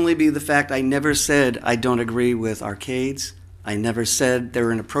would only be the fact I never said I don't agree with arcades. I never said they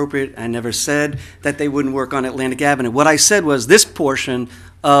were inappropriate. I never said that they wouldn't work on Atlantic Avenue. What I said was this portion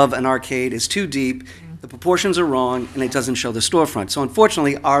of an arcade is too deep, the proportions are wrong, and it doesn't show the storefront. So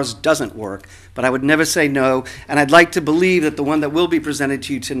unfortunately, ours doesn't work, but I would never say no, and I'd like to believe that the one that will be presented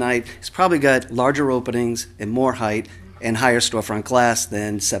to you tonight has probably got larger openings and more height and higher storefront glass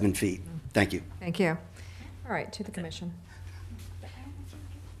than 7 feet. Thank you. Thank you. All right, to the commission.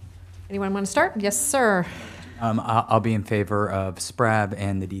 Anyone want to start? Yes, sir. I'll be in favor of SPRAB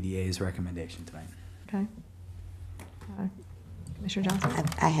and the DDA's recommendation tonight. Okay. Commissioner Johnson?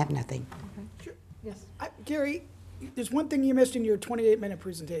 I have nothing. Yes. Gary, there's one thing you missed in your 28-minute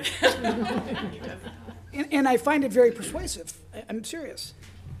presentation. and I find it very persuasive. I'm serious.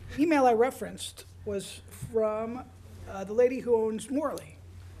 The email I referenced was from the lady who owns Morley,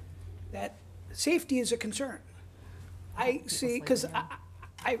 that safety is a concern. I see, because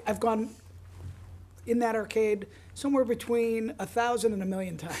I've gone in that arcade somewhere between 1,000 and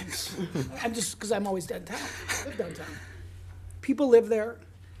 1,000,000 times. I'm just, because I'm always downtown. I live downtown. People live there.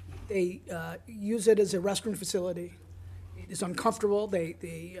 They use it as a restroom facility. It is uncomfortable.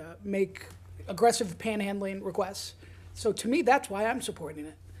 They make aggressive panhandling requests. So to me, that's why I'm supporting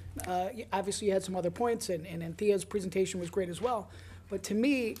it. Obviously, you had some other points, and Anthea's presentation was great as well. But to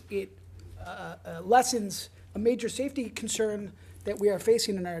me, it lessens a major safety concern that we are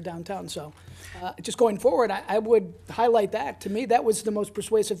facing in our downtown. So just going forward, I would highlight that. To me, that was the most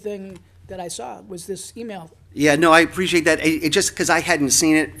persuasive thing that I saw, was this email. Yeah, no, I appreciate that. It just because I hadn't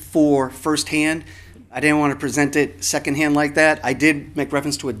seen it for firsthand, I didn't want to present it secondhand like that. I did make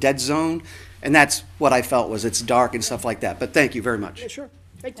reference to a dead zone, and that's what I felt was it's dark and stuff like that. But thank you very much. Yeah, sure.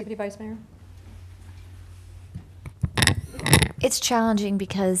 Thank you. Deputy Vice Mayor? It's challenging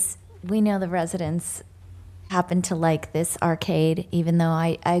because we know the residents happen to like this arcade, even though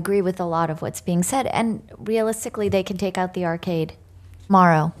I agree with a lot of what's being said. And realistically, they can take out the arcade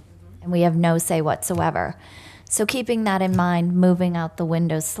tomorrow, and we have no say whatsoever. So keeping that in mind, moving out the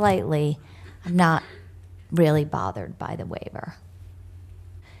window slightly, I'm not really bothered by the waiver.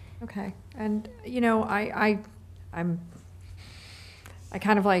 Okay, and you know, I kind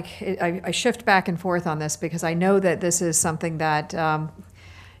of like, I shift back and forth on this because I know that this is something that,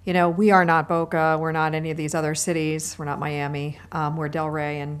 you know, we are not Boca, we're not any of these other cities, we're not Miami, we're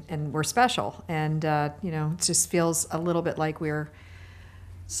Delray, and we're special. And, you know, it just feels a little bit like we're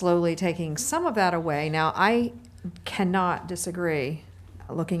slowly taking some of that away. Now, I cannot disagree.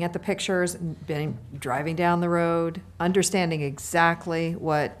 Looking at the pictures, driving down the road, understanding exactly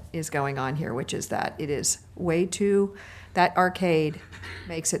what is going on here, which is that it is way too, that arcade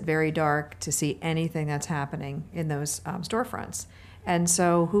makes it very dark to see anything that's happening in those storefronts. And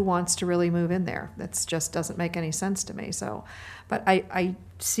so who wants to really move in there? That just doesn't make any sense to me. So, but I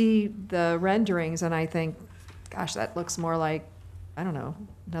see the renderings and I think, gosh, that looks more like, I don't know,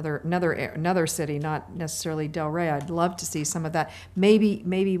 another city, not necessarily Delray. I'd love to see some of that.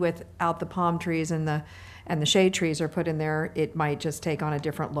 Maybe without the palm trees and the shade trees are put in there, it might just take on a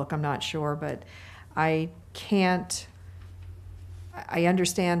different look. I'm not sure, but I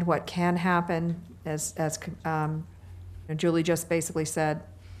understand what can happen, as Julie just basically said,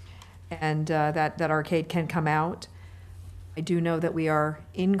 and that arcade can come out. I do know that we are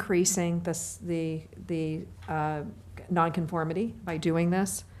increasing the nonconformity by doing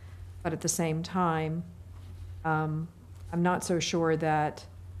this, but at the same time, I'm not so sure that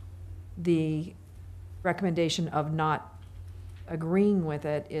the recommendation of not agreeing with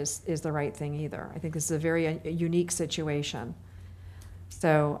it is the right thing either. I think this is a very unique situation.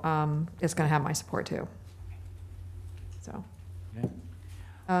 So it's going to have my support too. So,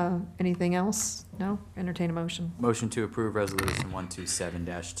 anything else? No? Entertain a motion. Motion to approve Resolution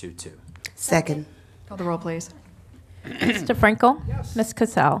 127-22. Second. Call the roll, please. Mr. Frankel? Yes. Ms.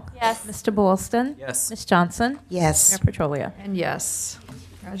 Cassell? Yes. Mr. Boylston? Yes. Ms. Johnson? Yes. Mayor Petrolia? And yes.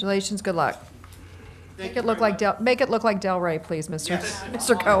 Congratulations, good luck. Make it look like Delray, please,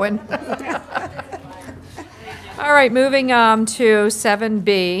 Mr. Cohen. All right, moving to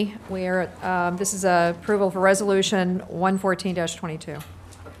 7B, this is approval for Resolution 114-22.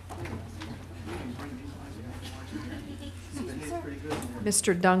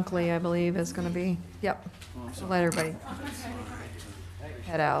 Mr. Dunkley, I believe, is going to be, yep. So let everybody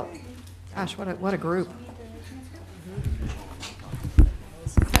head out. Gosh, what a group.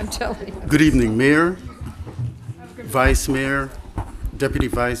 I'm telling you. Good evening, Mayor, Vice Mayor, Deputy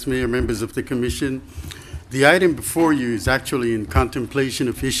Vice Mayor, members of the Commission. The item before you is actually in contemplation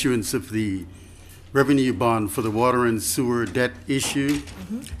of issuance of the revenue bond for the water and sewer debt issue.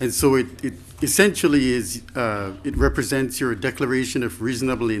 And so it essentially is, it represents your declaration of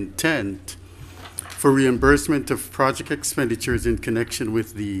reasonable intent for reimbursement of project expenditures in connection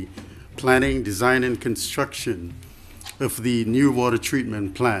with the planning, design, and construction of the new water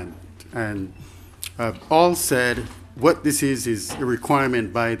treatment plant. And all said, what this is a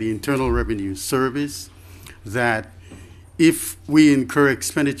requirement by the Internal Revenue Service that if we incur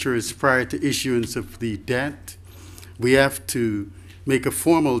expenditures prior to issuance of the debt, we have to make a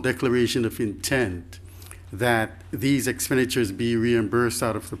formal declaration of intent that these expenditures be reimbursed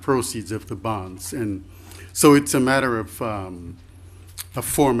out of the proceeds of the bonds. And so it's a matter of a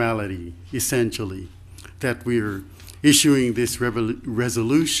formality, essentially, that we're issuing this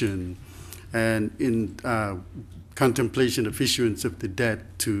resolution and in contemplation of issuance of the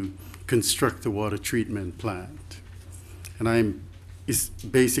debt to construct the water treatment plant. And is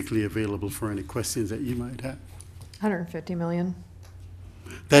basically available for any questions that you might have. 150 million.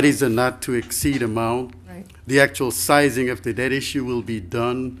 That is a not to exceed amount. Right. The actual sizing of the debt issue will be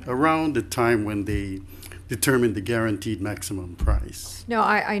done around the time when they determine the guaranteed maximum price. No,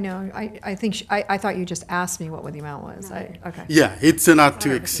 I know. I think, I thought you just asked me what the amount was. Okay. Yeah, it's a not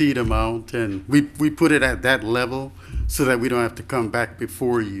to exceed amount, and we put it at that level so that we don't have to come back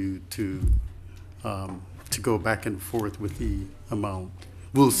before you to go back and forth with the amount.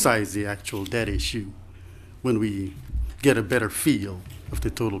 We'll size the actual debt issue when we get a better feel of the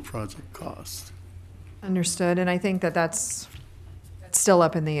total project cost. Understood, and I think that's still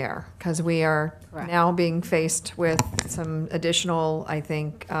up in the air, because we are now being faced with some additional, I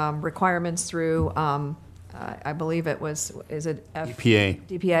think, requirements through, I believe it was, is it EPA.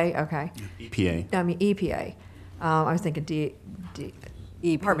 DPA, okay. EPA. I mean, EPA. I was thinking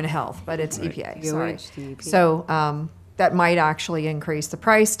Department of Health, but it's Right. EPA, sorry. DOH. So that might actually increase the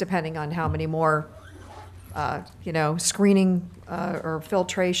price depending on how many more screening or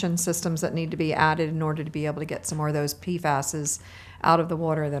filtration systems that need to be added in order to be able to get some more of those PFASs out of the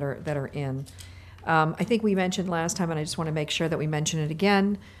water that are in. I think we mentioned last time, and I just want to make sure that we mention it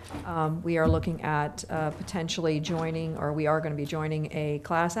again. We are looking at potentially joining, or we are going to be joining a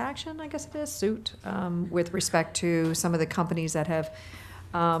class action, I guess it is, suit, with respect to some of the companies that have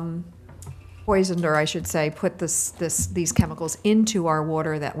poisoned, or I should say, put these chemicals into our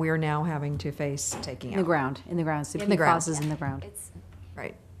water that we're now having to face taking out. In the ground, so In the ground. PFAS is in the ground.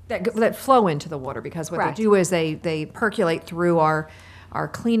 Right, that flow into the water, because what Correct. they do is they percolate through our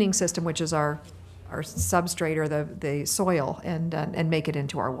cleaning system, which is our substrate or the soil, and make it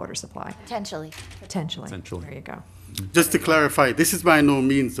into our water supply. Potentially. Potentially. There you go. Just to clarify, this is by no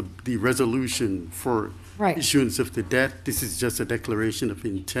means the resolution for Right. issuance of the debt. This is just a declaration of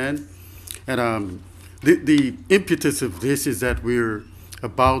intent. And the impetus of this is that we're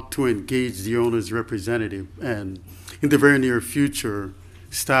about to engage the owner's representative. And in the very near future,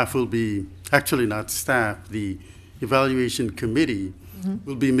 staff will be, actually not staff, the evaluation committee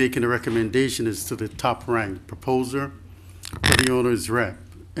will be making a recommendation as to the top-ranked proposer for the owner's rep.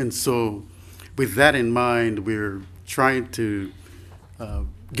 And so with that in mind, we're trying to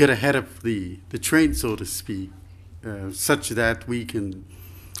get ahead of the train, so to speak, such that we can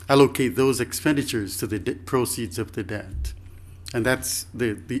allocate those expenditures to the proceeds of the debt. And that's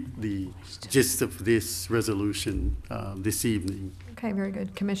the gist of this resolution this evening. Okay, very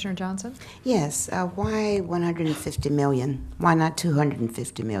good. Commissioner Johnson? Yes, why 150 million? Why not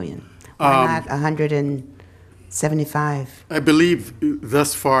 250 million? Why not 175? I believe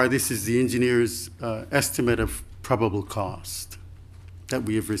thus far this is the engineer's estimate of probable cost that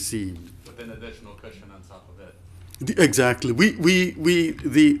we have received. With an additional cushion on top of it. Exactly.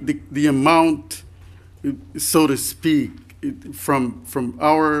 The amount, so to speak, for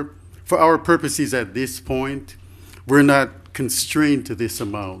our purposes at this point, we're not constrained to this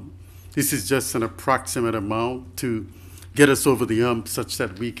amount. This is just an approximate amount to get us over the hump such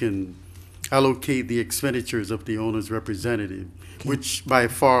that we can allocate the expenditures of the owner's representative, which by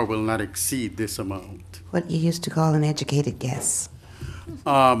far will not exceed this amount. What you used to call an educated guess,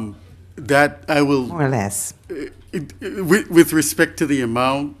 That I will. more or less. With respect to the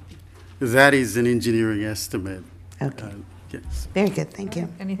amount, that is an engineering estimate. Okay. Yes. Very good, thank you.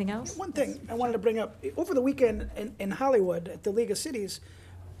 Anything else? One thing I wanted to bring up, over the weekend in Hollywood at the League of Cities,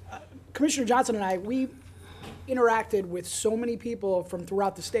 Commissioner Johnson and I, we interacted with so many people from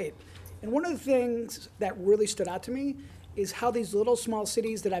throughout the state. And one of the things that really stood out to me is how these little small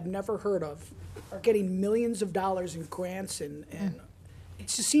cities that I've never heard of are getting millions of dollars in grants, and it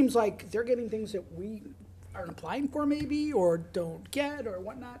just seems like they're getting things that we aren't applying for maybe, or don't get, or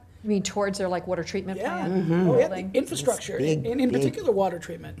whatnot. You mean towards their like water treatment Yeah. plant? Oh, yeah, building? the infrastructure, It's big, and in big. particular water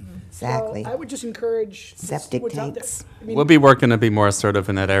treatment. Exactly. So I would just encourage Septic what's out there. tanks. I mean, We'll be working to be more assertive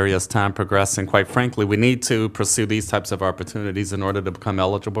in that area as time progresses, and quite frankly, we need to pursue these types of opportunities in order to become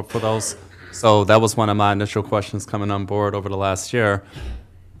eligible for those. So that was one of my initial questions coming on board over the last year.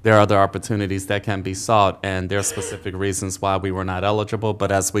 There are other opportunities that can be sought, and there are specific reasons why we were not eligible,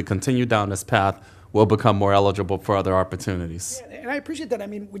 but as we continue down this path, we'll become more eligible for other opportunities. and I appreciate that. I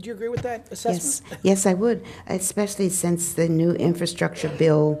mean, would you agree with that assessment? Yes, yes, I would, especially since the new infrastructure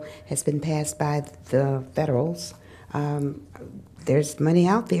bill has been passed by the federals. There's money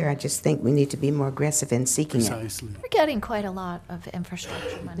out there. I just think we need to be more aggressive in seeking it. Precisely. We're getting quite a lot of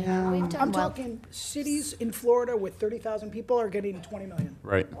infrastructure money. We've done I'm well. talking cities in Florida with 30,000 people are getting 20 million.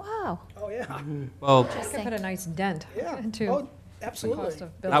 Right. Wow. Oh, yeah. Well, That could put a nice dent Yeah. into Oh, the absolutely. cost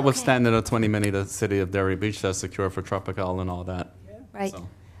of building. notwithstanding the 20 million the city of Delray Beach does secure for Tropical and all that. Right. So.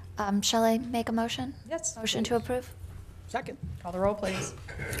 Shall I make a motion? Yes. Motion to approve? Second. Call the roll, please.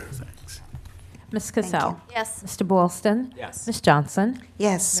 Ms. Cassell. Yes. Mr. Boylston. Yes. Ms. Johnson.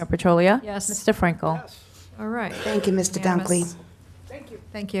 Yes, Mayor Petrolia. Yes. Mr. Frankel. Yes. All right. thank you, Mr. Dunkley. Unanimous. Thank you.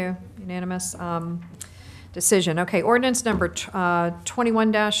 Thank you. Unanimous decision. Okay, ordinance number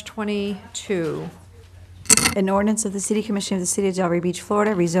 21-22. An ordinance of the City Commission of the City of Delray Beach,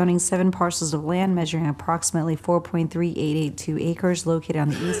 Florida, rezoning 7 parcels of land measuring approximately 4.3882 acres located on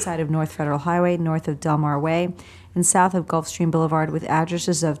the east side of North Federal Highway, north of Delmar Way, and south of Gulfstream Boulevard with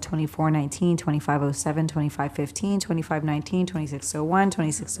addresses of 2419, 2507, 2515, 2519, 2601,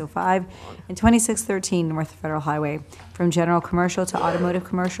 2605, and 2613 North Federal Highway, from general commercial to automotive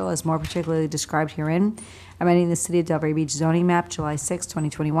commercial, as more particularly described herein, amending the City of Delray Beach zoning map, July 6,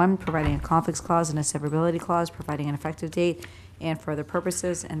 2021, providing a conflicts clause and a severability clause, providing an effective date, and for other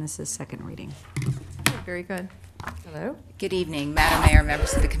purposes, and this is second reading. Very good. Hello? Good evening, Madam Mayor,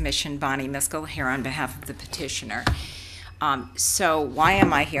 members of the Commission, Bonnie Miskell here on behalf of the petitioner. So why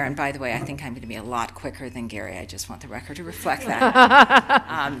am I here? And by the way, I think I'm going to be a lot quicker than Gary. I just want the record to reflect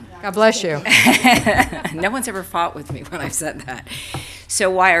that. God bless you. No one's ever fought with me when I've said that.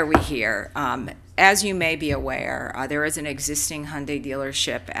 So why are we here? As you may be aware, there is an existing Hyundai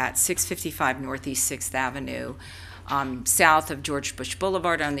dealership at 655 Northeast 6th Avenue, south of George Bush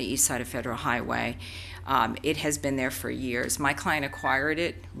Boulevard on the east side of Federal Highway. It has been there for years. My client acquired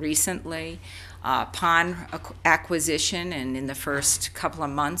it recently. Upon acquisition and in the first couple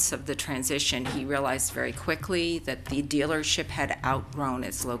of months of the transition, he realized very quickly that the dealership had outgrown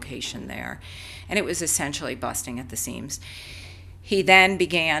its location there, and it was essentially busting at the seams. He then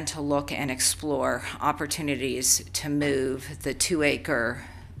began to look and explore opportunities to move the 2-acre,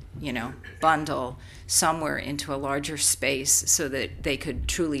 bundle somewhere into a larger space so that they could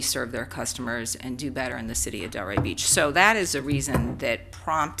truly serve their customers and do better in the city of Delray Beach. So that is the reason that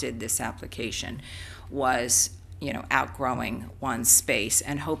prompted this application, was outgrowing one space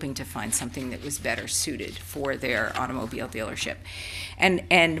and hoping to find something that was better suited for their automobile dealership.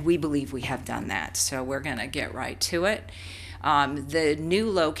 And we believe we have done that, so we're going to get right to it. The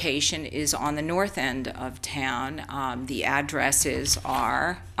new location is on the north end of town. The addresses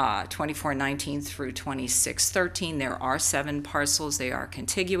are 2419 through 2613. There are 7 parcels. They are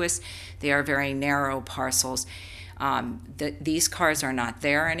contiguous. They are very narrow parcels. These cars are not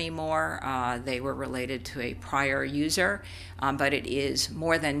there anymore. They were related to a prior user, but it is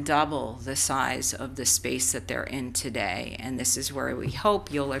more than double the size of the space that they're in today. And this is where we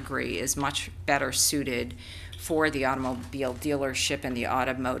hope you'll agree is much better suited for the automobile dealership and the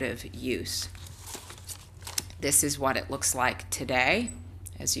automotive use. This is what it looks like today.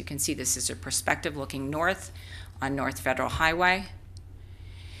 As you can see, this is a perspective looking north on North Federal Highway.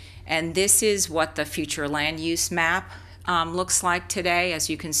 And this is what the future land use map looks like today. As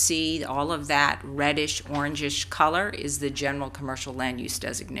you can see, all of that reddish, orangish color is the general commercial land use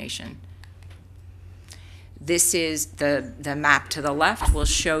designation. This is the map to the left will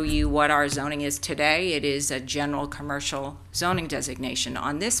show you what our zoning is today. It is a general commercial zoning designation.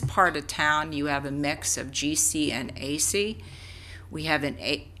 On this part of town, you have a mix of GC and AC. We have an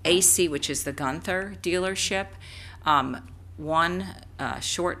AC, which is the Gunther dealership, one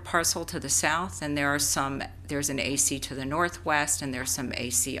short parcel to the south, and there's an AC to the northwest, and there's some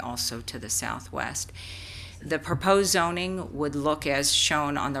AC also to the southwest. The proposed zoning would look as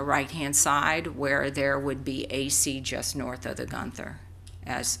shown on the right-hand side, where there would be AC just north of the Gunther,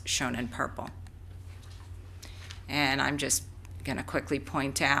 as shown in purple. And I'm just going to quickly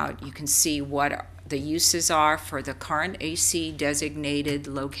point out, you can see what the uses are for the current AC designated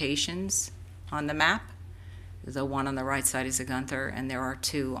locations on the map. The one on the right side is the Gunther, and there are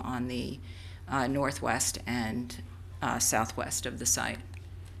two on the northwest and southwest of the site.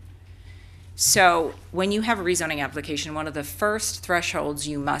 So when you have a rezoning application, one of the first thresholds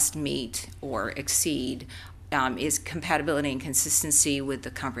you must meet or exceed is compatibility and consistency with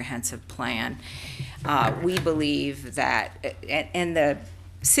the comprehensive plan. We believe that, and the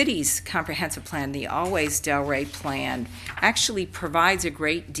city's comprehensive plan, the Always Delray plan, actually provides a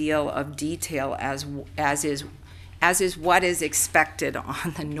great deal of detail as is what is expected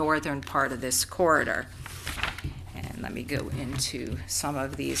on the northern part of this corridor. And let me go into some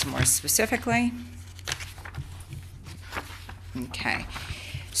of these more specifically. Okay.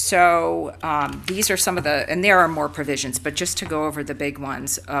 So these are some of the, and there are more provisions, but just to go over the big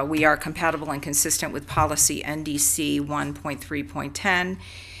ones, we are compatible and consistent with policy NDC 1.3.10,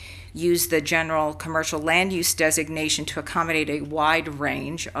 use the general commercial land use designation to accommodate a wide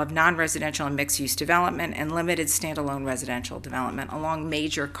range of non-residential and mixed-use development and limited standalone residential development along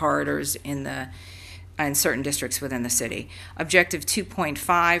major corridors in certain districts within the city. Objective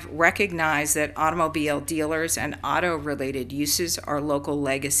 2.5, recognize that automobile dealers and auto-related uses are local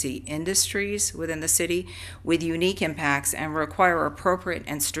legacy industries within the city with unique impacts and require appropriate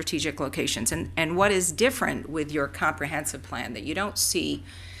and strategic locations. And what is different with your comprehensive plan that you don't see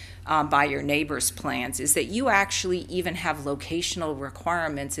by your neighbor's plans is that you actually even have locational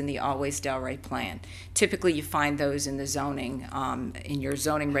requirements in the Always Delray plan. Typically you find those in the zoning, in your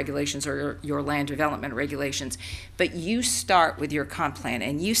zoning regulations or your land development regulations, but you start with your comp plan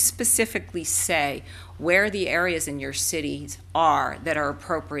and you specifically say where the areas in your cities are that are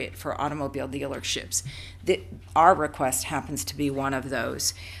appropriate for automobile dealerships. Our request happens to be one of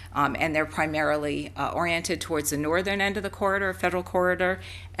those. And they're primarily oriented towards the northern end of the corridor, federal corridor,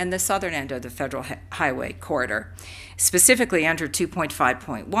 and the southern end of the federal highway corridor. Specifically under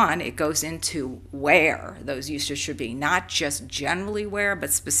 2.5.1, it goes into where those uses should be, not just generally where, but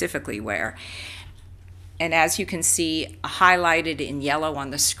specifically where. And as you can see, highlighted in yellow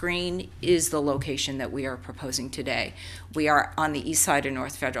on the screen is the location that we are proposing today. We are on the east side of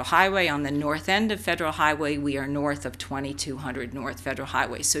North Federal Highway. On the north end of Federal Highway, we are north of 2200 North Federal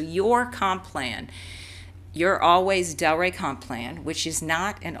Highway. So your comp plan, your Always Delray comp plan, which is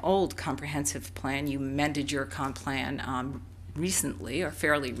not an old comprehensive plan, you amended your comp plan recently or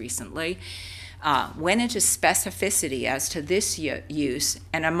fairly recently, went into specificity as to this use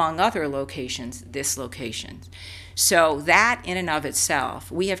and among other locations, this location. So that in and of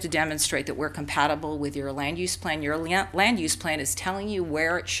itself, we have to demonstrate that we're compatible with your land use plan. Your land use plan is telling you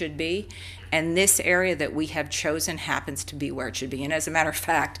where it should be, and this area that we have chosen happens to be where it should be. And as a matter of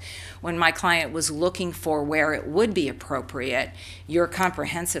fact, when my client was looking for where it would be appropriate, your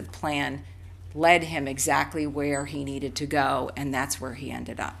comprehensive plan led him exactly where he needed to go, and that's where he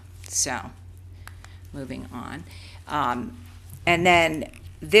ended up. So moving on. And then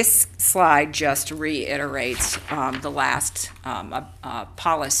this slide just reiterates the last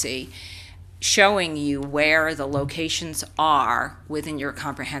policy, showing you where the locations are within your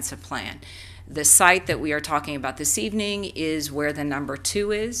comprehensive plan. The site that we are talking about this evening is where the number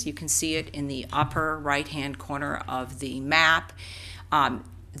 2 is. You can see it in the upper right-hand corner of the map.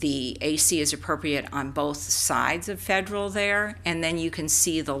 The AC is appropriate on both sides of Federal there, and then you can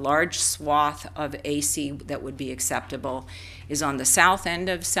see the large swath of AC that would be acceptable is on the south end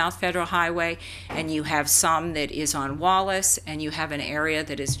of South Federal Highway, and you have some that is on Wallace, and you have an area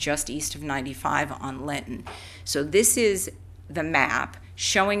that is just east of 95 on Linton. So this is the map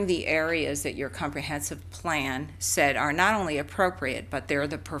showing the areas that your comprehensive plan said are not only appropriate, but they're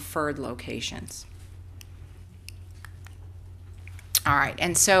the preferred locations. All right,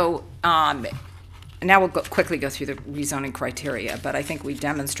 and so now we'll quickly go through the rezoning criteria, but I think we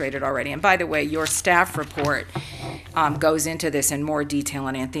demonstrated already. And by the way, your staff report goes into this in more detail,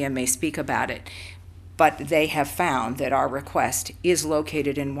 and Anthea may speak about it. But they have found that our request is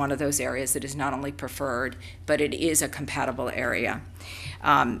located in one of those areas that is not only preferred, but it is a compatible area.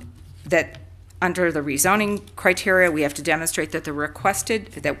 That Under the rezoning criteria, we have to demonstrate that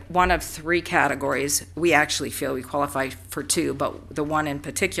that one of three categories, we actually feel we qualify for two, but the one in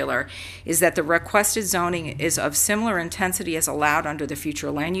particular is that the requested zoning is of similar intensity as allowed under the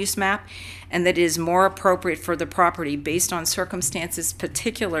future land use map, and that it is more appropriate for the property based on circumstances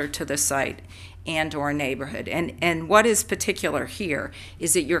particular to the site and/or neighborhood. And what is particular here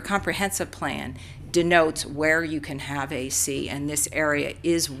is that your comprehensive plan denotes where you can have AC, and this area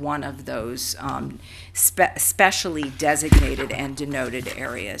is one of those specially designated and denoted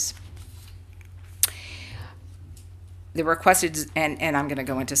areas. The requested, and I'm going to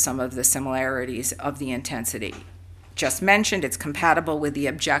go into some of the similarities of the intensity. Just mentioned, it's compatible with the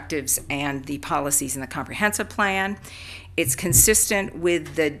objectives and the policies in the comprehensive plan. It's consistent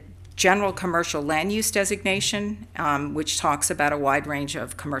with the general commercial land use designation, which talks about a wide range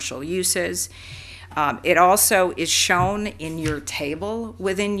of commercial uses. It also is shown in your table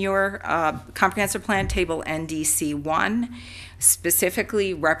within your comprehensive plan, table NDC1,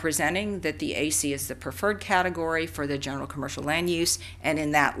 specifically representing that the AC is the preferred category for the general commercial land use and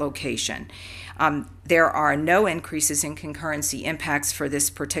in that location. There are no increases in concurrency impacts for this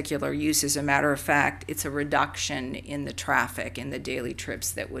particular use. As a matter of fact, it's a reduction in the traffic, in the daily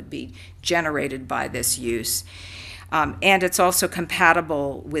trips that would be generated by this use. And it's also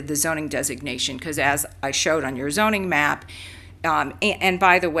compatible with the zoning designation, because as I showed on your zoning map, and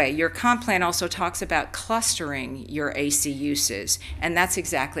by the way, your comp plan also talks about clustering your AC uses, and that's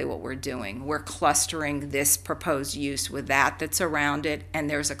exactly what we're doing. We're clustering this proposed use with that's around it, and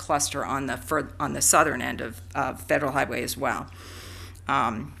there's a cluster on the southern end of Federal Highway as well.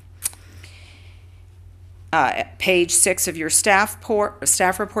 Page 6 of your staff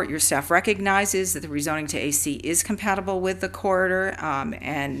report, your staff recognizes that the rezoning to AC is compatible with the corridor,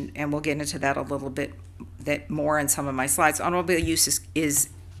 and we'll get into that a little bit more in some of my slides. Automobile use is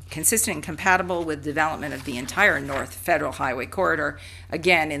consistent and compatible with development of the entire North Federal Highway corridor,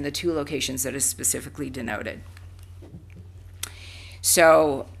 again, in the two locations that is specifically denoted.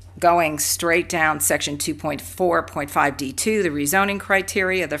 So going straight down, section 2.4.5D2, the rezoning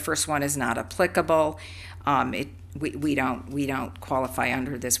criteria, the first one is not applicable. We don't qualify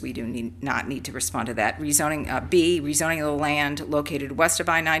under this. We do not need to respond to that. Rezoning B, rezoning of the land located west of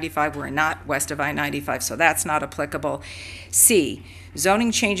I-95. We're not west of I-95, so that's not applicable. C,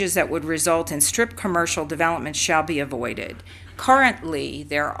 zoning changes that would result in strip commercial development shall be avoided. Currently,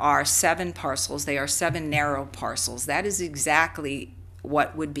 there are 7 parcels. They are 7 narrow parcels. That is exactly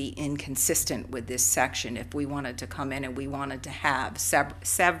what would be inconsistent with this section if we wanted to come in and we wanted to have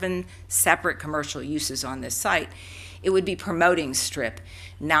 7 separate commercial uses on this site. It would be promoting strip,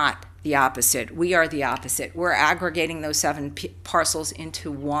 not the opposite. We are the opposite. We're aggregating those 7 parcels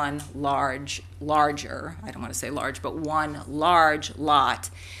into one larger, I don't want to say large, but one large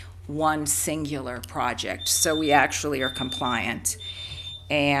lot, one singular project. So we actually are compliant.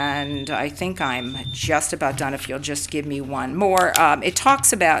 And I think I'm just about done if you'll just give me one more. It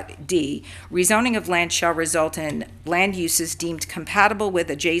talks about D, rezoning of land shall result in land uses deemed compatible with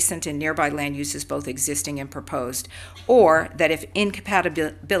adjacent and nearby land uses, both existing and proposed, or that if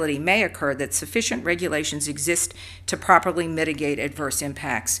incompatibility may occur, that sufficient regulations exist to properly mitigate adverse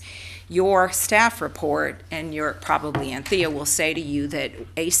impacts. Your staff report, and probably Anthea will say to you that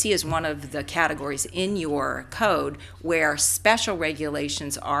AC is one of the categories in your code where special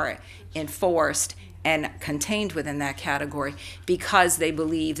regulations are enforced and contained within that category because they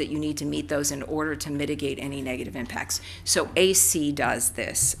believe that you need to meet those in order to mitigate any negative impacts. So AC does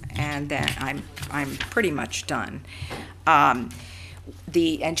this, and then I'm pretty much done. And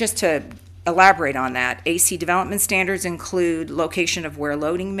just to elaborate on that, AC development standards include location of where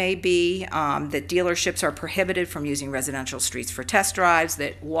loading may be, that dealerships are prohibited from using residential streets for test drives,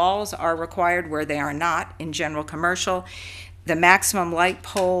 that walls are required where they are not in general commercial, the maximum light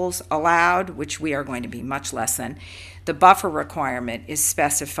poles allowed, which we are going to be much less than, the buffer requirement is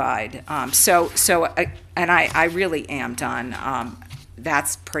specified. And I really am done.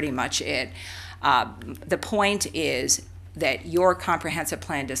 That's pretty much it. The point is that your comprehensive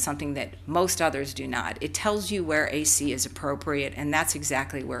plan does something that most others do not. It tells you where AC is appropriate, and that's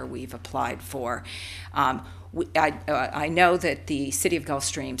exactly where we've applied for. I know that the City of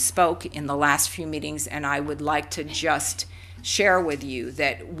Gulfstream spoke in the last few meetings, and I would like to just share with you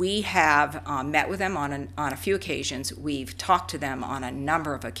that we have met with them on a few occasions. We've talked to them on a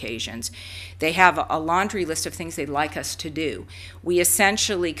number of occasions. They have a laundry list of things they'd like us to do. We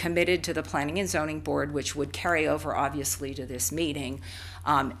essentially committed to the Planning and Zoning Board, which would carry over obviously to this meeting,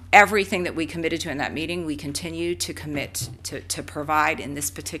 Everything that we committed to in that meeting, we continue to commit to provide in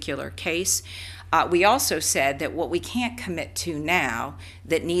this particular case. We also said that what we can't commit to now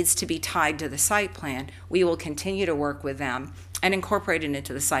that needs to be tied to the site plan, we will continue to work with them and incorporate it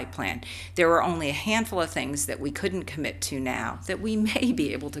into the site plan. There were only a handful of things that we couldn't commit to now that we may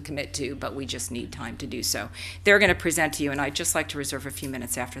be able to commit to, but we just need time to do so. They're going to present to you, and I'd just like to reserve a few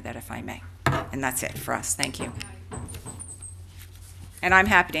minutes after that, if I may. And that's it for us. Thank you. And I'm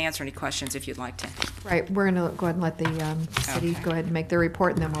happy to answer any questions if you'd like to. Right, we're going to go ahead and let the city go ahead and make their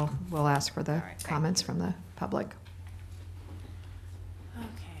report, and then we'll ask for the comments from the public.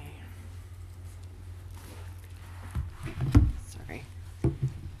 Sorry.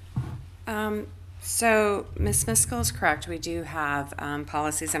 So Ms. Miskell is correct. We do have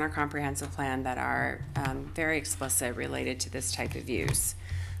policies in our comprehensive plan that are very explicit related to this type of use.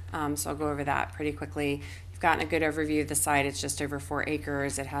 So I'll go over that pretty quickly. You've gotten a good overview of the site. It's just over 4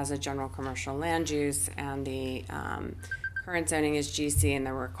 acres. It has a general commercial land use, and the current zoning is GC, and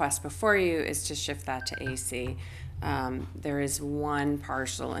the request before you is to shift that to AC. There is one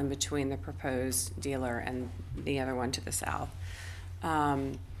parcel in between the proposed dealer and the other one to the south.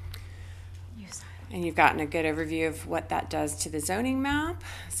 And you've gotten a good overview of what that does to the zoning map.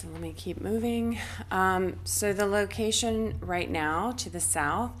 So let me keep moving. So the location right now to the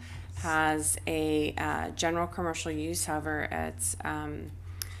south has a general commercial use. However, it's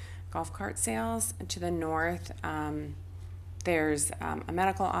golf cart sales. To the north, there's a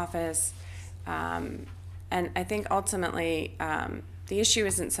medical office. And I think ultimately the issue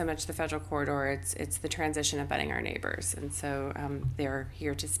isn't so much the federal corridor, it's the transition abutting our neighbors. And so they're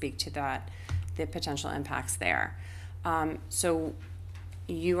here to speak to that, the potential impacts there. So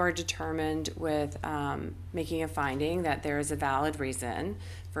you are determined with making a finding that there is a valid reason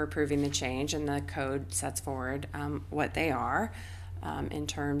for approving the change, and the code sets forward what they are in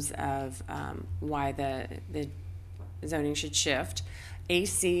terms of why the zoning should shift.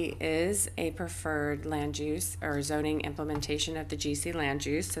 AC is a preferred land use or zoning implementation of the GC land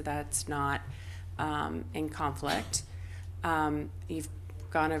use, so that's not in conflict. You've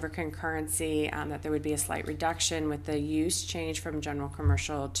gone over concurrency, that there would be a slight reduction with the use change from general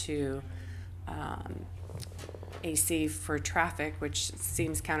commercial to AC for traffic, which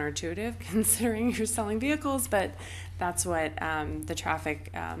seems counterintuitive considering you're selling vehicles, but that's what the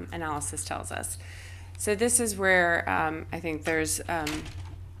traffic analysis tells us. So this is where I think there's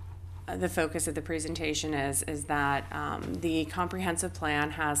the focus of the presentation is that the comprehensive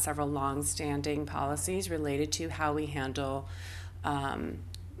plan has several long-standing policies related to how we handle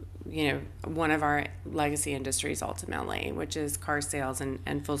one of our legacy industries ultimately, which is car sales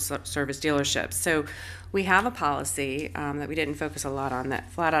and full service dealerships. So we have a policy that we didn't focus a lot on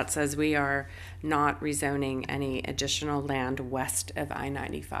that flat out says we are not rezoning any additional land west of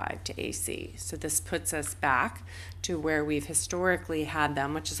I-95 to AC. So this puts us back to where we've historically had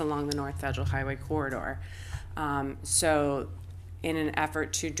them, which is along the North Federal Highway corridor. So in an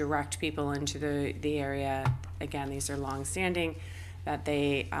effort to direct people into the area, again, these are long-standing, that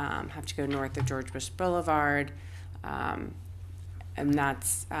they have to go north of George Bush Boulevard, and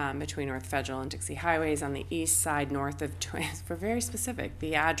that's between North Federal and Dixie Highways on the east side, north of, for very specific,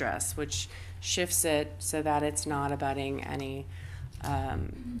 the address, which shifts it so that it's not abutting any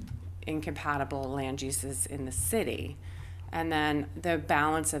incompatible land uses in the city. And then the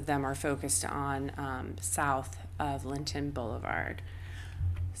balance of them are focused on south of Linton Boulevard.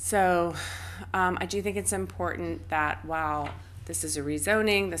 So I do think it's important that while this is a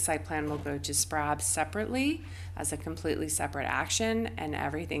rezoning, the site plan will go to SPRAB separately as a completely separate action, and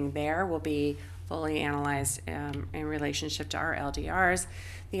everything there will be fully analyzed in relationship to our LDRs.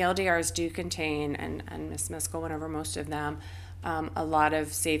 The LDRs do contain, and Ms. Miskell went over most of them, a lot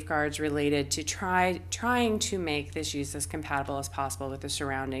of safeguards related to trying to make this use as compatible as possible with the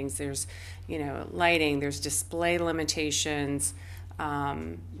surroundings. There's, lighting, there's display limitations,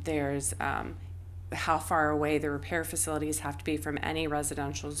 there's how far away the repair facilities have to be from any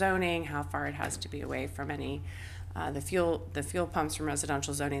residential zoning, how far it has to be away from any the fuel pumps from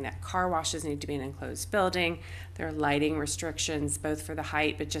residential zoning, that car washes need to be an enclosed building. There are lighting restrictions both for the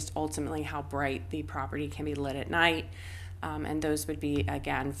height but just ultimately how bright the property can be lit at night, and those would be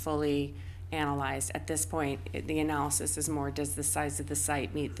again fully analyzed. At this point, the analysis is more, does the size of the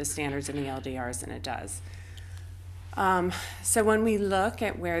site meet the standards in the LDRs, and it does. So when we look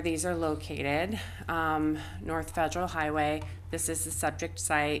at where these are located, North Federal Highway, this is the subject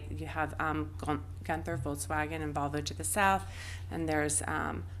site. You have Gunther Volkswagen and Volvo to the south, and there was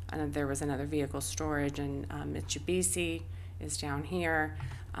another vehicle storage, and Mitsubishi is down here.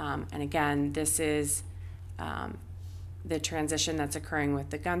 And again, this is The transition that's occurring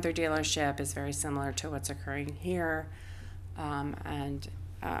with the Gunther dealership is very similar to what's occurring here. Then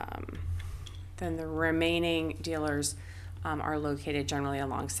the remaining dealers are located generally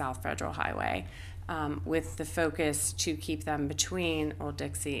along South Federal Highway, with the focus to keep them between Old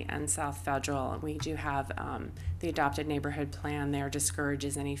Dixie and South Federal. We do have the adopted neighborhood plan there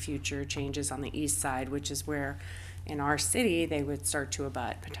discourages any future changes on the east side, which is where in our city they would start to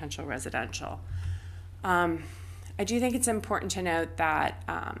abut potential residential. I do think it's important to note that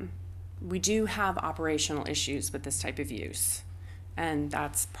we do have operational issues with this type of use. And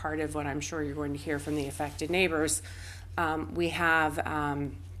that's part of what I'm sure you're going to hear from the affected neighbors. We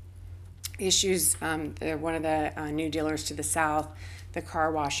have issues, one of the new dealers to the south, the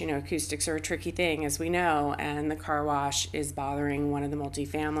car wash, acoustics are a tricky thing, as we know, and the car wash is bothering one of the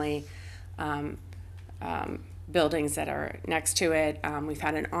multifamily buildings that are next to it. We've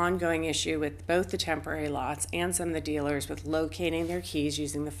had an ongoing issue with both the temporary lots and some of the dealers with locating their keys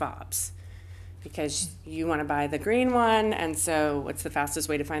using the fobs. Because you want to buy the green one, and so what's the fastest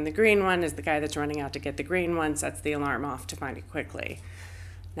way to find the green one is the guy that's running out to get the green one sets the alarm off to find it quickly.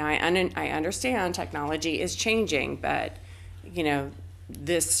 Now, I understand technology is changing, but,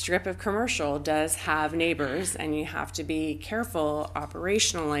 this strip of commercial does have neighbors, and you have to be careful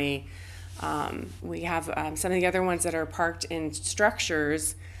operationally. We have some of the other ones that are parked in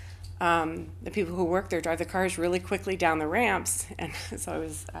structures. The people who work there drive the cars really quickly down the ramps, and so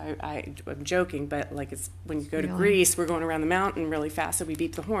I'm joking, but like it's when you go to Greece, we're going around the mountain really fast, so we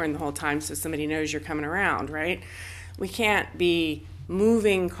beep the horn the whole time so somebody knows you're coming around, right? We can't be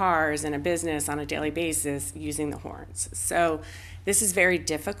moving cars in a business on a daily basis using the horns. So this is very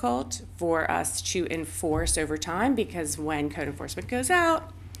difficult for us to enforce over time because when code enforcement goes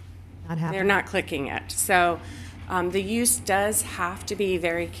out, they're not clicking it. So the use does have to be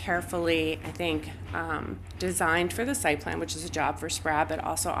very carefully, I think, designed for the site plan, which is a job for SPRAB, but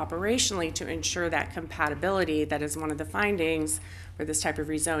also operationally to ensure that compatibility, that is one of the findings for this type of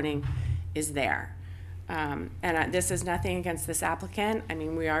rezoning, is there. This is nothing against this applicant. I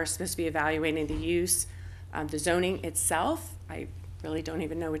mean, we are supposed to be evaluating the use. The zoning itself, I really don't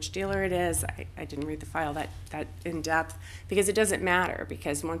even know which dealer it is. I didn't read the file that in depth because it doesn't matter,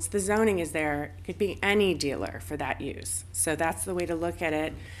 because once the zoning is there, it could be any dealer for that use. So that's the way to look at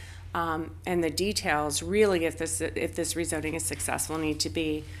it. And the details really, if this rezoning is successful, need to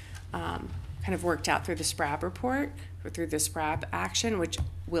be kind of worked out through the SPRAB report or through the SPRAB action, which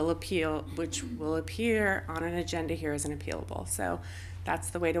will appear on an agenda here as an appealable. So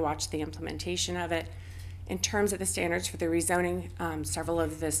that's the way to watch the implementation of it. In terms of the standards for the rezoning, several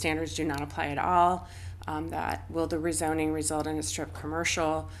of the standards do not apply at all. That will the rezoning result in a strip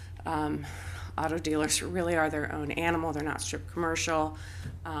commercial? Auto dealers really are their own animal. They're not strip commercial.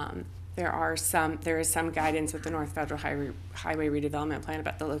 There is some guidance with the North Federal Highway Redevelopment Plan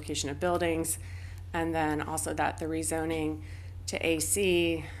about the location of buildings, and then also that the rezoning to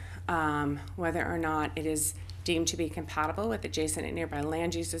AC, whether or not it is deemed to be compatible with adjacent and nearby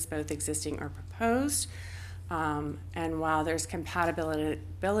land uses, both existing or proposed. And while there's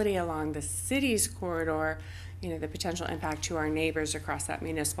compatibility along the city's corridor, the potential impact to our neighbors across that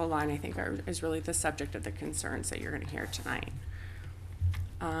municipal line, I think, is really the subject of the concerns that you're going to hear tonight.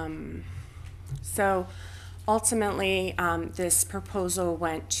 So ultimately, this proposal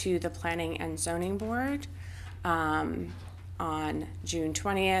went to the Planning and Zoning Board on June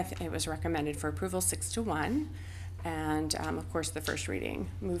 20th. It was recommended for approval 6-1. And of course, the first reading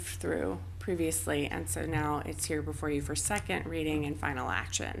moved through previously, and so now it's here before you for second reading and final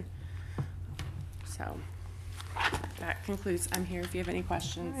action. So that concludes. I'm here if you have any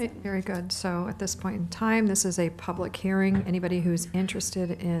questions. All right, very good. So at this point in time, this is a public hearing. Anybody who's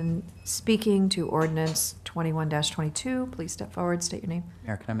interested in speaking to ordinance 21-22, please step forward, state your name.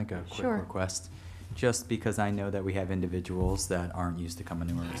 Mayor, can I make a quick Sure. request? Just because I know that we have individuals that aren't used to coming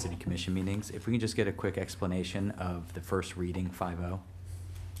to our city commission meetings, if we can just get a quick explanation of the first reading 5-0.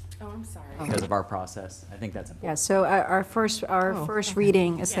 Oh, I'm sorry. Because of our process, I think that's important. Yeah, so our first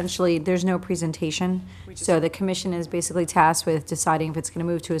reading, essentially, there's no presentation. So the commission is basically tasked with deciding if it's going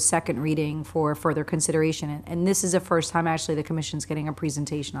to move to a second reading for further consideration. And this is the first time, actually, the commission's getting a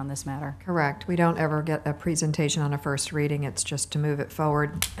presentation on this matter. Correct. We don't ever get a presentation on a first reading. It's just to move it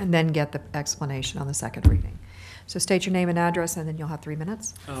forward and then get the explanation on the second reading. So state your name and address, and then you'll have 3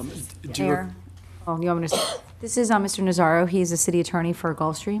 minutes. Do you, Oh, you want me to say? This is Mr. Nazaro. He's the city attorney for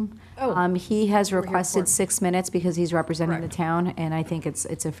Gulfstream. Oh. He has We're here for requested him. 6 minutes because he's representing the town, and I think it's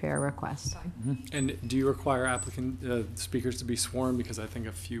a fair request. And do you require speakers to be sworn? Because I think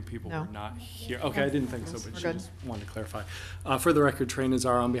a few people No. were not here. Okay, I didn't think so, but We're she good. just wanted to clarify. For the record, Trey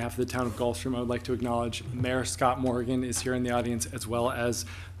Nazar, on behalf of the town of Gulfstream, I would like to acknowledge Mayor Scott Morgan is here in the audience, as well as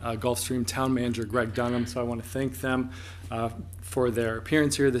Gulfstream Town Manager Greg Dunham. So I want to thank them for their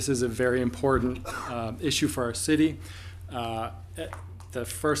appearance here. This is a very important issue for our city. The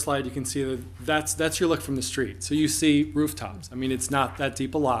first slide, you can see that's your look from the street. So you see rooftops. I mean, it's not that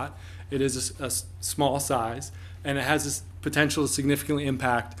deep a lot. It is a small size, and it has this potential to significantly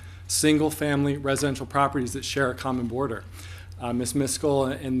impact single-family residential properties that share a common border. Ms.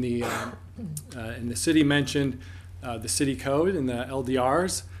 Miskell in the city mentioned the city code and the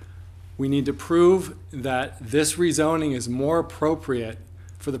LDRs. We need to prove that this rezoning is more appropriate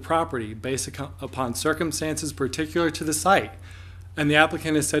for the property based upon circumstances particular to the site. And the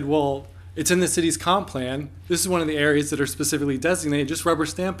applicant has said, well, it's in the city's comp plan. This is one of the areas that are specifically designated. Just rubber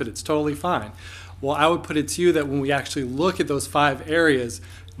stamp it. It's totally fine. Well, I would put it to you that when we actually look at those 5 areas,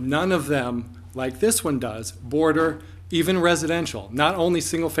 none of them, like this one does, border even residential, not only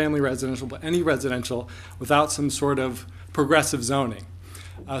single-family residential, but any residential without some sort of progressive zoning.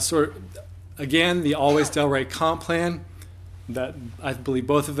 Again, the Always Delray comp plan that I believe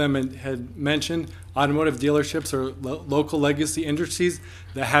both of them had mentioned, automotive dealerships are local legacy industries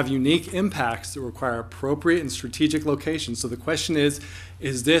that have unique impacts that require appropriate and strategic locations. So the question is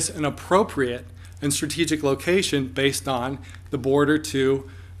this an appropriate and strategic location based on the border to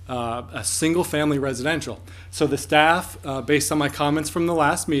a single-family residential? So the staff, based on my comments from the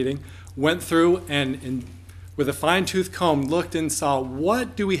last meeting, went through and with a fine-tooth comb, looked and saw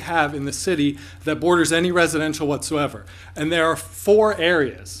what do we have in the city that borders any residential whatsoever. And there are 4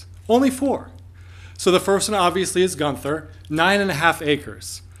 areas, only 4. So the first one obviously is Gunther, 9.5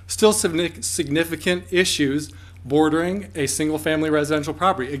 acres. Still significant issues bordering a single-family residential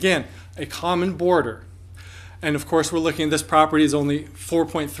property. Again, a common border. And of course, we're looking at this property is only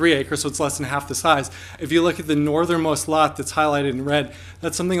 4.3 acres, so it's less than half the size. If you look at the northernmost lot that's highlighted in red,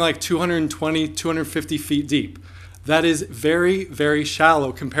 that's something like 220, 250 feet deep. That is very, very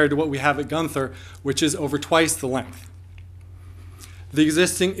shallow compared to what we have at Gunther, which is over twice the length. The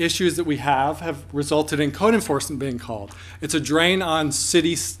existing issues that we have resulted in code enforcement being called. It's a drain on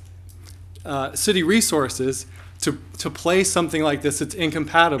city resources to place something like this that's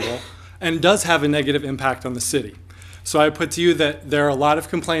incompatible and does have a negative impact on the city. So I put to you that there are a lot of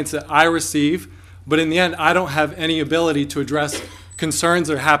complaints that I receive, but in the end, I don't have any ability to address concerns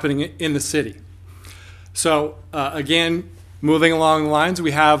that are happening in the city. So again, moving along the lines, we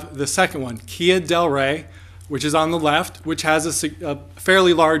have the second one, Kia Del Rey, which is on the left, which has a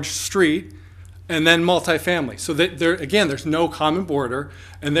fairly large street, and then multifamily. So that there's no common border,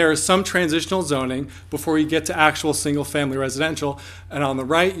 and there is some transitional zoning before you get to actual single-family residential. And on the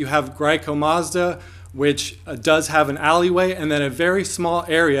right, you have Greico Mazda, which does have an alleyway, and then a very small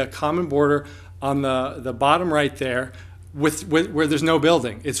area, common border, on the bottom right there, where there's no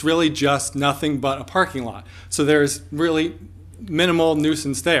building. It's really just nothing but a parking lot. So there's really minimal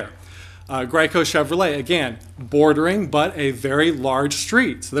nuisance there. Greico Chevrolet, again, bordering, but a very large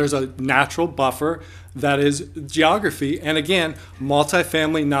street. So there's a natural buffer that is geography, and again,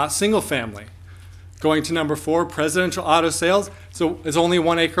 multifamily, not single family. Going to number 4, Presidential Auto Sales. So it's only a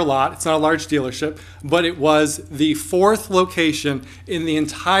 1 acre lot. It's not a large dealership, but it was the 4th location in the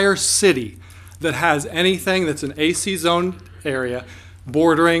entire city that has anything that's an AC zone area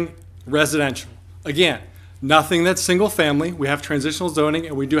bordering residential. Again, nothing that's single family. We have transitional zoning,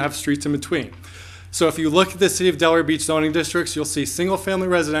 and we do have streets in between. So if you look at the City of Delray Beach zoning districts, you'll see single family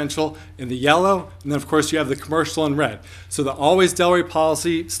residential in the yellow, and then of course you have the commercial in red. So the Always Delray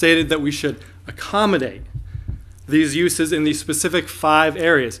policy stated that we should accommodate these uses in these specific 5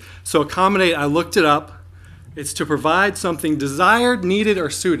 areas. So accommodate, I looked it up. It's to provide something desired, needed, or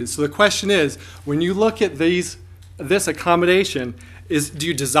suited. So the question is, when you look at this accommodation, do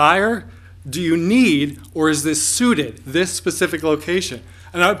you desire, do you need, or is this suited, this specific location?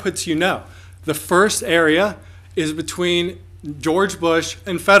 And I would put to you no. The first area is between George Bush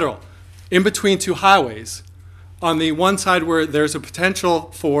and Federal, in between 2 highways. On the one side where there's a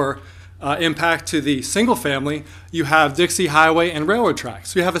potential for impact to the single family, you have Dixie Highway and railroad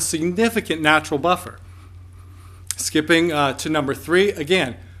tracks. So you have a significant natural buffer. Skipping to number 3,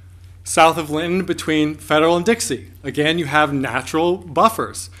 again, south of Linton between Federal and Dixie. Again, you have natural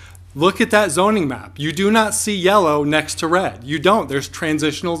buffers. Look at that zoning map. You do not see yellow next to red. You don't. There's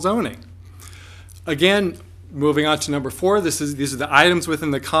transitional zoning. Again, moving on to number 4, these are the items within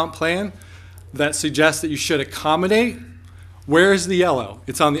the comp plan. that suggests that you should accommodate. Where is the yellow?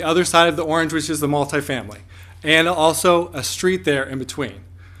 It's on the other side of the orange, which is the multifamily, and also a street there in between.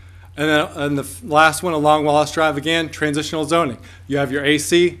 And then and the last one along Wallace Drive, again, transitional zoning. You have your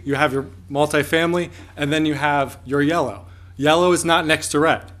AC, you have your multifamily, and then you have your yellow. Yellow is not next to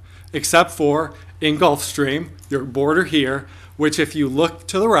red, except for in Gulfstream, your border here, which if you look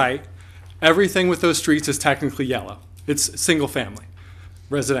to the right, everything with those streets is technically yellow. It's single family,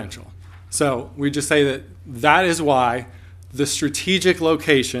 residential. So we just say that that is why the strategic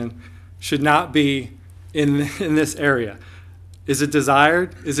location should not be in this area. Is it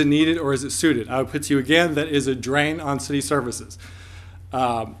desired, is it needed, or is it suited? I would put to you again, that is a drain on city services.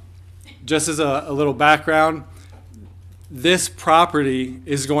 Just as a little background, this property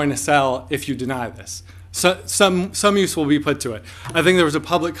is going to sell if you deny this. So, some use will be put to it. I think there was a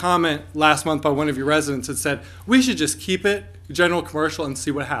public comment last month by one of your residents that said, we should just keep it general commercial and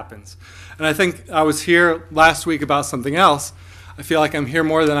see what happens. And I think I was here last week about something else. I feel like I'm here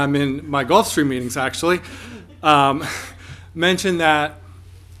more than I'm in my Gulfstream meetings, actually. Mentioned that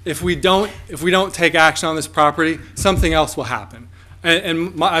if we don't take action on this property, something else will happen.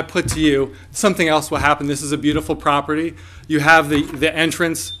 And I put to you, something else will happen. This is a beautiful property. You have the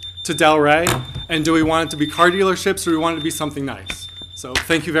entrance to Delray, and do we want it to be car dealerships, or do we want it to be something nice? So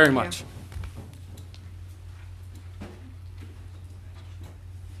thank you very much.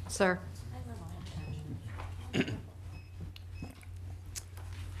 Sir. Good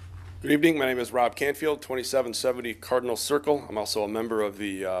evening. My name is Rob Canfield, 2770 Cardinal Circle. I'm also a member of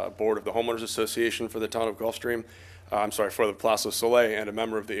the board of the Homeowners Association for the town of Gulfstream. For the Plaza Soleil, and a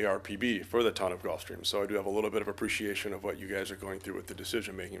member of the ARPB for the town of Gulfstream. So I do have a little bit of appreciation of what you guys are going through with the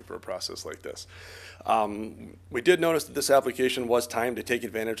decision making for a process like this. We did notice that this application was timed to take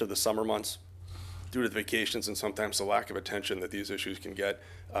advantage of the summer months due to the vacations and sometimes the lack of attention that these issues can get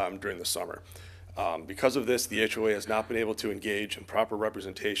during the summer. Because of this, the HOA has not been able to engage in proper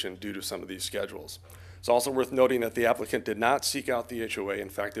representation due to some of these schedules. It's also worth noting that the applicant did not seek out the HOA. In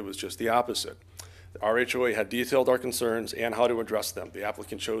fact, it was just the opposite. Our HOA had detailed our concerns and how to address them. The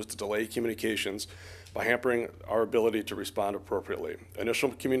applicant chose to delay communications by hampering our ability to respond appropriately.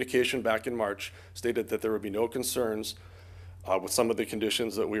 Initial communication back in March stated that there would be no concerns with some of the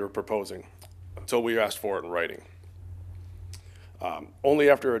conditions that we were proposing until we asked for it in writing. They're only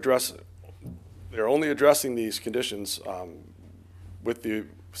addressing these conditions with the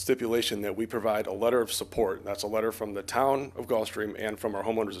stipulation that we provide a letter of support. That's a letter from the town of Gulfstream and from our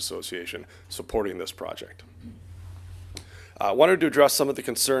homeowners association supporting this project. I wanted to address some of the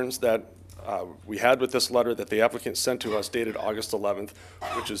concerns that we had with this letter that the applicant sent to us dated August 11th,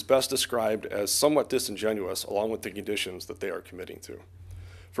 which is best described as somewhat disingenuous along with the conditions that they are committing to.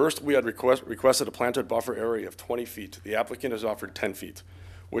 First, we had requested a planted buffer area of 20 feet. The applicant has offered 10 feet,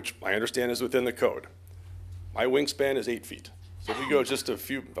 which I understand is within the code. My wingspan is 8 feet. So if we go just a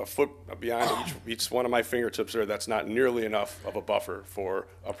foot beyond each one of my fingertips there, that's not nearly enough of a buffer for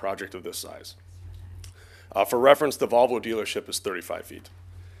a project of this size. For reference, the Volvo dealership is 35 feet.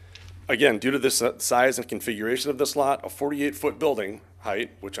 Again, due to this size and configuration of this lot, a 48-foot building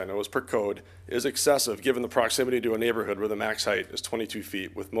height, which I know is per code, is excessive given the proximity to a neighborhood where the max height is 22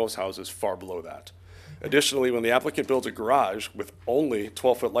 feet, with most houses far below that. Additionally, when the applicant builds a garage with only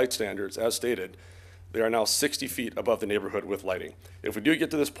 12-foot light standards, as stated, they are now 60 feet above the neighborhood with lighting. If we do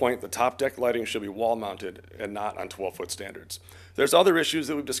get to this point, the top deck lighting should be wall mounted and not on 12-foot standards. There's other issues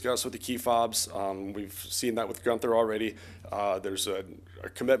that we've discussed with the key fobs. We've seen that with Gunther already. There's a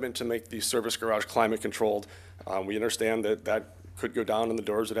commitment to make the service garage climate controlled. We understand that that could go down and the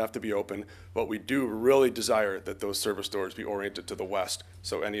doors would have to be open, but we do really desire that those service doors be oriented to the west,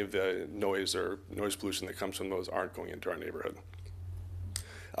 so any of the noise or noise pollution that comes from those aren't going into our neighborhood.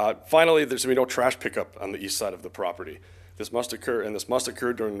 Finally, there's going to be no trash pickup on the east side of the property. This must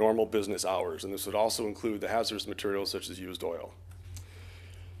occur during normal business hours, and this would also include the hazardous materials such as used oil.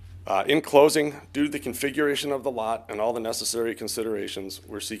 In closing, due to the configuration of the lot and all the necessary considerations,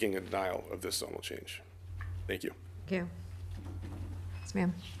 we're seeking a denial of this zonal change. Thank you. Thank you. Yes,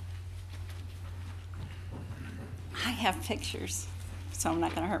 ma'am. I have pictures, so I'm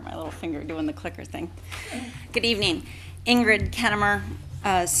not going to hurt my little finger doing the clicker thing. Good evening. Ingrid Kennemer,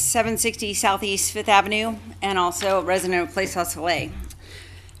 760 Southeast 5th Avenue, and also a resident of Place Soleil.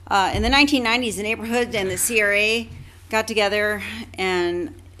 In the 1990s, the neighborhood and the CRA got together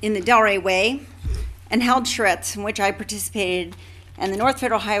and in the Delray Way and held charrettes in which I participated, and the North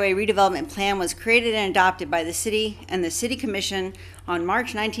Federal Highway Redevelopment Plan was created and adopted by the city, and the City Commission on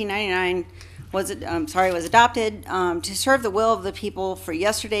March 1999 was adopted to serve the will of the people for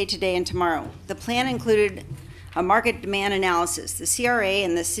yesterday, today, and tomorrow. The plan included A market demand analysis. The CRA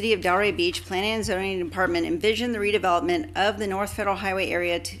and the City of Delray Beach Planning and Zoning Department envision the redevelopment of the North Federal Highway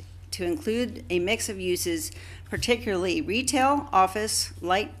area to include a mix of uses, particularly retail, office,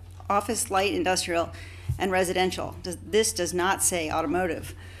 light industrial, and residential. This does not say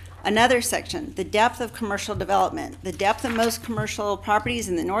automotive. Another section, the depth of commercial development. The depth of most commercial properties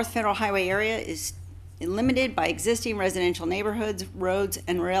in the North Federal Highway area is limited by existing residential neighborhoods, roads,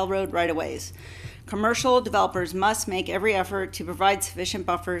 and railroad right-of-ways. Commercial developers must make every effort to provide sufficient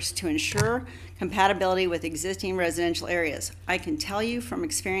buffers to ensure compatibility with existing residential areas. I can tell you from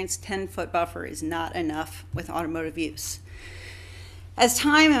experience, 10-foot buffer is not enough with automotive use. As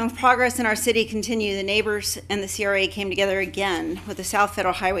time and progress in our city continue, the neighbors and the CRA came together again with the South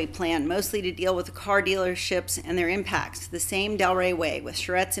Federal Highway Plan, mostly to deal with the car dealerships and their impacts, the same Delray way, with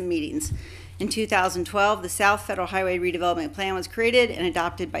charrettes and meetings. In 2012, the South Federal Highway Redevelopment Plan was created and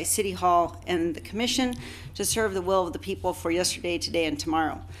adopted by City Hall and the Commission to serve the will of the people for yesterday, today, and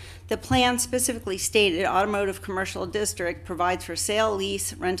tomorrow. The plan specifically stated automotive commercial district provides for sale,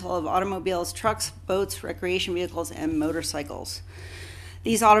 lease, rental of automobiles, trucks, boats, recreation vehicles, and motorcycles.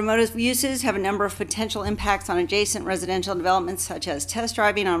 These automotive uses have a number of potential impacts on adjacent residential developments, such as test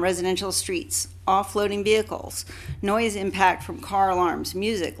driving on residential streets, off-loading vehicles, noise impact from car alarms,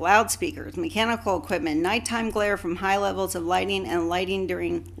 music, loudspeakers, mechanical equipment, nighttime glare from high levels of lighting, and lighting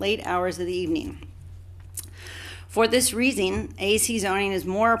during late hours of the evening. For this reason, AC zoning is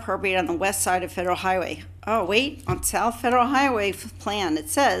more appropriate on the west side of Federal Highway. Oh, wait, on South Federal Highway plan, it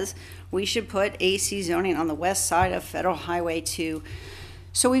says we should put AC zoning on the west side of Federal Highway too.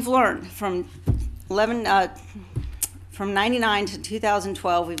 So we've learned from 99 to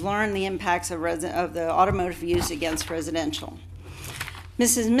 2012, we've learned the impacts of the automotive use against residential.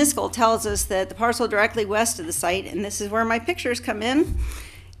 Mrs. Miskell tells us that the parcel directly west of the site, and this is where my pictures come in,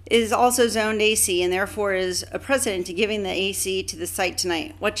 is also zoned AC and therefore is a precedent to giving the AC to the site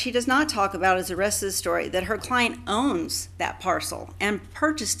tonight. What she does not talk about is the rest of the story, that her client owns that parcel and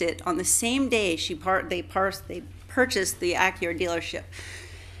purchased it on the same day they purchased the Acura dealership.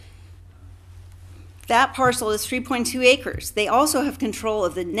 That parcel is 3.2 acres. They also have control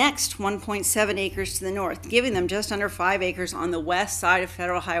of the next 1.7 acres to the north, giving them just under 5 acres on the west side of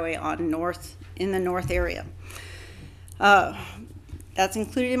Federal Highway in the north area. That's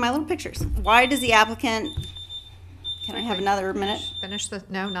included in my little pictures. Why does the applicant, can I have another minute?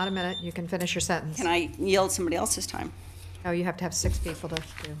 No, not a minute. You can finish your sentence. Can I yield somebody else's time? No, you have to have 6 people to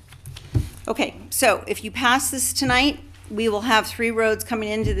do. Okay, so if you pass this tonight, we will have 3 roads coming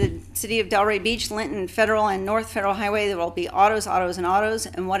into the city of Delray Beach, Linton, Federal, and North Federal Highway. There will be autos, autos, and autos,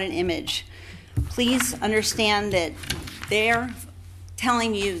 and what an image. Please understand that they're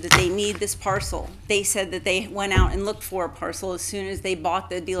telling you that they need this parcel. They said that they went out and looked for a parcel as soon as they bought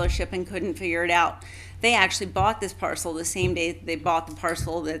the dealership and couldn't figure it out. They actually bought this parcel the same day that they bought the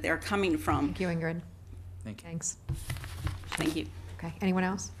parcel that they're coming from. Thank you, Ingrid. Thank you. Thanks. Thank you. Okay, anyone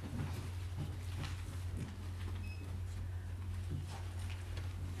else?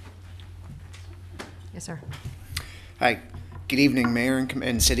 Yes, sir. Hi. Good evening, Mayor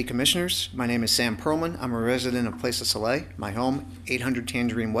and City Commissioners. My name is Sam Perlman. I'm a resident of Place of Soleil. My home, 800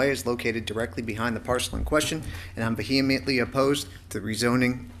 Tangerine Way, is located directly behind the parcel in question, and I'm vehemently opposed to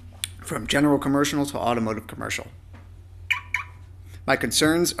rezoning from general commercial to automotive commercial. My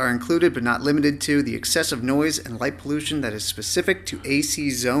concerns are included but not limited to the excessive noise and light pollution that is specific to AC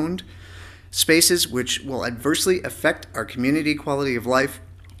zoned spaces, which will adversely affect our community quality of life,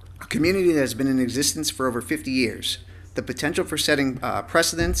 a community that has been in existence for over 50 years. The potential for setting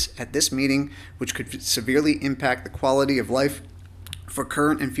precedents at this meeting, which could severely impact the quality of life for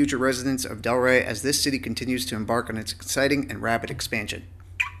current and future residents of Delray as this city continues to embark on its exciting and rapid expansion.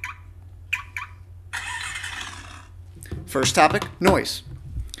 First topic, noise.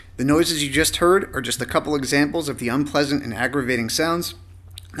 The noises you just heard are just a couple examples of the unpleasant and aggravating sounds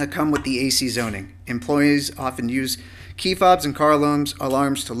that come with the AC zoning. Employees often use key fobs and car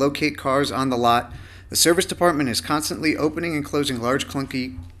alarms to locate cars on the lot. The service department is constantly opening and closing large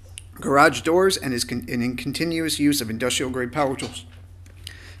clunky garage doors and is in continuous use of industrial grade power tools.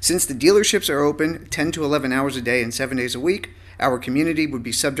 Since the dealerships are open 10 to 11 hours a day and 7 days a week, our community would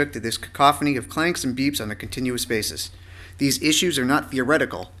be subject to this cacophony of clanks and beeps on a continuous basis. These issues are not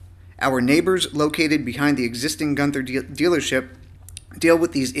theoretical. Our neighbors located behind the existing Gunther dealership deal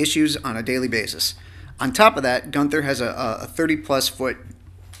with these issues on a daily basis. On top of that, Gunther has a 30-plus foot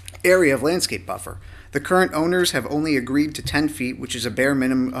area of landscape buffer. The current owners have only agreed to 10 feet, which is a bare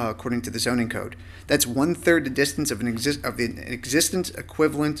minimum according to the zoning code. That's 1/3 the distance of an existence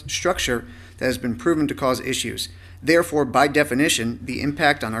equivalent structure that has been proven to cause issues. Therefore, by definition, the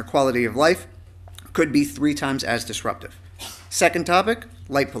impact on our quality of life could be 3 times as disruptive. Second topic,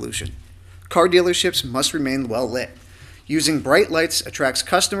 light pollution. Car dealerships must remain well lit. Using bright lights attracts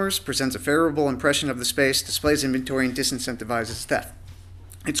customers, presents a favorable impression of the space, displays inventory, and disincentivizes theft.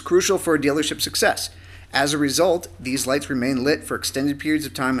 It's crucial for a dealership's success. As a result, these lights remain lit for extended periods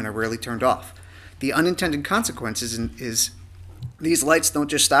of time and are rarely turned off. The unintended consequences is these lights don't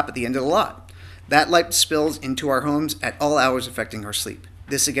just stop at the end of the lot. That light spills into our homes at all hours, affecting our sleep.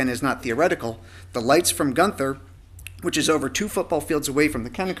 This again is not theoretical. The lights from Gunther, which is over 2 football fields away from the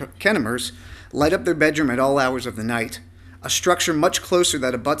Kennemers, light up their bedroom at all hours of the night. A structure much closer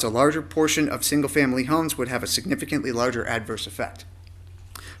that abuts a larger portion of single-family homes would have a significantly larger adverse effect.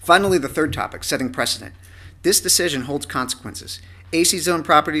 Finally, the third topic, setting precedent. This decision holds consequences. AC zone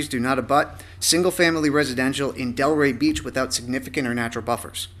properties do not abut single-family residential in Delray Beach without significant or natural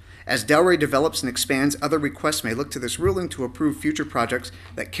buffers. As Delray develops and expands, other requests may look to this ruling to approve future projects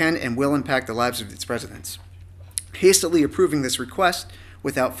that can and will impact the lives of its residents. Hastily approving this request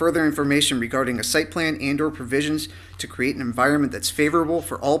without further information regarding a site plan and/or provisions to create an environment that's favorable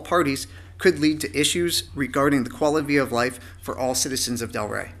for all parties could lead to issues regarding the quality of life for all citizens of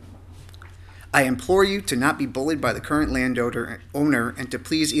Delray. I implore you to not be bullied by the current landowner and to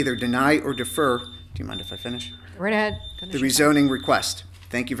please either deny or defer. Do you mind if I finish? Right ahead. The rezoning request.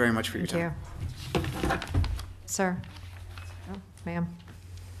 Thank you very much for your time. Thank you. Sir? Oh, ma'am.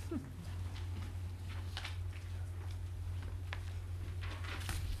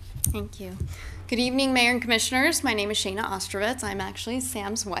 Thank you. Good evening, Mayor and Commissioners. My name is Shayna Ostrovitz. I'm actually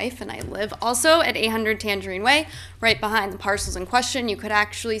Sam's wife, and I live also at 800 Tangerine Way, right behind the parcels in question. You could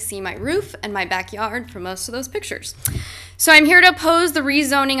actually see my roof and my backyard from most of those pictures. So I'm here to oppose the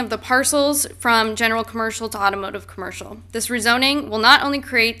rezoning of the parcels from general commercial to automotive commercial. This rezoning will not only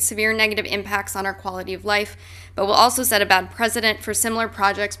create severe negative impacts on our quality of life, but will also set a bad precedent for similar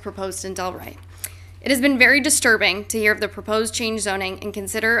projects proposed in Delray. It has been very disturbing to hear of the proposed change zoning and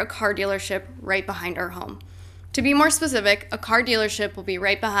consider a car dealership right behind our home. To be more specific, a car dealership will be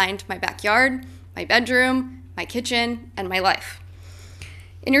right behind my backyard, my bedroom, my kitchen, and my life.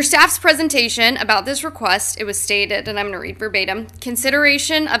 In your staff's presentation about this request, it was stated, and I'm going to read verbatim,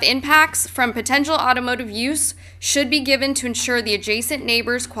 consideration of impacts from potential automotive use should be given to ensure the adjacent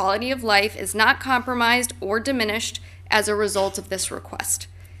neighbor's quality of life is not compromised or diminished as a result of this request.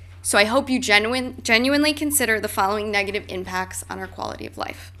 So I hope you genuinely consider the following negative impacts on our quality of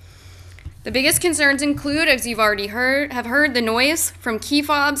life. The biggest concerns include, as you've already heard, the noise from key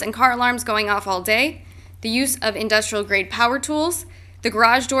fobs and car alarms going off all day, the use of industrial grade power tools, the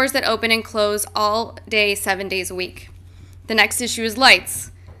garage doors that open and close all day, 7 days a week. The next issue is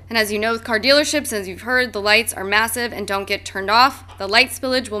lights. And as you know, with car dealerships, as you've heard, the lights are massive and don't get turned off. The light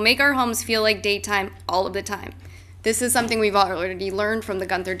spillage will make our homes feel like daytime all of the time. This is something we've already learned from the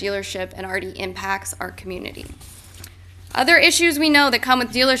Gunther dealership and already impacts our community. Other issues we know that come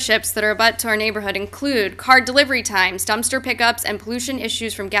with dealerships that are abut to our neighborhood include car delivery times, dumpster pickups, and pollution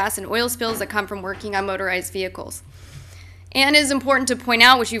issues from gas and oil spills that come from working on motorized vehicles. And it is important to point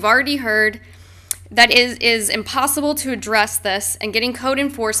out, which you've already heard, that it is impossible to address this, and getting code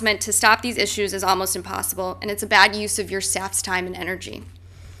enforcement to stop these issues is almost impossible, and it's a bad use of your staff's time and energy.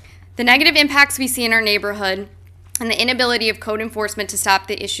 The negative impacts we see in our neighborhood and the inability of code enforcement to stop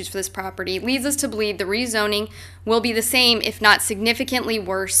the issues for this property leads us to believe the rezoning will be the same, if not significantly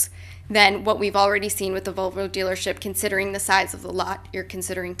worse, than what we've already seen with the Volvo dealership, considering the size of the lot you're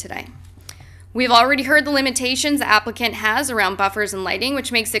considering today. We've already heard the limitations the applicant has around buffers and lighting,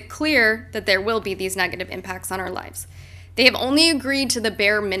 which makes it clear that there will be these negative impacts on our lives. They have only agreed to the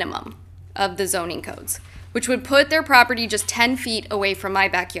bare minimum of the zoning codes, which would put their property just 10 feet away from my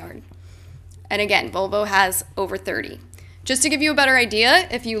backyard. And again, Volvo has over 30. Just to give you a better idea,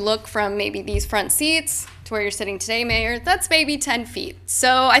 if you look from maybe these front seats to where you're sitting today, Mayor, that's maybe 10 feet.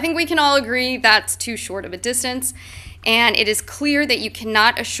 So I think we can all agree that's too short of a distance. And it is clear that you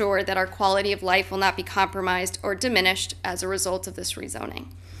cannot assure that our quality of life will not be compromised or diminished as a result of this rezoning.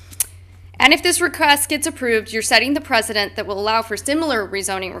 And if this request gets approved, you're setting the precedent that will allow for similar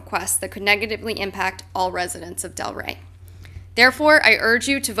rezoning requests that could negatively impact all residents of Delray. Therefore, I urge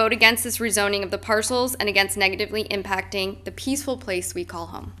you to vote against this rezoning of the parcels and against negatively impacting the peaceful place we call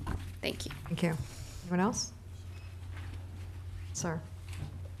home. Thank you. Thank you. Anyone else? Sir.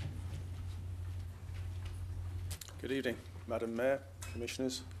 Good evening, Madam Mayor,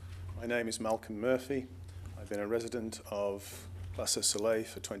 Commissioners. My name is Malcolm Murphy. I've been a resident of Plaza Soleil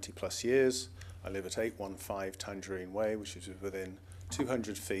for 20 plus years. I live at 815 Tangerine Way, which is within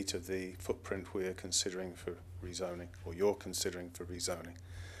 200 feet of the footprint we're considering for rezoning, or you're considering for rezoning.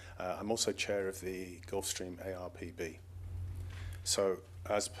 I'm also chair of the Gulfstream ARPB. So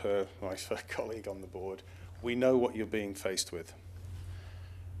as per my colleague on the board, we know what you're being faced with.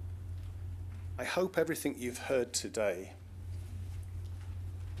 I hope everything you've heard today,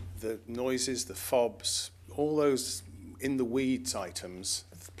 the noises, the fobs, all those in the weeds items,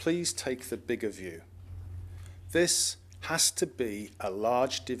 please take the bigger view. This has to be a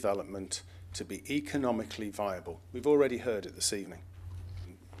large development to be economically viable. We've already heard it this evening.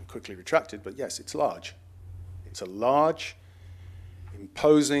 Quickly retracted, but yes, it's large. It's a large,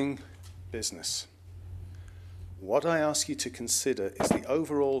 imposing business. What I ask you to consider is the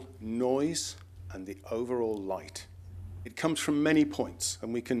overall noise and the overall light. It comes from many points,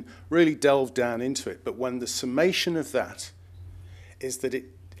 and we can really delve down into it, but when the summation of that is that it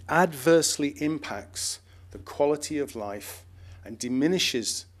adversely impacts the quality of life and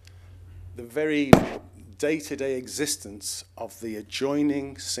diminishes the very day-to-day existence of the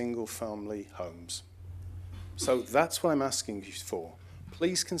adjoining single-family homes. So that's what I'm asking you for.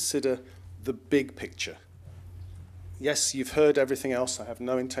 Please consider the big picture. Yes, you've heard everything else. I have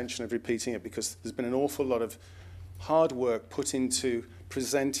no intention of repeating it because there's been an awful lot of hard work put into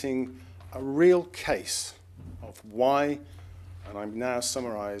presenting a real case of why, and I'm now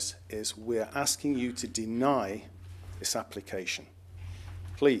summarize, is we're asking you to deny this application.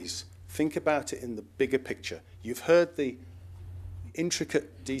 Please, think about it in the bigger picture. You've heard the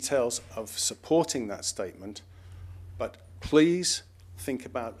intricate details of supporting that statement, but please think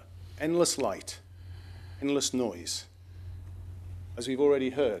about endless light, endless noise. As we've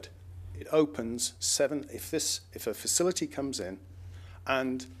already heard, it opens if a facility comes in,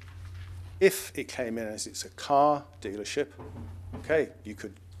 and if it came in as it's a car dealership, okay, you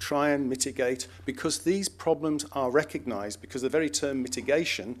could try and mitigate, because these problems are recognized, because the very term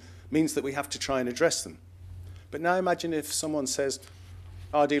mitigation means that we have to try and address them. But now imagine if someone says,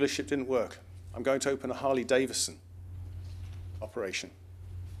 our dealership didn't work. I'm going to open a Harley-Davidson operation.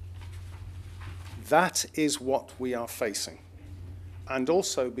 That is what we are facing. And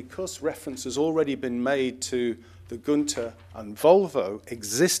also, because reference has already been made to the Gunter and Volvo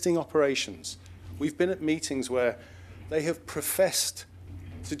existing operations, we've been at meetings where they have professed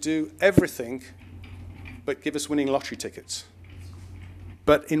to do everything but give us winning lottery tickets.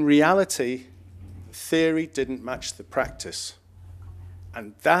 But in reality, the theory didn't match the practice.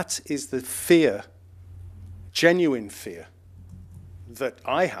 And that is the fear, genuine fear, that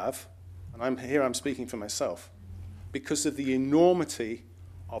I have, and I'm speaking for myself, because of the enormity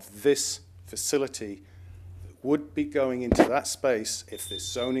of this facility that would be going into that space if this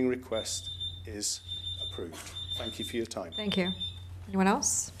zoning request is approved. Thank you for your time. Thank you. Anyone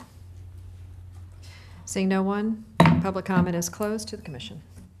else? Seeing no one, public comment is closed to the commission.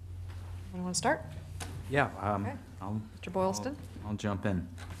 Anyone want to start? Yeah, Okay. Mr. Boylston? I'll jump in.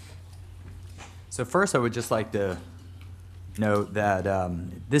 So first, I would just like to note that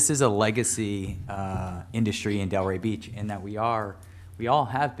this is a legacy industry in Delray Beach, and that we all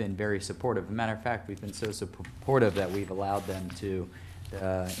have been very supportive. As a matter of fact, we've been so supportive that we've allowed them to,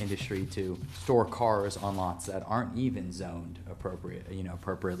 the industry, to store cars on lots that aren't even zoned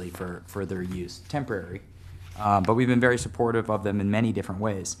appropriately for their use, temporary. But we've been very supportive of them in many different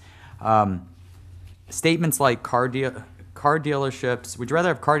ways. Statements like car dealerships, would you rather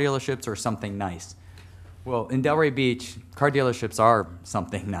have car dealerships or something nice? Well, in Delray Beach, car dealerships are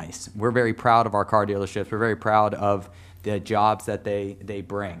something nice. We're very proud of our car dealerships. We're very proud of the jobs that they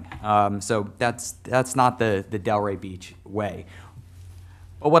bring. So that's not the Delray Beach way.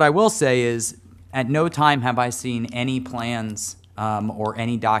 But what I will say is, at no time have I seen any plans or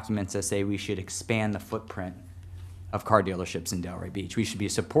any documents that say we should expand the footprint of car dealerships in Delray Beach. We should be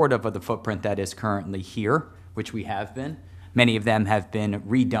supportive of the footprint that is currently here, which we have been. Many of them have been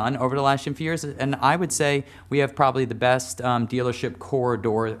redone over the last few years, and I would say we have probably the best dealership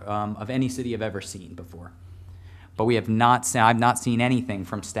corridor of any city I've ever seen before. But we have not I've not seen anything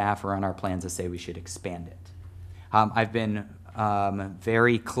from staff or on our plans to say we should expand it. I've been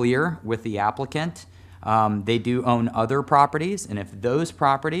very clear with the applicant. They do own other properties, and if those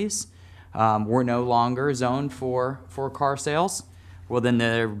properties were no longer zoned for car sales, well, then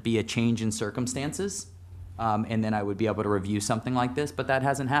there would be a change in circumstances. And then I would be able to review something like this, but that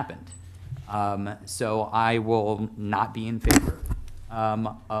hasn't happened. So I will not be in favor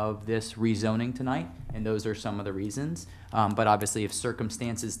of this rezoning tonight, and those are some of the reasons. But obviously, if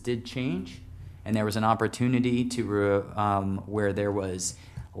circumstances did change and there was an opportunity to where there was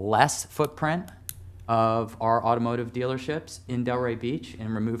less footprint of our automotive dealerships in Delray Beach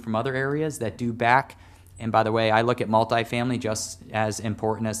and removed from other areas that do back, and by the way, I look at multifamily just as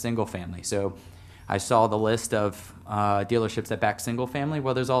important as single family. So I saw the list of dealerships that back single family.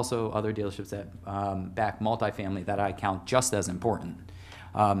 Well, there's also other dealerships that back multifamily that I count just as important.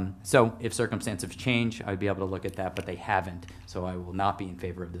 So if circumstances change, I'd be able to look at that, but they haven't. So I will not be in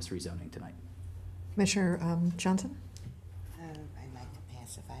favor of this rezoning tonight. Commissioner Johnson? I'd like to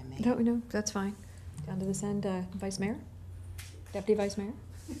pass if I may. No, that's fine. Down to this end, Vice Mayor? Deputy Vice Mayor?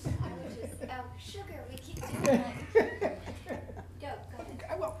 Sugar, we keep doing that.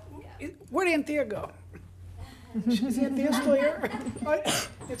 Where'd Anthea go? Is Anthea still here?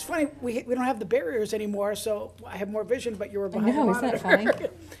 It's funny, we don't have the barriers anymore, so I have more vision, but you were behind the know, monitor. isn't that funny?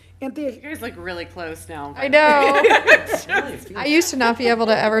 Anthea, You guys look really close now. I know. I used to not be able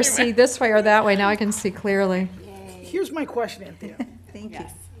to ever see this way or that way. Now I can see clearly. here's my question, Anthea. Thank you.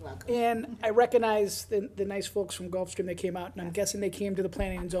 And I recognize the nice folks from Gulfstream that came out, and I'm guessing they came to the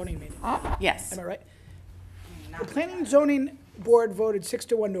planning and zoning meeting. Yes, Am I right? The planning and zoning board voted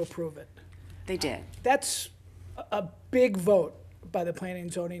 6-1 to approve it. they did. That's a big vote by the planning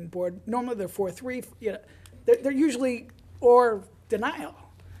and zoning board. Normally they're 4-3, you know, they're usually, or denial.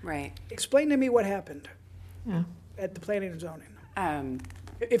 Right. Explain to me what happened Yeah. at the planning and zoning, Um,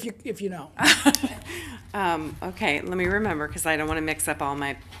 if you know. Okay, let me remember, because I don't want to mix up all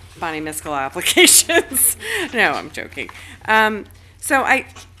my Bonnie Miskell applications. No, I'm joking. So I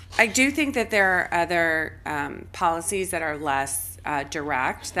do think that there are other policies that are less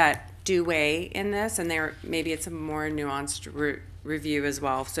direct that do weigh in this, and maybe it's a more nuanced review as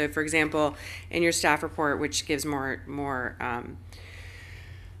well. So, for example, in your staff report, which gives more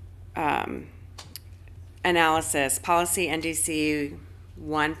analysis, policy NDC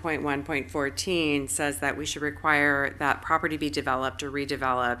 1.1.14 says that we should require that property be developed or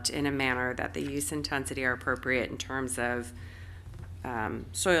redeveloped in a manner that the use intensity are appropriate in terms of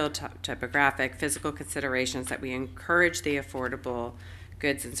soil topographic, physical considerations, that we encourage the affordable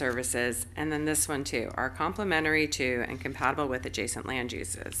goods and services. And then this one too, are complementary to and compatible with adjacent land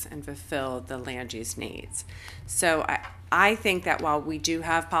uses and fulfill the land use needs. So I think that while we do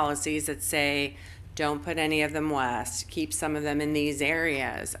have policies that say, don't put any of them west, keep some of them in these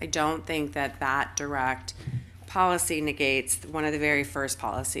areas, I don't think that that direct policy negates one of the very first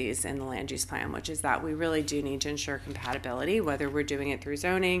policies in the land use plan, which is that we really do need to ensure compatibility, whether we're doing it through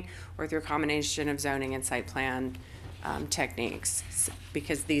zoning or through a combination of zoning and site plan techniques,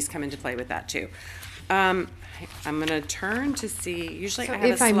 because these come into play with that too. I'm going to turn to see, usually So I have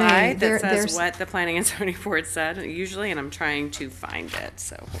a if I may, slide that there's- says what the planning and zoning board said, usually, and I'm trying to find it,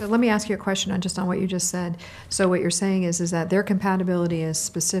 so. So let me ask you a question on what you just said. So what you're saying is that their compatibility is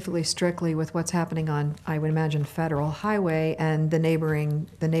specifically strictly with what's happening on, I would imagine, Federal Highway and the neighboring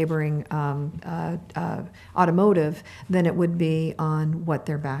automotive than it would be on what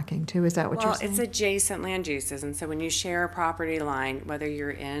they're backing to. Is that what you're Well, saying? it's adjacent land uses, and so when you share a property line, whether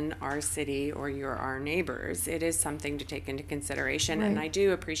you're in our city or you're our neighbors, it is something to take into consideration. And Right. I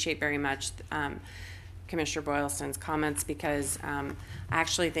do appreciate very much Commissioner Boylston's comments, because I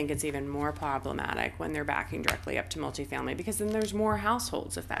actually think it's even more problematic when they're backing directly up to multifamily, because then there's more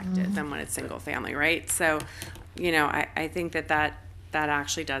households affected than when it's single family, right? So, you know, I think that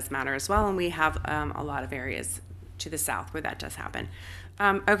actually does matter as well, and we have a lot of areas to the south where that does happen.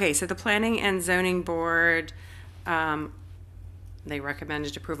 Okay, so the Planning and Zoning Board, they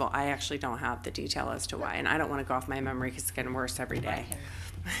recommended approval. I actually don't have the detail as to why, and I don't want to go off my memory because it's getting worse every day.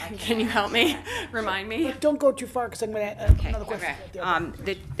 Can you help me? Remind me? But don't go too far, because I'm going to, another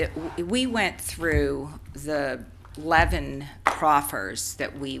question. We went through the 11 proffers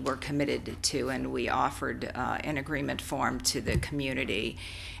that we were committed to, and we offered an agreement form to the community.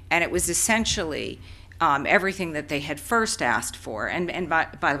 And it was essentially everything that they had first asked for. And by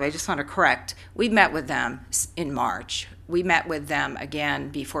the way, I just want to correct, we met with them in March. We met with them again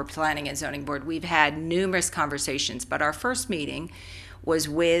before Planning and Zoning Board. We've had numerous conversations, but our first meeting was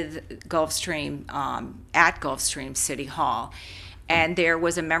with Gulfstream, at Gulfstream City Hall. And there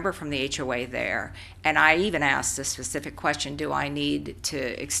was a member from the HOA there. And I even asked a specific question, do I need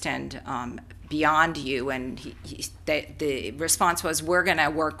to extend beyond you? And the response was, we're going to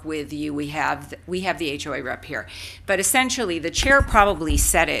work with you. We have the HOA rep here. But essentially, the chair probably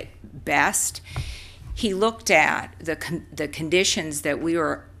said it best. He looked at the conditions that we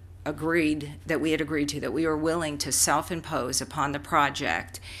had agreed to, that we were willing to self-impose upon the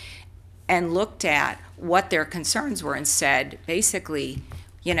project, and looked at what their concerns were and said, basically,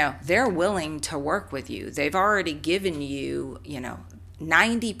 you know, they're willing to work with you. They've already given you,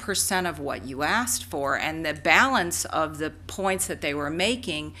 90% of what you asked for, and the balance of the points that they were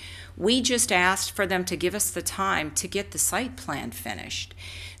making, we just asked for them to give us the time to get the site plan finished.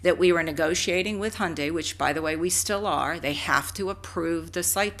 that we were negotiating with Hyundai, which, by the way, we still are. They have to approve the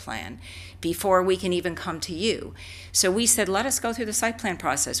site plan before we can even come to you. So we said, let us go through the site plan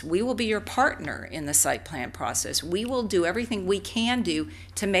process. We will be your partner in the site plan process. We will do everything we can do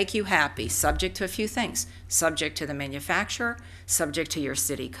to make you happy, subject to a few things. Subject to the manufacturer, subject to your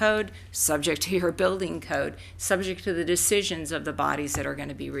city code, subject to your building code, subject to the decisions of the bodies that are going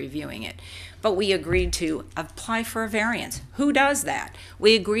to be reviewing it. But we agreed to apply for a variance. Who does that?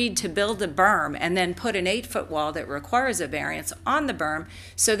 We agreed to build a berm and then put an 8-foot wall that requires a variance on the berm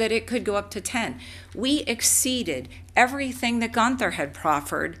so that it could go up to 10. We exceeded everything that Gunther had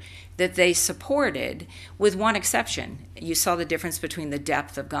proffered that they supported, with one exception. You saw the difference between the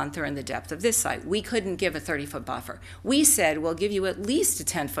depth of Gunther and the depth of this site. We couldn't give a 30-foot buffer. We said, we'll give you at least a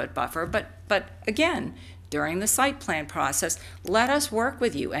 10-foot buffer, but again, during the site plan process, let us work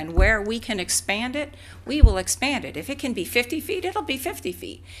with you, and where we can expand it, we will expand it. If it can be 50 feet, it'll be 50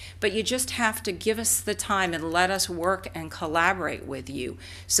 feet. But you just have to give us the time and let us work and collaborate with you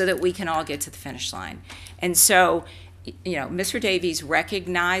so that we can all get to the finish line. And so, you know, Mr. Davies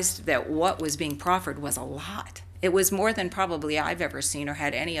recognized that what was being proffered was a lot. It was more than probably I've ever seen or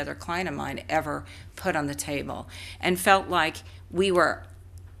had any other client of mine ever put on the table, and felt like we were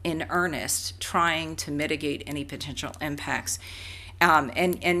in earnest trying to mitigate any potential impacts.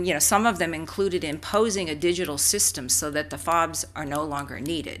 And you know, some of them included imposing a digital system so that the fobs are no longer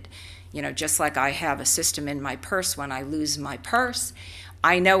needed. You know, just like I have a system in my purse when I lose my purse,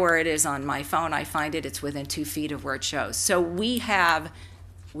 I know where it is on my phone. I find it, it's within 2 feet of where it shows. So we have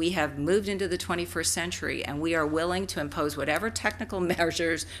moved into the 21st century, and we are willing to impose whatever technical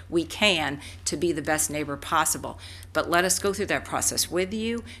measures we can to be the best neighbor possible. But let us go through that process with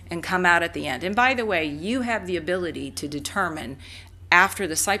you and come out at the end. And by the way, you have the ability to determine after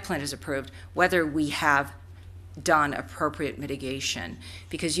the site plan is approved whether we have done appropriate mitigation,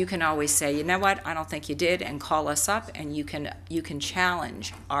 because you can always say, you know what, I don't think you did, and call us up, and you can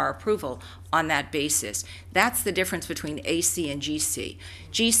challenge our approval on that basis. That's the difference between AC and GC.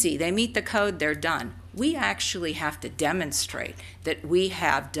 GC, they meet the code, they're done. We actually have to demonstrate that we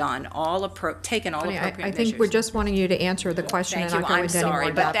have done taken all appropriate measures. I think we're just wanting you to answer the question. Thank and you. not go I'm into any more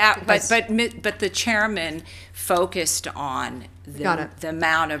sorry, depth, but the chairman focused on the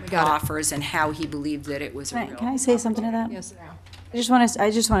amount of offers and how he believed that it was a real. Can I say something to that? Yes. I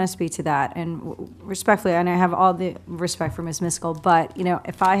just want to speak to that, and respectfully, and I have all the respect for Ms. Miskell, but, you know,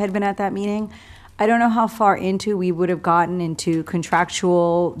 if I had been at that meeting, I don't know how far into we would have gotten into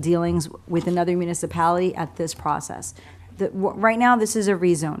contractual dealings with another municipality at this process. Right now, this is a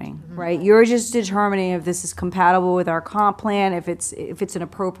rezoning, right? You're just determining if this is compatible with our comp plan, if it's an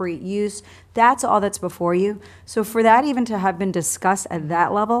appropriate use. That's all that's before you. So for that even to have been discussed at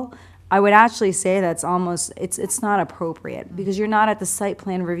that level, I would actually say that's almost, it's not appropriate, because you're not at the site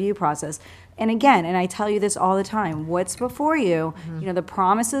plan review process. And again, and I tell you this all the time, what's before you, you know, the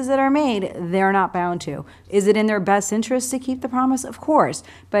promises that are made, they're not bound to. Is it in their best interest to keep the promise? Of course.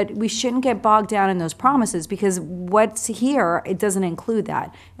 But we shouldn't get bogged down in those promises, because what's here, it doesn't include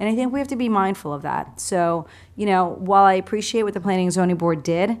that. And I think we have to be mindful of that. So, you know, while I appreciate what the Planning and Zoning Board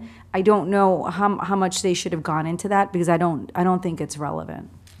did, I don't know how much they should have gone into that, because I don't think it's relevant.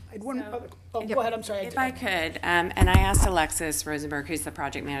 Go ahead, I'm sorry. If I could, and I asked Alexis Rosenberg, who's the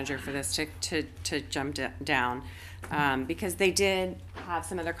project manager for this, to jump down, because they did have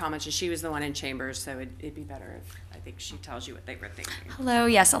some other comments, and she was the one in chambers, so it'd be better if I think she tells you what they were thinking. Hello,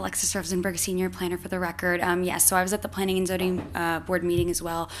 yes, Alexis Rosenberg, Senior Planner for the record. Yes, so I was at the Planning and Zoning Board meeting as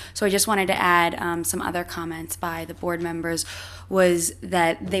well, so I just wanted to add some other comments by the board members, was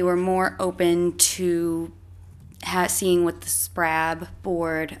that they were more open to seeing what the SPRAB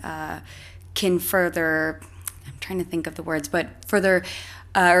board can further, I'm trying to think of the words, but further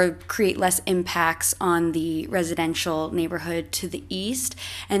or create less impacts on the residential neighborhood to the east.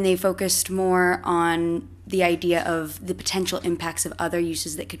 And they focused more on the idea of the potential impacts of other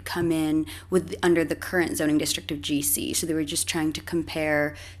uses that could come in under the current zoning district of GC. So they were just trying to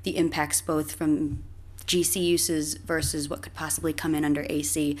compare the impacts both from GC uses versus what could possibly come in under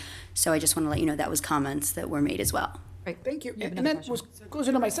AC. So I just want to let you know that was comments that were made as well. Right, thank you. And that goes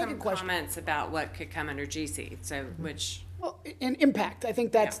into my second question. Comments about what could come under GC, so which... Well, and impact, I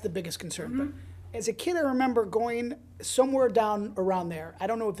think that's the biggest concern. But as a kid, I remember going somewhere down around there. I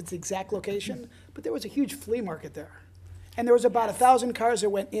don't know if it's the exact location, but there was a huge flea market there. And there was about 1,000 cars that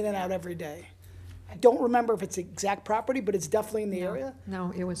went in and out every day. I don't remember if it's the exact property, but it's definitely in the area.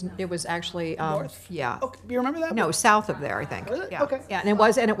 No, it was actually, North? yeah. Okay, you remember that? No, south of there, I think. Was it? Yeah. Okay. Yeah, and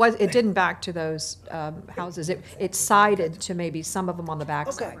it didn't back to those houses. It sided to maybe some of them on the back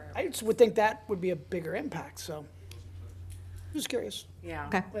Okay, side. I just would think that would be a bigger impact, so. Just curious. Yeah.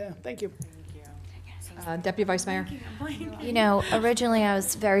 Okay. Yeah, thank you. Deputy Vice Mayor? You know, originally I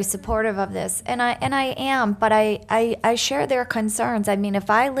was very supportive of this, and I am, but I share their concerns. I mean, if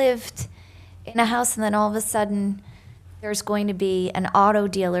I lived in a house and then all of a sudden there's going to be an auto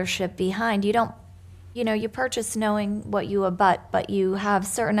dealership behind, you purchase knowing what you abut, but you have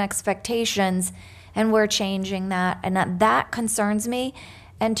certain expectations, and we're changing that, and that concerns me.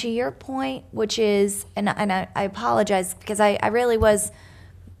 And to your point, which is, and I apologize because I really was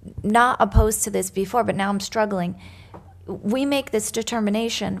not opposed to this before, but now I'm struggling. We make this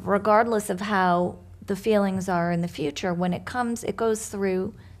determination regardless of how the feelings are in the future. When it goes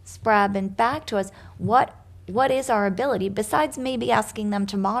through SPRAB and back to us. What is our ability besides maybe asking them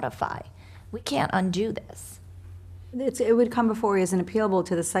to modify? We can't undo this. It would come before you as an appealable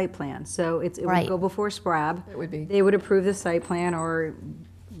to the site plan. So it would Right. go before SPRAB. It would be. They would approve the site plan, or,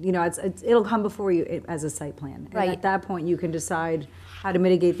 it'll come before you as a site plan. And Right. at that point, you can decide how to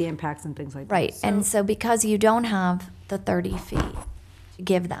mitigate the impacts and things like that. Right, and so because you don't have the 30 feet to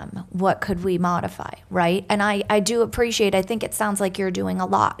give them, what could we modify, right? And I do appreciate, I think it sounds like you're doing a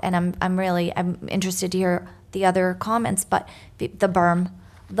lot, and I'm interested to hear the other comments, but the berm,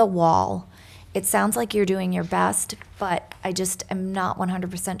 the wall, it sounds like you're doing your best, but I just am not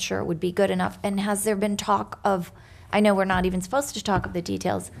 100% sure it would be good enough. And has there been talk of, I know we're not even supposed to talk of the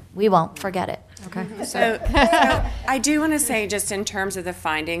details, we won't, forget it. Okay. So I do want to say, just in terms of the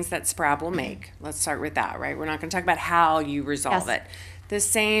findings that SPRAB will make, let's start with that, right? We're not going to talk about how you resolve Yes. it. The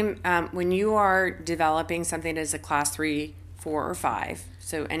same, when you are developing something as a class 3, 4, or 5,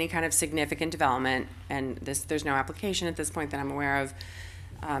 so any kind of significant development, and there's no application at this point that I'm aware of,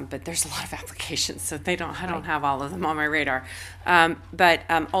 but there's a lot of applications, so I don't have all of them on my radar. But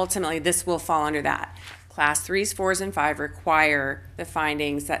ultimately, this will fall under that. Class 3s, 4s, and 5 require the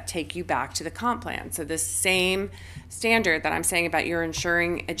findings that take you back to the comp plan. So the same standard that I'm saying about your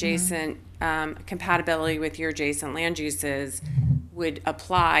ensuring adjacent compatibility with your adjacent land uses would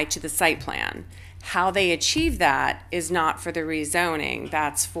apply to the site plan. How they achieve that is not for the rezoning,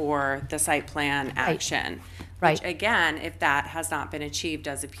 that's for the site plan action. Right. Which, again, if that has not been achieved,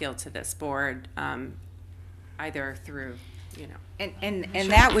 does appeal to this board, either through,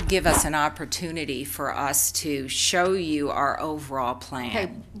 And that would give us an opportunity for us to show you our overall plan.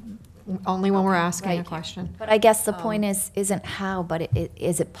 Okay, only when we're asking a Right. question. But I guess the point isn't how, but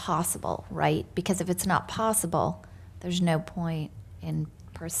is it possible, right? Because if it's not possible, there's no point in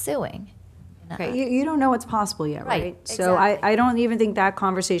pursuing. You don't know what's possible yet, Right, right? So exactly. I don't even think that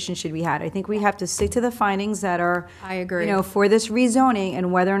conversation should be had. I think we have to stick to the findings that are, I agree. for this rezoning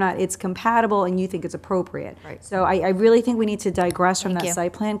and whether or not it's compatible and you think it's appropriate. Right. So I really think we need to digress from Thank that you.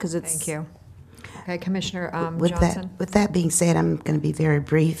 site plan because it's. Thank you. Okay, Commissioner With Johnson? with that being said, I'm going to be very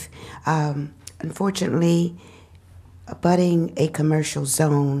brief. Unfortunately, abutting a commercial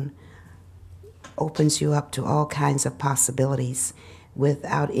zone opens you up to all kinds of possibilities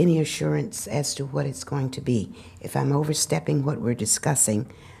without any assurance as to what it's going to be. If I'm overstepping what we're discussing,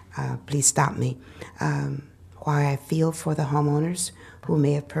 please stop me. Why I feel for the homeowners who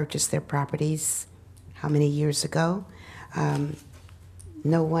may have purchased their properties how many years ago.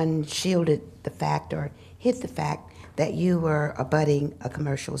 No one shielded the fact or hid the fact that you were abutting a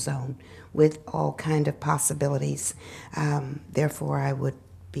commercial zone with all kind of possibilities. Therefore, I would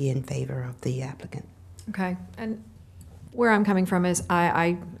be in favor of the applicant. Okay, and where I'm coming from is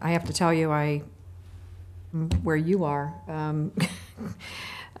I have to tell you, where you are,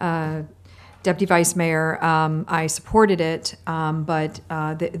 Deputy Vice Mayor, I supported it, but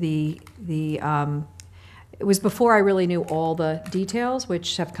it was before I really knew all the details,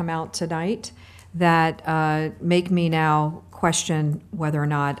 which have come out tonight, that make me now question whether or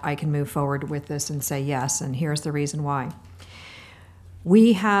not I can move forward with this and say yes, and here's the reason why.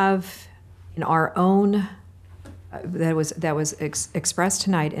 We have in our own, that was expressed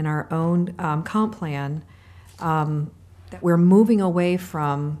tonight in our own comp plan, that we're moving away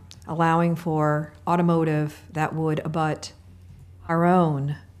from allowing for automotive that would abut our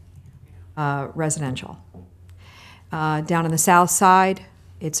own residential. Down on the south side,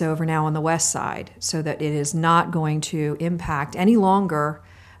 it's over now on the west side, so that it is not going to impact any longer,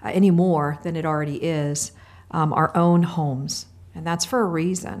 any more than it already is, our own homes. And that's for a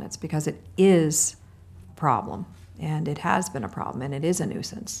reason. It's because it is a problem, and it has been a problem, and it is a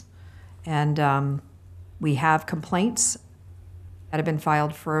nuisance. And we have complaints that have been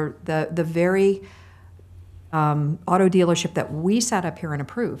filed for the very auto dealership that we sat up here and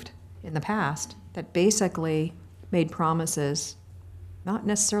approved in the past, that basically made promises not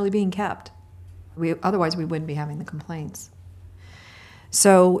necessarily being kept. Otherwise, we wouldn't be having the complaints.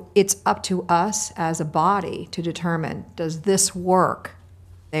 So it's up to us as a body to determine, does this work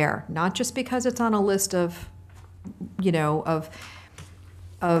there? Not just because it's on a list of,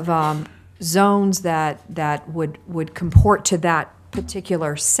 zones that would comport to that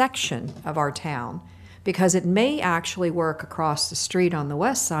particular section of our town, because it may actually work across the street on the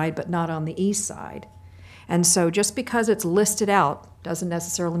west side, but not on the east side. And so just because it's listed out doesn't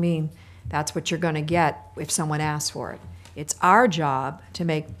necessarily mean that's what you're going to get if someone asks for it. It's our job to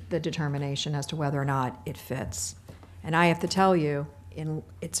make the determination as to whether or not it fits. And I have to tell you,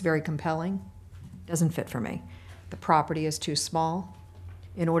 it's very compelling. Doesn't fit for me. The property is too small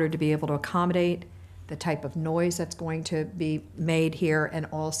in order to be able to accommodate the type of noise that's going to be made here, and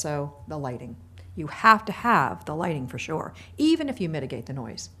also the lighting. You have to have the lighting for sure. Even if you mitigate the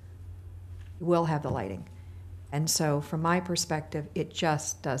noise, you will have the lighting. And so from my perspective, it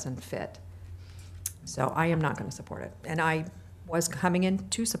just doesn't fit. So I am not going to support it. And I was coming in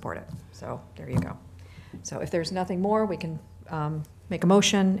to support it. So there you go. So if there's nothing more, we can make a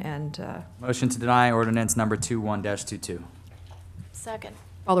motion and... Motion to deny ordinance number 21-22. Second.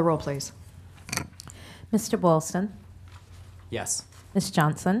 Call the roll, please. Mr. Boylston? Yes. Ms.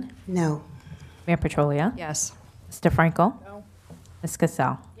 Johnson? No. Mayor Petrolia? Yes. Mr. Frankel? No. Ms.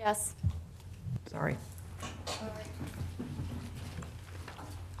 Cassell? Yes. Sorry.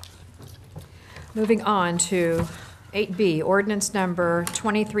 Moving on to 8B, ordinance number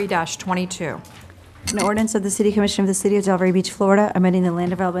 23-22. An ordinance of the City Commission of the City of Delray Beach, Florida, amending the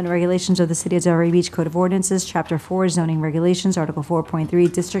land development regulations of the City of Delray Beach Code of Ordinances, Chapter 4, Zoning Regulations, Article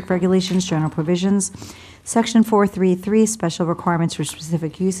 4.3, District Regulations, General Provisions, Section 433, Special Requirements for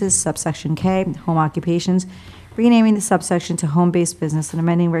Specific Uses, Subsection K, Home Occupations, renaming the subsection to Home-Based Business and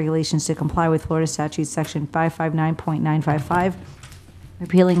amending regulations to comply with Florida Statute Section 559.955,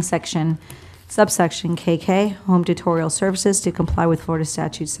 repealing subsection KK, Home Tutorial Services, to comply with Florida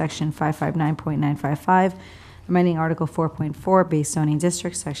Statute Section 559.955, amending Article 4.4, Base Zoning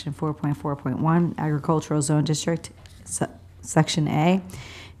District, Section 4.4.1, Agricultural Zone District, Section A,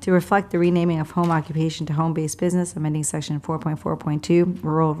 to reflect the renaming of home occupation to home-based business, amending Section 4.4.2,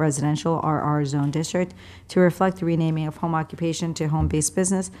 Rural Residential RR Zone District, to reflect the renaming of home occupation to home-based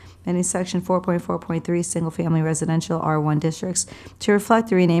business, amending Section 4.4.3, Single-Family Residential R1 Districts, to reflect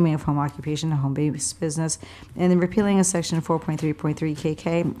the renaming of home occupation to home-based business, and the repealing of Section 4.3.3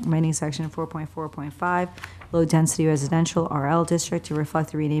 KK, amending Section 4.4.5, Low-Density Residential RL District, to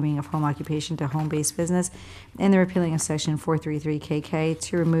reflect the renaming of home occupation to home-based business, and the repealing of Section 433 KK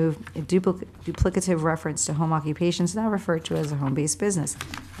to remove a duplicative reference to home occupations now referred to as a home-based business.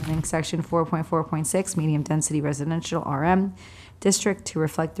 Amending Section 4.4.6, Medium-Density Residential RM District, to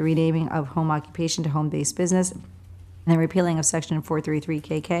reflect the renaming of home occupation to home-based business, and the repealing of Section 433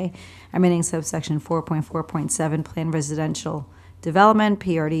 KK, amending subsection 4.4.7, Planned Residential Development,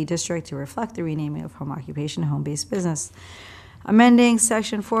 PRD District, to reflect the renaming of home occupation to home-based business. Amending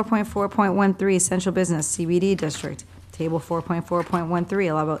Section 4.4.13, Central Business, CBD District. Table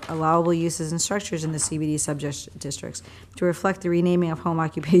 4.4.13, allowable uses and structures in the CBD subject districts, to reflect the renaming of home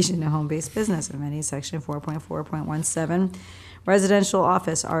occupation to home-based business. Amending Section 4.4.17, Residential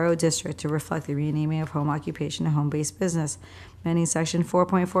Office RO District, to reflect the renaming of home occupation to home-based business. Amending Section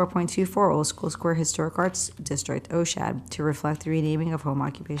 4.4.24, Old School Square Historic Arts District, OSHAD, to reflect the renaming of home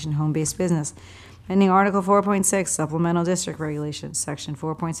occupation, home-based business. Amending Article 4.6, Supplemental District Regulations, Section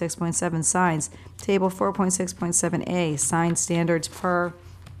 4.6.7, Signs, Table 4.6.7A, Sign Standards per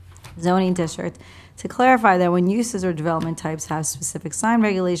Zoning District, to clarify that when uses or development types have specific sign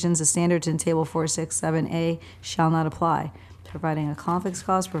regulations, the standards in Table 4.6.7A shall not apply. Providing a conflicts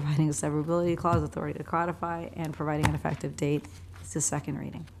clause, providing a severability clause, authority to codify, and providing an effective date. It's the second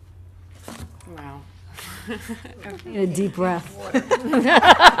reading. Wow. Need a deep breath.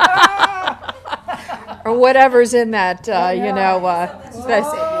 Or whatever's in that, that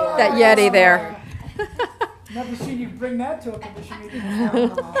Yeti there. Never seen you bring that to a commission meeting.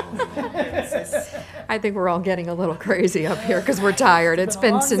 I think we're all getting a little crazy up here because we're tired. It's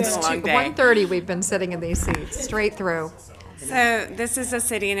been since 1:30 we've been sitting in these seats, straight through. So this is a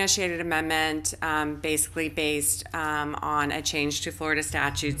city-initiated amendment, basically based on a change to Florida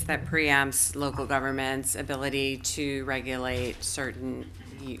statutes that preempts local government's ability to regulate certain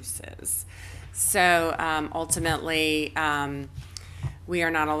uses. So ultimately, we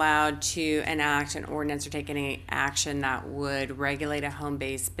are not allowed to enact an ordinance or take any action that would regulate a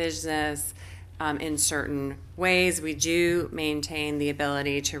home-based business in certain ways. We do maintain the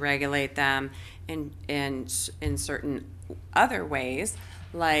ability to regulate them in certain other ways,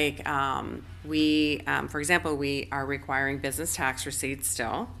 like for example, we are requiring business tax receipts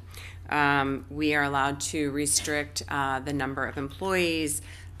still. We are allowed to restrict the number of employees.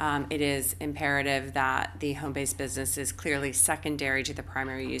 It is imperative that the home-based business is clearly secondary to the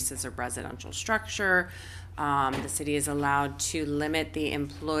primary use as a residential structure. The city is allowed to limit the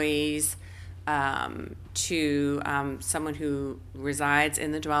employees to someone who resides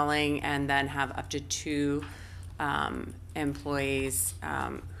in the dwelling, and then have up to 2 employees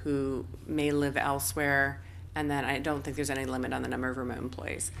who may live elsewhere. And then I don't think there's any limit on the number of remote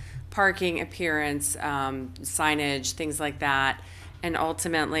employees. Parking, appearance, signage, things like that. And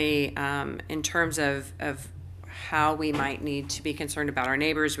ultimately, in terms of how we might need to be concerned about our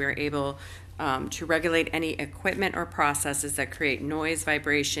neighbors, we are able to regulate any equipment or processes that create noise,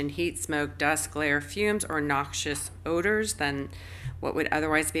 vibration, heat, smoke, dust, glare, fumes, or noxious odors than what would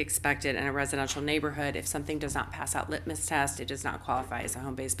otherwise be expected in a residential neighborhood. If something does not pass out litmus test, it does not qualify as a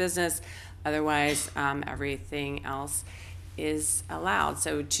home-based business. Otherwise, everything else is allowed.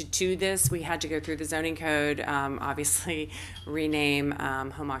 So to do this, we had to go through the zoning code, obviously rename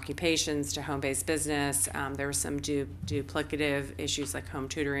home occupations to home-based business. There were some duplicative issues like home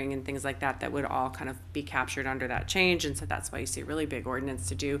tutoring and things like that that would all kind of be captured under that change. And so that's why you see a really big ordinance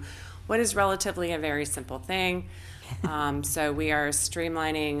to do what is relatively a very simple thing. So we are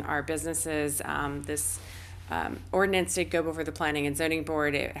streamlining our businesses. This ordinance did go before the Planning and Zoning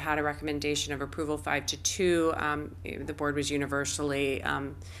Board. It had a recommendation of approval 5-2. The board was universally, I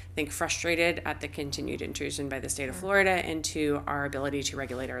think, frustrated at the continued intrusion by the state of Florida into our ability to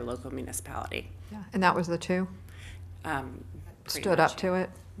regulate our local municipality. Yeah. And that was the 2? Stood up to it?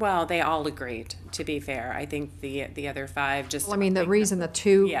 Well, they all agreed, to be fair. I think the other 5 just... Well, I mean, the reason the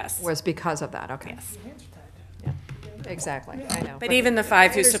 2 Yes. was because of that, okay. Yes. Yeah, exactly, I know. But even the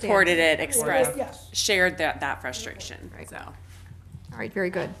 5 who understand. supported it expressed, Yes. shared that frustration, so. All right,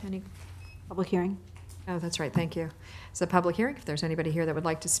 very good. Any, Public hearing? oh, that's right, thank you. It's a public hearing. If there's anybody here that would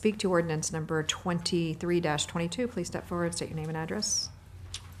like to speak to ordinance number 23-22, please step forward, state your name and address.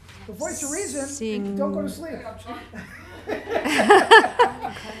 The voice of reason, Seeing- don't go to sleep.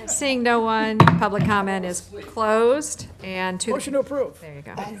 Seeing no one, public comment is closed, and to... Motion to approve. There you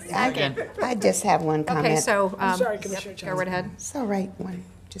go. I just have one comment. Okay, so, I'm sorry, yep, Commissioner go right ahead. It's all right, one,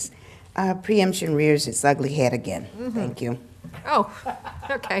 just, preemption rears its ugly head again. Thank you. Oh,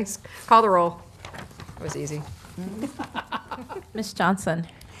 okay, call the roll. That was easy. Ms. Johnson.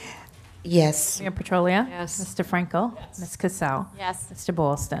 Yes. Mayor Petrolia. Yes. Mr. Frankel. Ms. Cassell. Yes. Mr.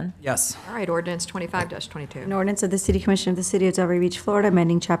 Boylston. Yes. All right, ordinance 25-22. An ordinance of the City Commission of the City of Delray Beach, Florida,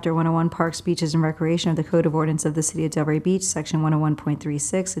 amending Chapter 101 Parks, Beaches, and Recreation of the Code of Ordinance of the City of Delray Beach, Section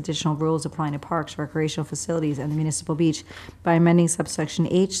 101.36, additional rules applying to parks, recreational facilities, and the municipal beach by amending subsection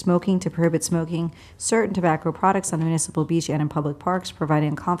H, smoking, to prohibit smoking certain tobacco products on the municipal beach and in public parks,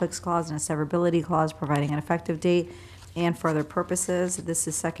 providing a conflicts clause and a severability clause, providing an effective date, and for other purposes. This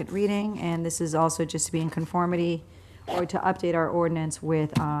is second reading, and this is also just to be in conformity or to update our ordinance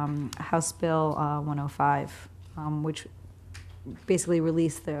with House Bill 105, which basically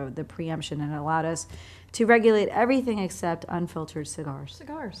released the preemption and allowed us to regulate everything except unfiltered cigars.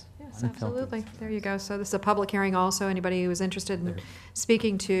 Cigars, yes, Unfiltered. absolutely. There you go. So this is a public hearing also. Anybody who is interested in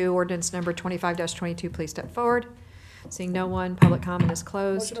speaking to ordinance number 25-22, please step forward. Seeing no one, public comment is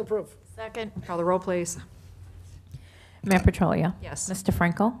closed. Motion to approve. Second. Call the roll, please. Mayor Petrolia. Yes. Mr.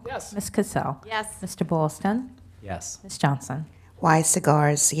 Frankel. Yes. Ms. Cassell. Yes. Mr. Boylston. Yes. Ms. Johnson. Why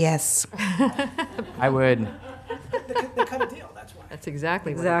cigars? Yes. I would, They cut a deal, that's why. That's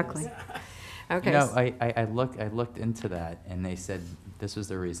exactly what it Exactly. is. Okay. you know, I looked into that, and they said this was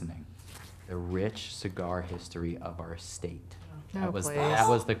the reasoning. The rich cigar history of our state. Oh, please. That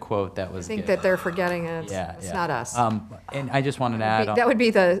was the quote that I was think given. that they're forgetting it. Yeah, It's yeah. not us. And I just wanted to add. That would be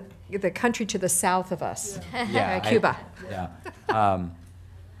the country to the south of us. Yeah, Cuba. Yeah.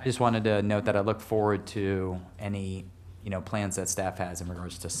 I just wanted to note that I look forward to any, plans that staff has in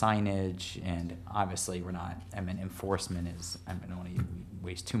regards to signage, and obviously enforcement is, I don't want to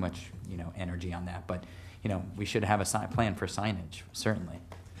waste too much, energy on that, but, we should have a plan for signage, certainly.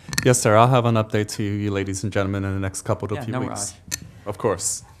 Yes, sir. I'll have an update to you ladies and gentlemen, in the next couple to Yeah, few no weeks. Of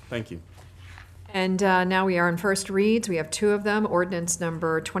course. Thank you. And now we are on first reads. We have 2 of them. Ordinance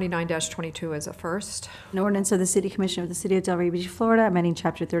number 29-22 is a first. An ordinance of the City Commission of the City of Delray Beach, Florida, amending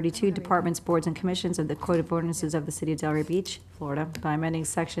Chapter 32, Departments, Boards, and Commissions of the Code of Ordinances of the City of Delray Beach, Florida, by amending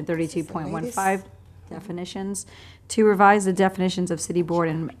Section 32.15, definitions, to revise the definitions of city board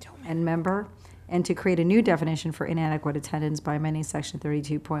and member, and to create a new definition for inadequate attendance by amending Section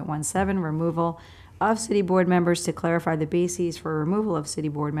 32.17, removal of city board members to clarify the bases for removal of city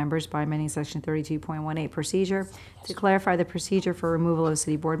board members by amending section 32.18 procedure, to clarify the procedure for removal of a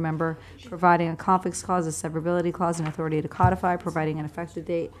city board member, providing a conflicts clause, a severability clause, and authority to codify, providing an effective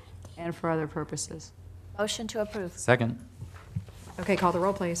date, and for other purposes. Motion to approve. Second. Okay, call the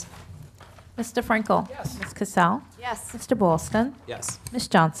roll, please. Mr. Frankel? Yes. Ms. Cassell? Yes. Mr. Boylston? Yes. Ms.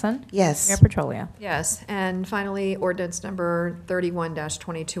 Johnson? Yes. Mayor Petrolia? Yes, and finally, ordinance number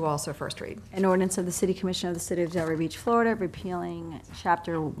 31-22, also first read. An ordinance of the City Commission of the City of Delray Beach, Florida, repealing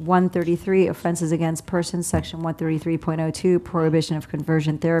Chapter 133, Offenses Against Persons, Section 133.02, Prohibition of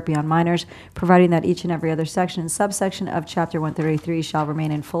Conversion Therapy on Minors, providing that each and every other section and subsection of Chapter 133 shall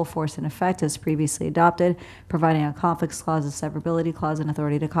remain in full force and effect as previously adopted, providing a conflicts clause, a severability clause, and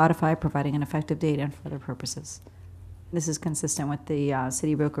authority to codify, providing an effective date and for other purposes. This is consistent with the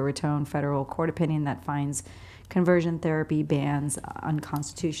City of Boca Raton federal court opinion that finds conversion therapy bans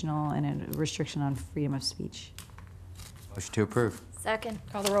unconstitutional and a restriction on freedom of speech. Motion to approve. Second.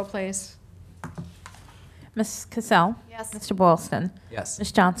 Call the roll, please. Ms. Cassell? Yes. Mr. Boylston? Yes.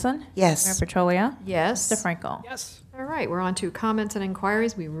 Ms. Johnson? Yes. Mayor Petrolia? Yes. Mr. Frankel? Yes. All right, we're on to comments and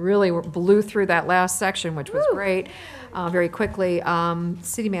inquiries. We really blew through that last section, which was great, very quickly.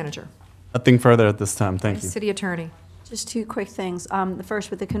 City manager, Nothing further at this time. Thank you. city attorney. Just two quick things. The first,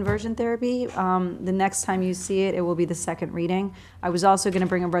 with the conversion therapy, the next time you see it, it will be the second reading. I was also going to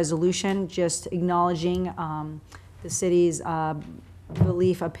bring a resolution just acknowledging the city's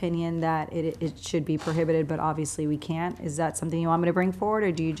belief, opinion that it should be prohibited, but obviously we can't. Is that something you want me to bring forward,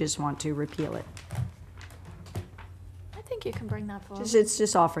 or do you just want to repeal it? I think you can bring that forward. It's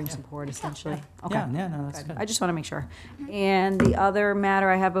just offering support, essentially. Okay. Yeah, no, that's good. I just want to make sure. And the other matter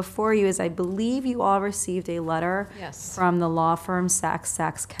I have before you is I believe you all received a letter Yes. from the law firm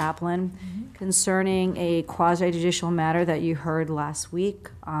Sachs Kaplan concerning a quasi-judicial matter that you heard last week,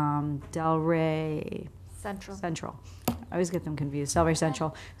 Delray Central. I always get them confused, Delray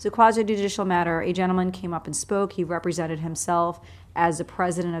Central. It's a quasi-judicial matter. A gentleman came up and spoke. He represented himself as the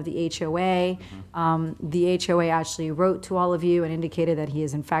president of the HOA. The HOA actually wrote to all of you and indicated that he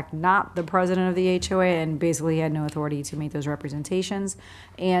is in fact not the president of the HOA and basically had no authority to make those representations.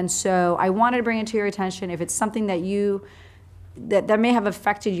 And so I wanted to bring it to your attention. If it's something that that may have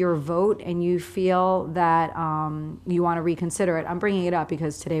affected your vote and you feel that you want to reconsider it, I'm bringing it up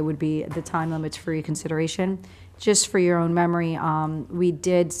because today would be the time limits for reconsideration. Just for your own memory, we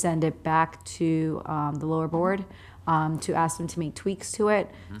did send it back to the lower board to ask them to make tweaks to it.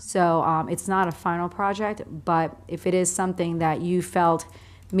 So it's not a final project, but if it is something that you felt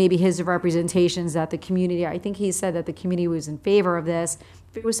maybe his representations that the community, I think he said that the community was in favor of this,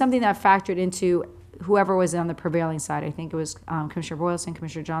 if it was something that factored into whoever was on the prevailing side, I think it was Commissioner Boylston,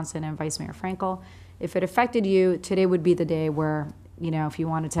 Commissioner Johnson, and Vice Mayor Frankel. If it affected you, today would be the day where, if you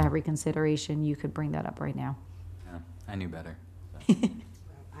wanted to have reconsideration, you could bring that up right now. Yeah, I knew better.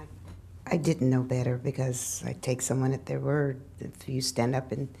 I didn't know better because I take someone at their word. If you stand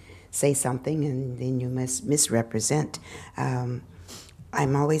up and say something and then you misrepresent,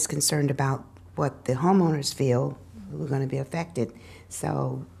 I'm always concerned about what the homeowners feel who are going to be affected.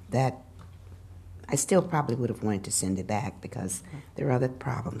 So that I still probably would have wanted to send it back because there are other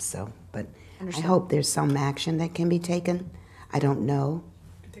problems. So, but I hope there's some action that can be taken. I don't know.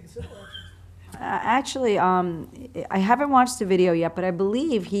 Actually, I haven't watched the video yet, but I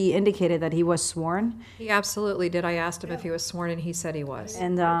believe he indicated that he was sworn. He absolutely did. I asked him if he was sworn, and he said he was.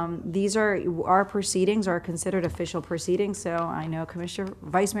 And these are our proceedings are considered official proceedings. So I know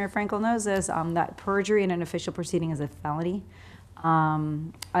Vice Mayor Frankel knows this. That perjury in an official proceeding is a felony.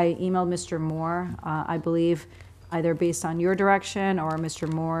 I emailed Mr. Moore. I believe either based on your direction or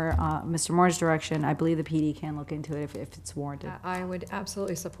Mr. Moore's direction, I believe the PD can look into it if it's warranted. I would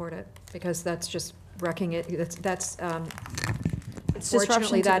absolutely support it because that's just wrecking it. It's disruption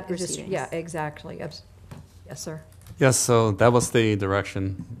to the is just, proceedings. yeah, exactly. Yes, sir. Yes, so that was the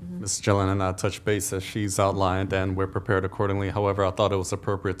direction Ms. Gillen and I touched base as she's outlined, and we're prepared accordingly. However, I thought it was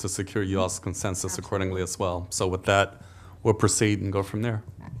appropriate to secure you all's consensus accordingly as well. So with that, we'll proceed and go from there.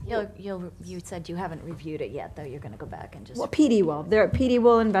 You said you haven't reviewed it yet, though. You're going to go back and just. Well, PD will. PD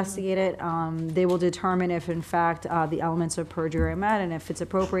will investigate it. They will determine if, in fact, the elements of perjury are met, and if it's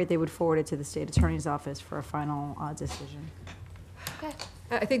appropriate, they would forward it to the state attorney's office for a final decision. Okay.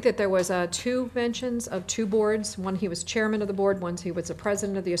 I think that there was two mentions of two boards. One, he was chairman of the board. One, he was the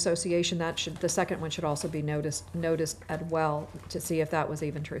president of the association. The second one should also be noticed as well to see if that was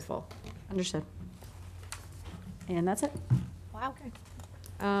even truthful. Understood. And that's it. Wow.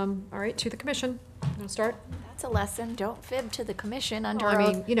 All right, to the commission. Want to start? That's a lesson. Don't fib to the commission under Well, I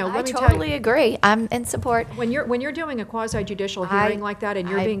oath. mean, you know, I let me tell totally you- agree. I'm in support. When you're doing a quasi judicial I- hearing like that and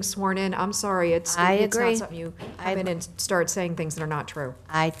you're I- being sworn in, I'm sorry, it's I it's agree. not something you come in and start saying things that are not true.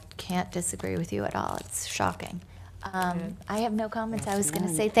 I can't disagree with you at all. It's shocking. I have no comments. I was going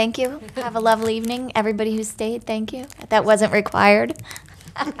to say thank you. Have a lovely evening. Everybody who stayed, thank you. That wasn't required.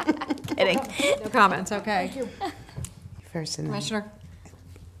 Kidding. No comments, okay. First and Commissioner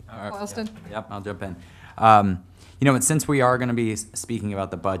Alright, Boylston? Yep, I'll jump in. You know, since we are going to be speaking about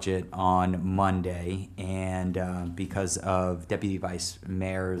the budget on Monday, and because of Deputy Vice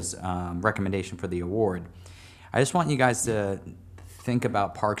Mayor's recommendation for the award, I just want you guys to think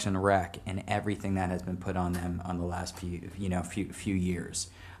about Parks and Rec and everything that has been put on them on the last few years.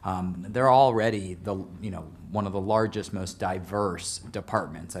 They're already one of the largest, most diverse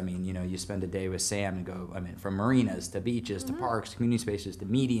departments. I mean, you spend a day with Sam and go, from marinas to beaches to parks, to community spaces, to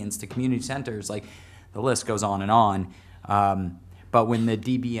medians, to community centers, like the list goes on and on. But when the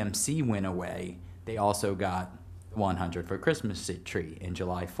DBMC went away, they also got 100 for Christmas tree in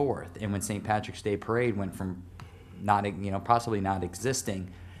July 4th. And when St. Patrick's Day Parade went from possibly not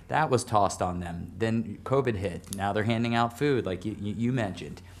existing, that was tossed on them. Then COVID hit. Now they're handing out food, like you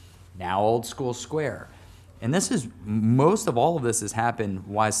mentioned. Now Old School Square. And most of all of this has happened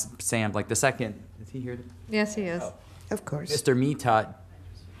while Sam, like the second, is he here? Yes, he is. Of course. Mr. Metot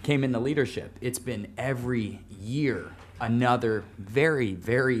came into leadership. It's been every year another very,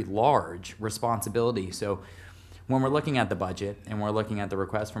 very large responsibility. So when we're looking at the budget and we're looking at the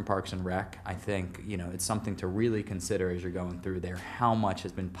request from Parks and Rec, I think, it's something to really consider as you're going through there, how much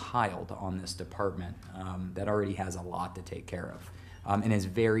has been piled on this department that already has a lot to take care of and is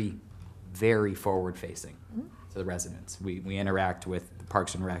very, very forward-facing to the residents. We interact with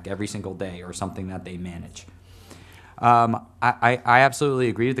Parks and Rec every single day or something that they manage. I absolutely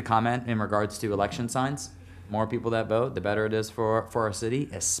agree with the comment in regards to election signs. More people that vote, the better it is for our city,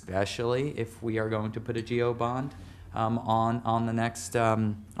 especially if we are going to put a GO bond on the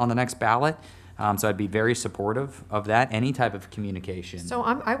next ballot. So I'd be very supportive of that. Any type of communication. So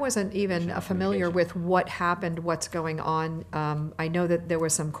I wasn't even familiar with what happened, what's going on. I know that there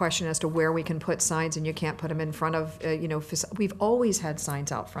was some question as to where we can put signs, and you can't put them in front of, we've always had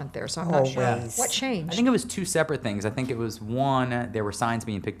signs out front there, so I'm not sure. Always. What I changed? think it was two separate things. I think it was one, there were signs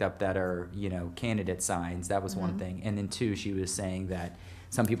being picked up that are, candidate signs. That was one thing. And then two, she was saying that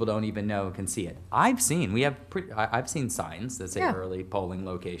some people don't even know, can see it. I've seen signs that say Yeah. early polling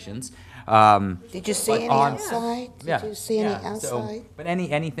locations. Did you see but any on- outside? Yeah. Did you see any yeah, so- outside? But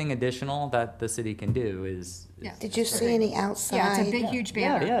anything additional that the city can do is. Did you see any outside? Yeah, it's a big, huge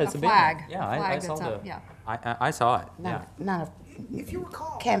banner, Yeah, it's a a big one. flag. Yeah, a I flag saw that's up, yeah. I saw it, yeah. Not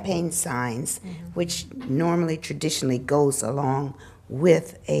campaign signs, which normally traditionally goes along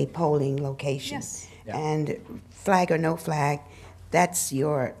with a polling location. Yes. Yeah. And flag or no flag,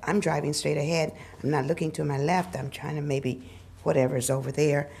 I'm driving straight ahead. I'm not looking to my left. I'm trying to maybe whatever's over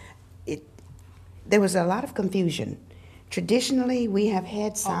there. There was a lot of confusion. Traditionally, we have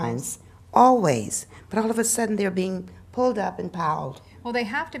had signs, always, but all of a sudden they're being pulled up and piled. Well, they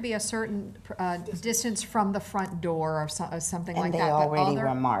have to be a certain distance from the front door or something like And that. they but already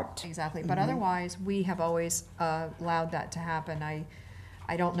were marked. Exactly, but otherwise, we have always allowed that to happen.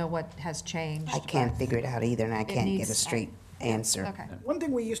 I don't know what has changed. I can't but figure it out either, and I can't get needs- a straight answer. Okay. One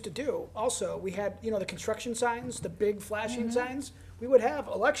thing we used to do also, we had, the construction signs, the big flashing signs. We would have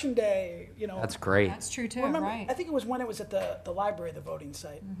election day, That's great. That's true too, Remember, right. I think it was when it was at the library, the voting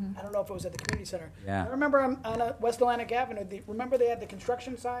site. I don't know if it was at the community center. Yeah. I remember on West Atlantic Avenue, remember they had the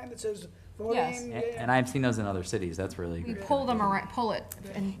construction sign that says voting? Yes. And I've seen those in other cities, that's really We good. pull them around, pull it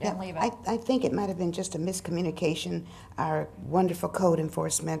and leave it. I think it might have been just a miscommunication. Our wonderful code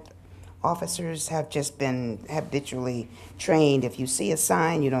enforcement officers have just been habitually trained. If you see a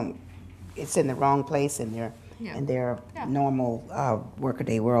sign, it's in the wrong place in their normal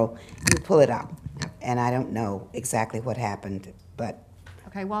workaday world, you pull it up. And I don't know exactly what happened, but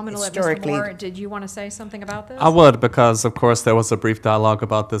Okay, well, I'm going to let Mr. historically- Moore, did you want to say something about this? I would, because of course there was a brief dialogue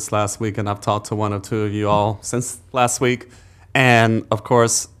about this last week, and I've talked to one or two of you all since last week. And of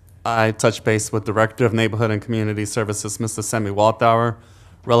course, I touched base with Director of Neighborhood and Community Services, Mr. Semi Walthour,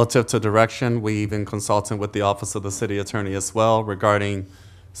 relative to direction. We even consulted with the Office of the City Attorney as well regarding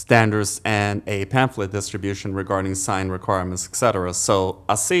standards and a pamphlet distribution regarding sign requirements, et cetera. So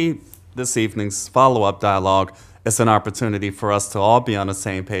I see this evening's follow-up dialogue as an opportunity for us to all be on the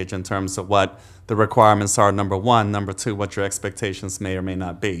same page in terms of what the requirements are, number one. Number two, what your expectations may or may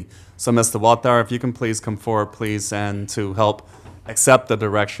not be. So Mr. Walthour, if you can please come forward, please, and to help accept the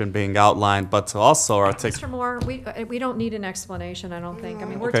direction being outlined, but to also articulate. Mr. Moore, we don't need an explanation, I don't think. I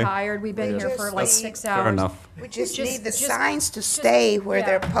mean, we're Okay. tired, we've been here for like 6 hours. Fair enough. We just need the signs to stay where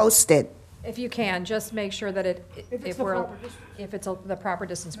they're posted. If you can, just make sure that if it's the proper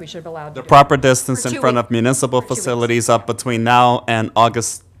distance, we should have allowed. The proper distance For in 2 front weeks. of municipal facilities up between now and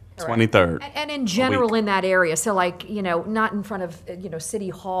August 23rd. And in general in that area, so like, not in front of, City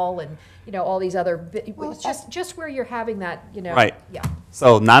Hall and, all these other, just where you're having that, Right. Yeah.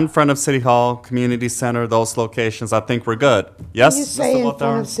 So not in front of City Hall, Community Center, those locations, I think we're good. Yes, You say Mr. in front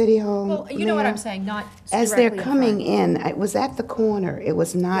Lothar? of City Hall. Well, you know what Mayor? I'm saying, not As they're directly in coming front. in, it was at the corner. It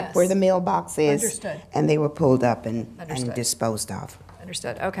was not Yes. where the mailbox is. Understood. And they were pulled up and Understood. disposed of.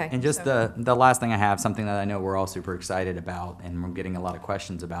 Understood, okay. And just So- the last thing I have, something that I know we're all super excited about, and we're getting a lot of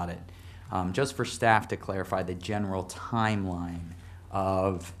questions about it. Just for staff to clarify the general timeline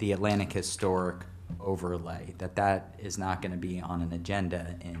of the Atlantic Historic overlay, that is not going to be on an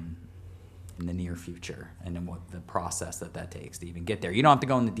agenda in the near future, and then what the process that takes to even get there. You don't have to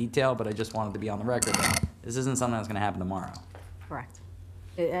go into detail, but I just wanted to be on the record that this isn't something that's going to happen tomorrow. Correct.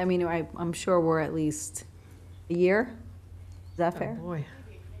 I mean, I'm sure we're at least a year. Is that fair? Oh, boy.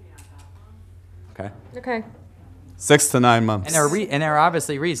 Okay. Okay. 6 to 9 months. And there are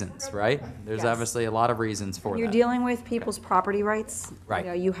obviously reasons, right? There's Yes. obviously a lot of reasons for You're that. dealing with people's property rights.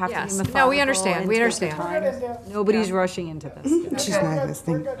 Right. You have to Yes. be No, methodical. we understand, and we take your understand. time. Nobody's rushing into this. She's not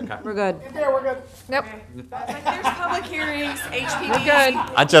listening. We're good. Yeah, we're good. Nope. There's public hearings, HPD. We're good.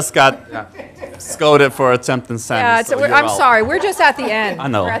 I just got scolded for attempting Yeah, sentence. so I'm you're out. sorry, we're just at the end. I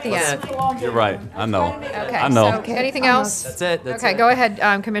know. We're at the end. You're right. I know. Okay, I know. so anything else? That's it. That's Okay, it. go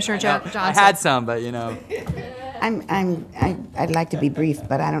ahead, Commissioner Johnson. I had some, but I'd like to be brief,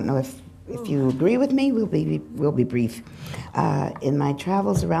 but I don't know if you agree with me, we'll be brief. In my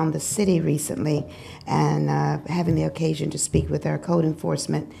travels around the city recently and having the occasion to speak with our code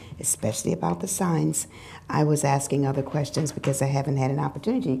enforcement, especially about the signs, I was asking other questions because I haven't had an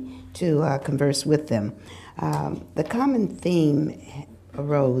opportunity to converse with them. The common theme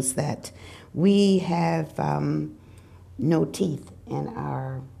arose that we have no teeth in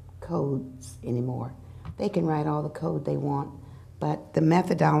our codes anymore. They can write all the code they want, but the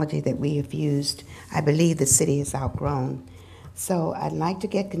methodology that we have used, I believe the city has outgrown. So I'd like to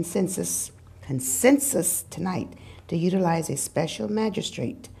get consensus tonight to utilize a special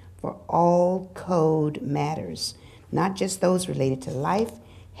magistrate for all code matters, not just those related to life,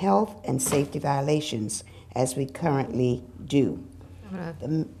 health, and safety violations, as we currently do.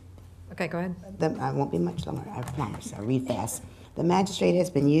 Okay, go ahead. I won't be much longer, I promise. I'll read fast. The magistrate has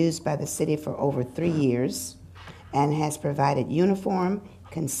been used by the city for over 3 years and has provided uniform,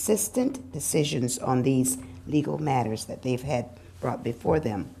 consistent decisions on these legal matters that they've had brought before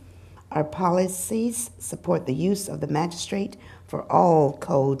them. Our policies support the use of the magistrate for all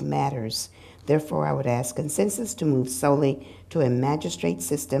code matters. Therefore, I would ask consensus to move solely to a magistrate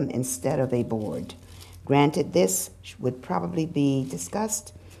system instead of a board. Granted, this would probably be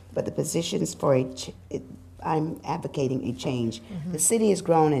discussed, but the positions for I'm advocating a change. The city has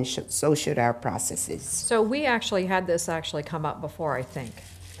grown, and so should our processes. So we actually had this come up before, I think.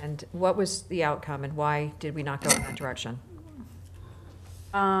 And what was the outcome, and why did we not go in that direction?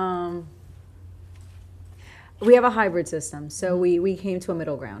 We have a hybrid system, so we came to a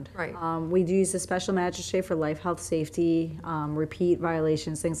middle ground. Right. We do use a special magistrate for life, health, safety, repeat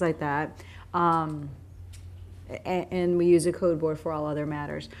violations, things like that. And we use a code board for all other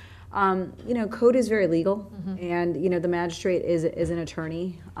matters. Code is very legal, and the magistrate is an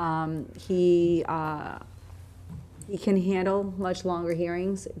attorney. He can handle much longer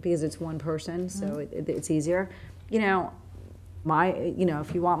hearings because it's one person, so it's easier. If you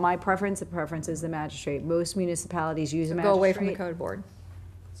want my preference, the preference is the magistrate. Most municipalities use a magistrate. Go away from the code board.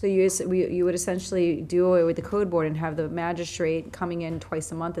 So you would essentially do away with the code board and have the magistrate coming in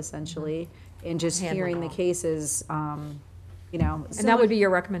twice a month, essentially, and just Handling hearing the all. cases. And that would be your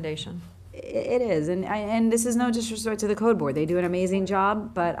recommendation? It is, and this is no disrespect to the code board. They do an amazing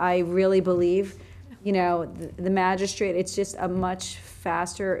job, but I really believe, the magistrate, it's just a much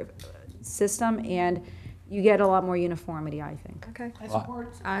faster system, and you get a lot more uniformity, I think. Okay.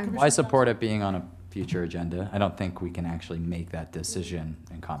 I support it being on a future agenda. I don't think we can actually make that decision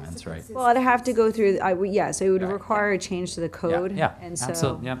in comments, right? Well, I'd have to go through, yes, it would require a change to the code. Yeah, and so.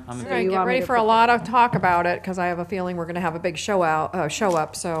 absolutely. Yeah, I'm All right, get ready for a lot of talk about it, because I have a feeling we're going to have a big show up,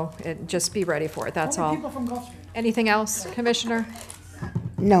 so just be ready for it, that's all. People from Gulf Stream. Anything else, Commissioner?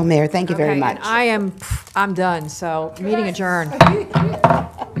 No, Mayor, thank you very Okay, much. and I'm done, so meeting adjourned.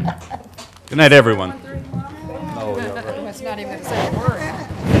 Good night, everyone. That's not even going to say a word.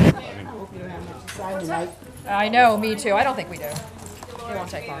 Sign tonight. I know, me too. I don't think we do. It won't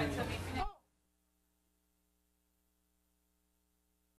take long.